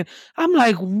homework. And I'm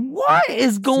like, what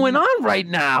is going on right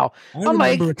now? I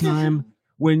remember a time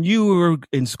when you were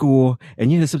in school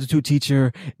and you had a substitute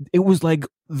teacher. It was like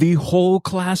the whole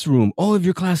classroom, all of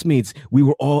your classmates, we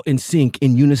were all in sync,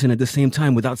 in unison at the same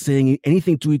time without saying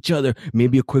anything to each other.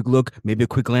 Maybe a quick look, maybe a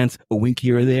quick glance, a wink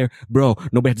here or there. Bro,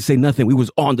 nobody had to say nothing. We was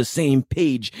on the same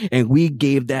page, and we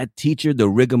gave that teacher the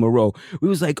rigmarole. We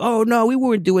was like, oh no, we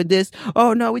weren't doing this.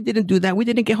 Oh no, we didn't do that. We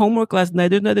didn't get homework last night.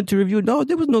 There's nothing to review. No,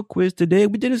 there was no quiz today.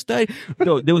 We didn't study.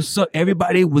 No,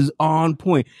 everybody was on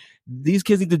point. These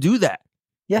kids need to do that.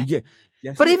 Yeah.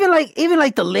 Yes. But even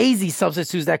like the lazy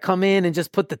substitutes that come in and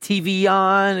just put the TV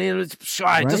on and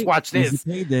just watch this.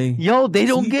 Yo, they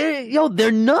don't get it. Yo,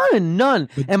 they're none.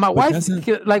 And my wife,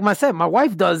 like I said, my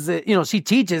wife does it. She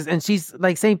teaches, and she's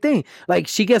like same thing. Like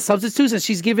she gets substitutes, and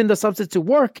she's giving the substitute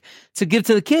work to give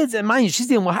to the kids. And mind you, she's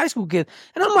dealing with high school kids.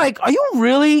 And I'm like, are you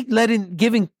really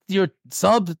giving your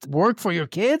sub work for your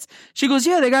kids? She goes,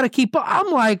 yeah, they got to keep up. I'm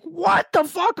like, what the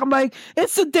fuck? I'm like,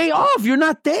 it's a day off. You're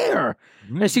not there.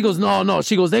 And she goes, no.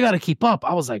 She goes, they got to keep up.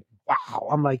 I was like, wow.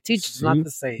 I'm like, teacher's not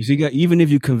the same. You got, even if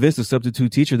you convince a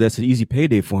substitute teacher, that's an easy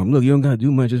payday for him. Look, you don't got to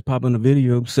do much. Just pop on the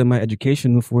video,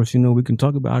 semi-educational for us. We can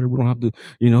talk about it. We don't have to,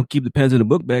 keep the pens in the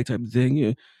book bag type of thing.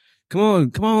 Yeah. Come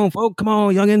on, folks. Come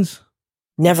on, youngins.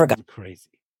 Never got crazy.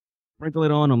 Sprinkle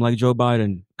it on them like Joe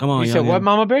Biden. Come on, you said what,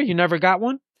 Mama Bear? You never got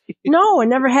one? No, we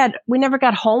never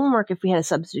got homework if we had a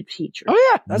substitute teacher.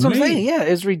 Oh yeah, that's what I'm saying. Yeah,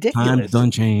 it's ridiculous. Time's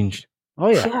done changed. Oh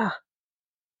yeah.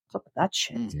 What's up with that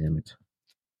shit?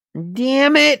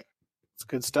 Damn it. It's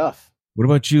good stuff. What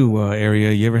about you,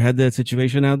 Area? You ever had that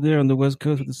situation out there on the West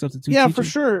Coast with the substitute teacher? For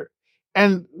sure.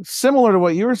 And similar to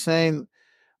what you were saying,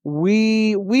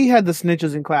 we had the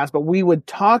snitches in class, but we would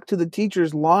talk to the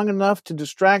teachers long enough to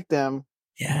distract them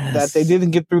that they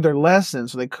didn't get through their lesson,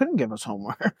 so they couldn't give us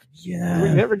homework. Yeah. We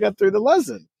never got through the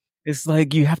lesson. It's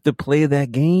like you have to play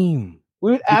that game.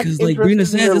 We would act because, like Brina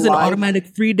says, it's an automatic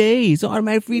free day. It's an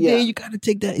automatic free day. You got to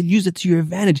take that and use it to your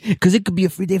advantage because it could be a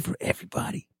free day for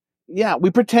everybody. Yeah, we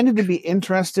pretended to be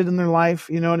interested in their life.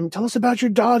 You know what I mean? Tell us about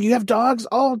your dog. You have dogs?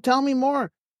 Oh, tell me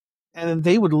more. And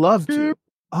they would love to.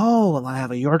 Oh, well, I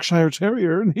have a Yorkshire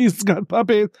Terrier, and he's got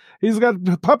puppies. He's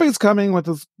got puppies coming with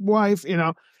his wife,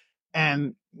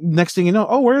 And next thing you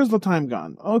know, where's the time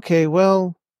gone? Okay,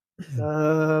 well,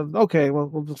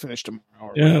 we'll just finish tomorrow.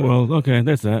 Yeah, well, okay,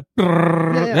 that's that.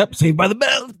 Yeah. Yep, Saved by the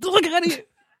Bell. Look at it.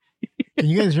 Can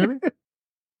you guys hear me?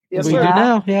 Yes, we do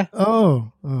now. Yeah.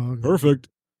 Oh, okay.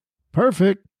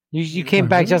 Perfect. You came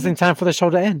back just in time for the show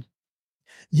to end.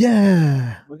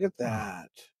 Yeah. Look at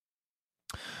that.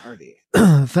 Party.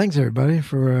 Thanks everybody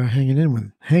for hanging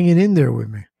in there with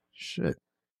me. Shit.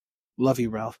 Love you,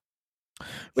 Ralph.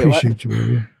 Appreciate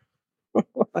you,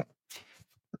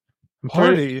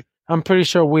 baby. I'm pretty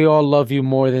sure we all love you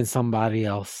more than somebody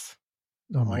else.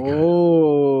 Oh my god!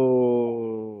 Oh,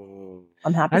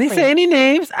 I'm happy. I didn't say any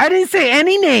names. I didn't say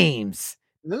any names.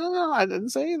 No, I didn't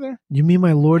say either. You mean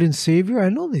my Lord and Savior? I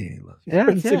know they ain't love you. Yeah,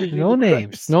 no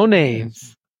names. No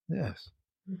names. Yes.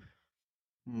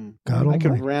 God, I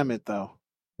could ram it though.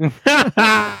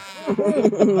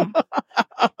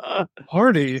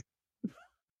 Party.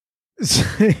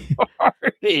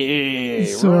 Party.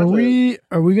 So are we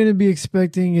going to be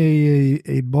expecting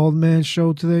a bald man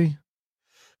show today?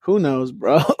 Who knows,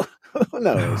 bro? Who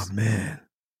knows? Oh man.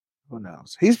 Who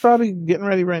knows? He's probably getting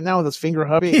ready right now with his finger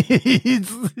hubby.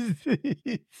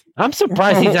 I'm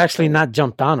surprised he's actually not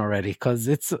jumped on already, because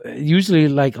it's usually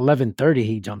like 11:30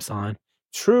 he jumps on.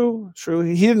 True.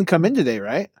 He didn't come in today,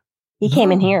 right? He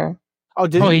came in here. Oh,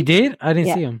 did he did? I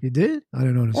didn't see him. He did? I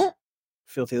didn't notice.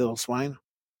 Filthy little swine.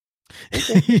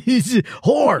 He's a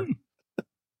whore.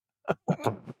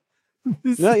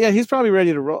 No, yeah, he's probably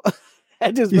ready to roll.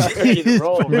 Just about ready to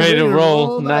roll. Ready to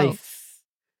roll. Nice.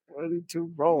 Ready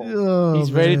to roll. Oh,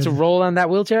 he's ready to roll on that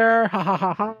wheelchair. Ha ha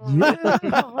ha ha.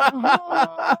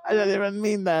 I didn't even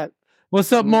mean that.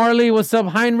 What's up, Marley? What's up,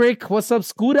 Heinrich? What's up,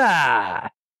 Scooter?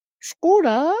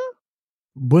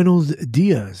 Buenos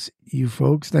dias, you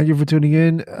folks. Thank you for tuning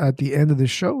in at the end of the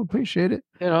show. Appreciate it.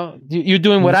 You know, you're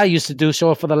doing what I used to do,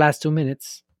 show up for the last 2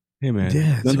 minutes. Hey, man.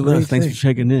 Yeah, nonetheless, thanks for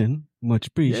checking in. Much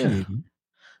appreciated.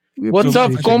 Yeah. What's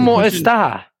up? ¿Cómo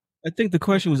está? I think the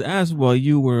question was asked while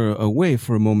you were away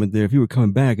for a moment there, if you were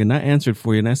coming back, and I answered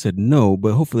for you, and I said no,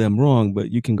 but hopefully I'm wrong, but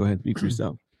you can go ahead and speak for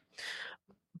yourself.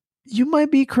 You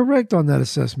might be correct on that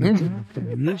assessment.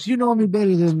 You know me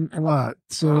better than a lot,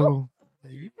 so...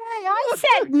 Hey, I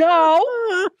said no.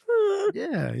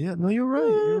 Yeah. No, you're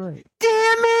right.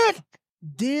 Damn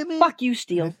it. Fuck you,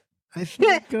 Steele. I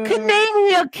think...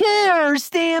 Canadian cares,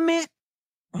 damn it.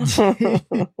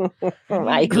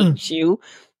 I hate you.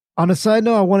 On a side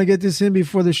note, I want to get this in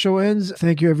before the show ends.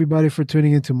 Thank you, everybody, for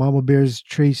tuning into Mama Bear's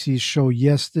Tracy's show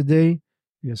yesterday.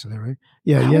 Yesterday, right?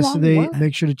 Yeah, yesterday.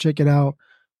 Make sure to check it out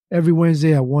every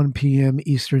Wednesday at 1 p.m.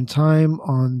 Eastern Time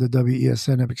on the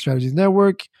WESN Epic Strategies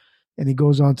Network. And he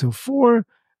goes on till 4.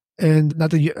 And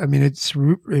not that it's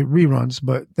reruns,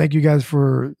 but thank you guys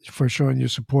for showing your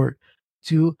support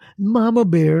to Mama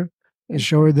Bear and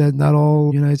show her that not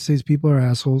all United States people are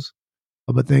assholes.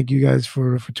 But thank you guys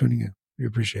for tuning in. We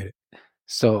appreciate it.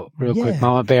 So real quick,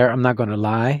 Mama Bear, I'm not going to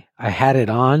lie. I had it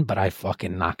on, but I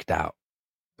fucking knocked out.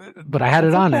 But I had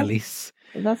it on at least.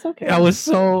 That's okay. I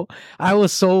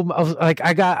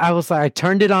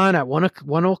turned it on at 1 o'clock,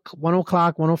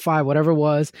 1:05, whatever it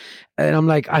was. And I'm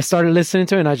like, I started listening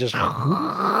to it and I just,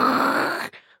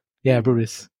 yeah,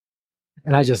 Brutus.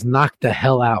 And I just knocked the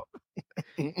hell out.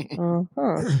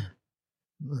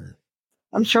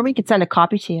 I'm sure we could send a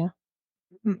copy to you.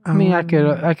 I mean, I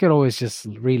could always just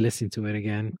re-listen to it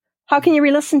again. How can you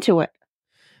re-listen to it?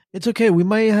 It's okay. We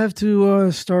might have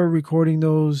to start recording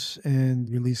those and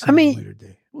release them at a later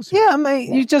day. We'll see.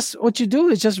 What you do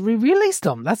is just re-release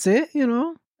them. That's it, you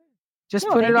know. Just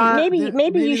put it on.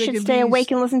 Maybe you should stay awake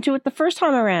and listen to it the first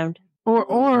time around.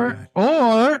 Or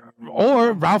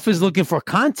Ralph is looking for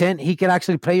content. He could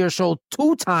actually play your show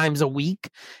 2 times a week,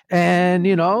 and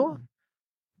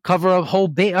cover a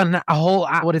whole an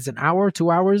hour,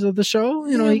 2 hours of the show.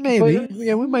 Maybe.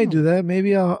 We might do that.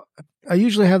 Maybe I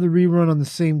usually have the rerun on the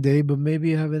same day, but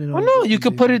maybe have it in. Well, no, you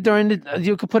could put it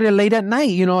you could put it late at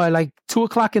night. At like 2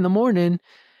 o'clock in the morning,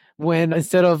 when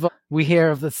instead of we hear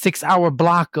of the 6-hour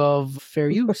block of fair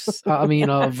use. Of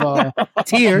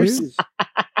tears.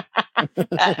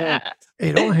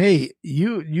 Hey, don't hate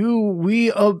you.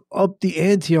 We up the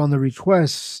ante on the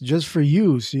requests just for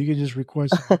you, so you can just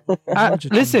request.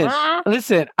 Listen.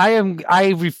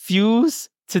 I refuse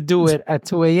to do it at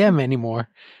 2 a.m. anymore.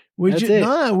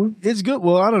 It's good.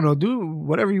 Well, I don't know. Do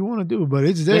whatever you want to do, but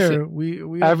it's there.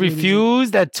 Listen, I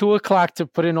refused at 2 o'clock to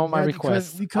put in all my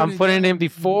requests. I'm putting in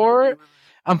before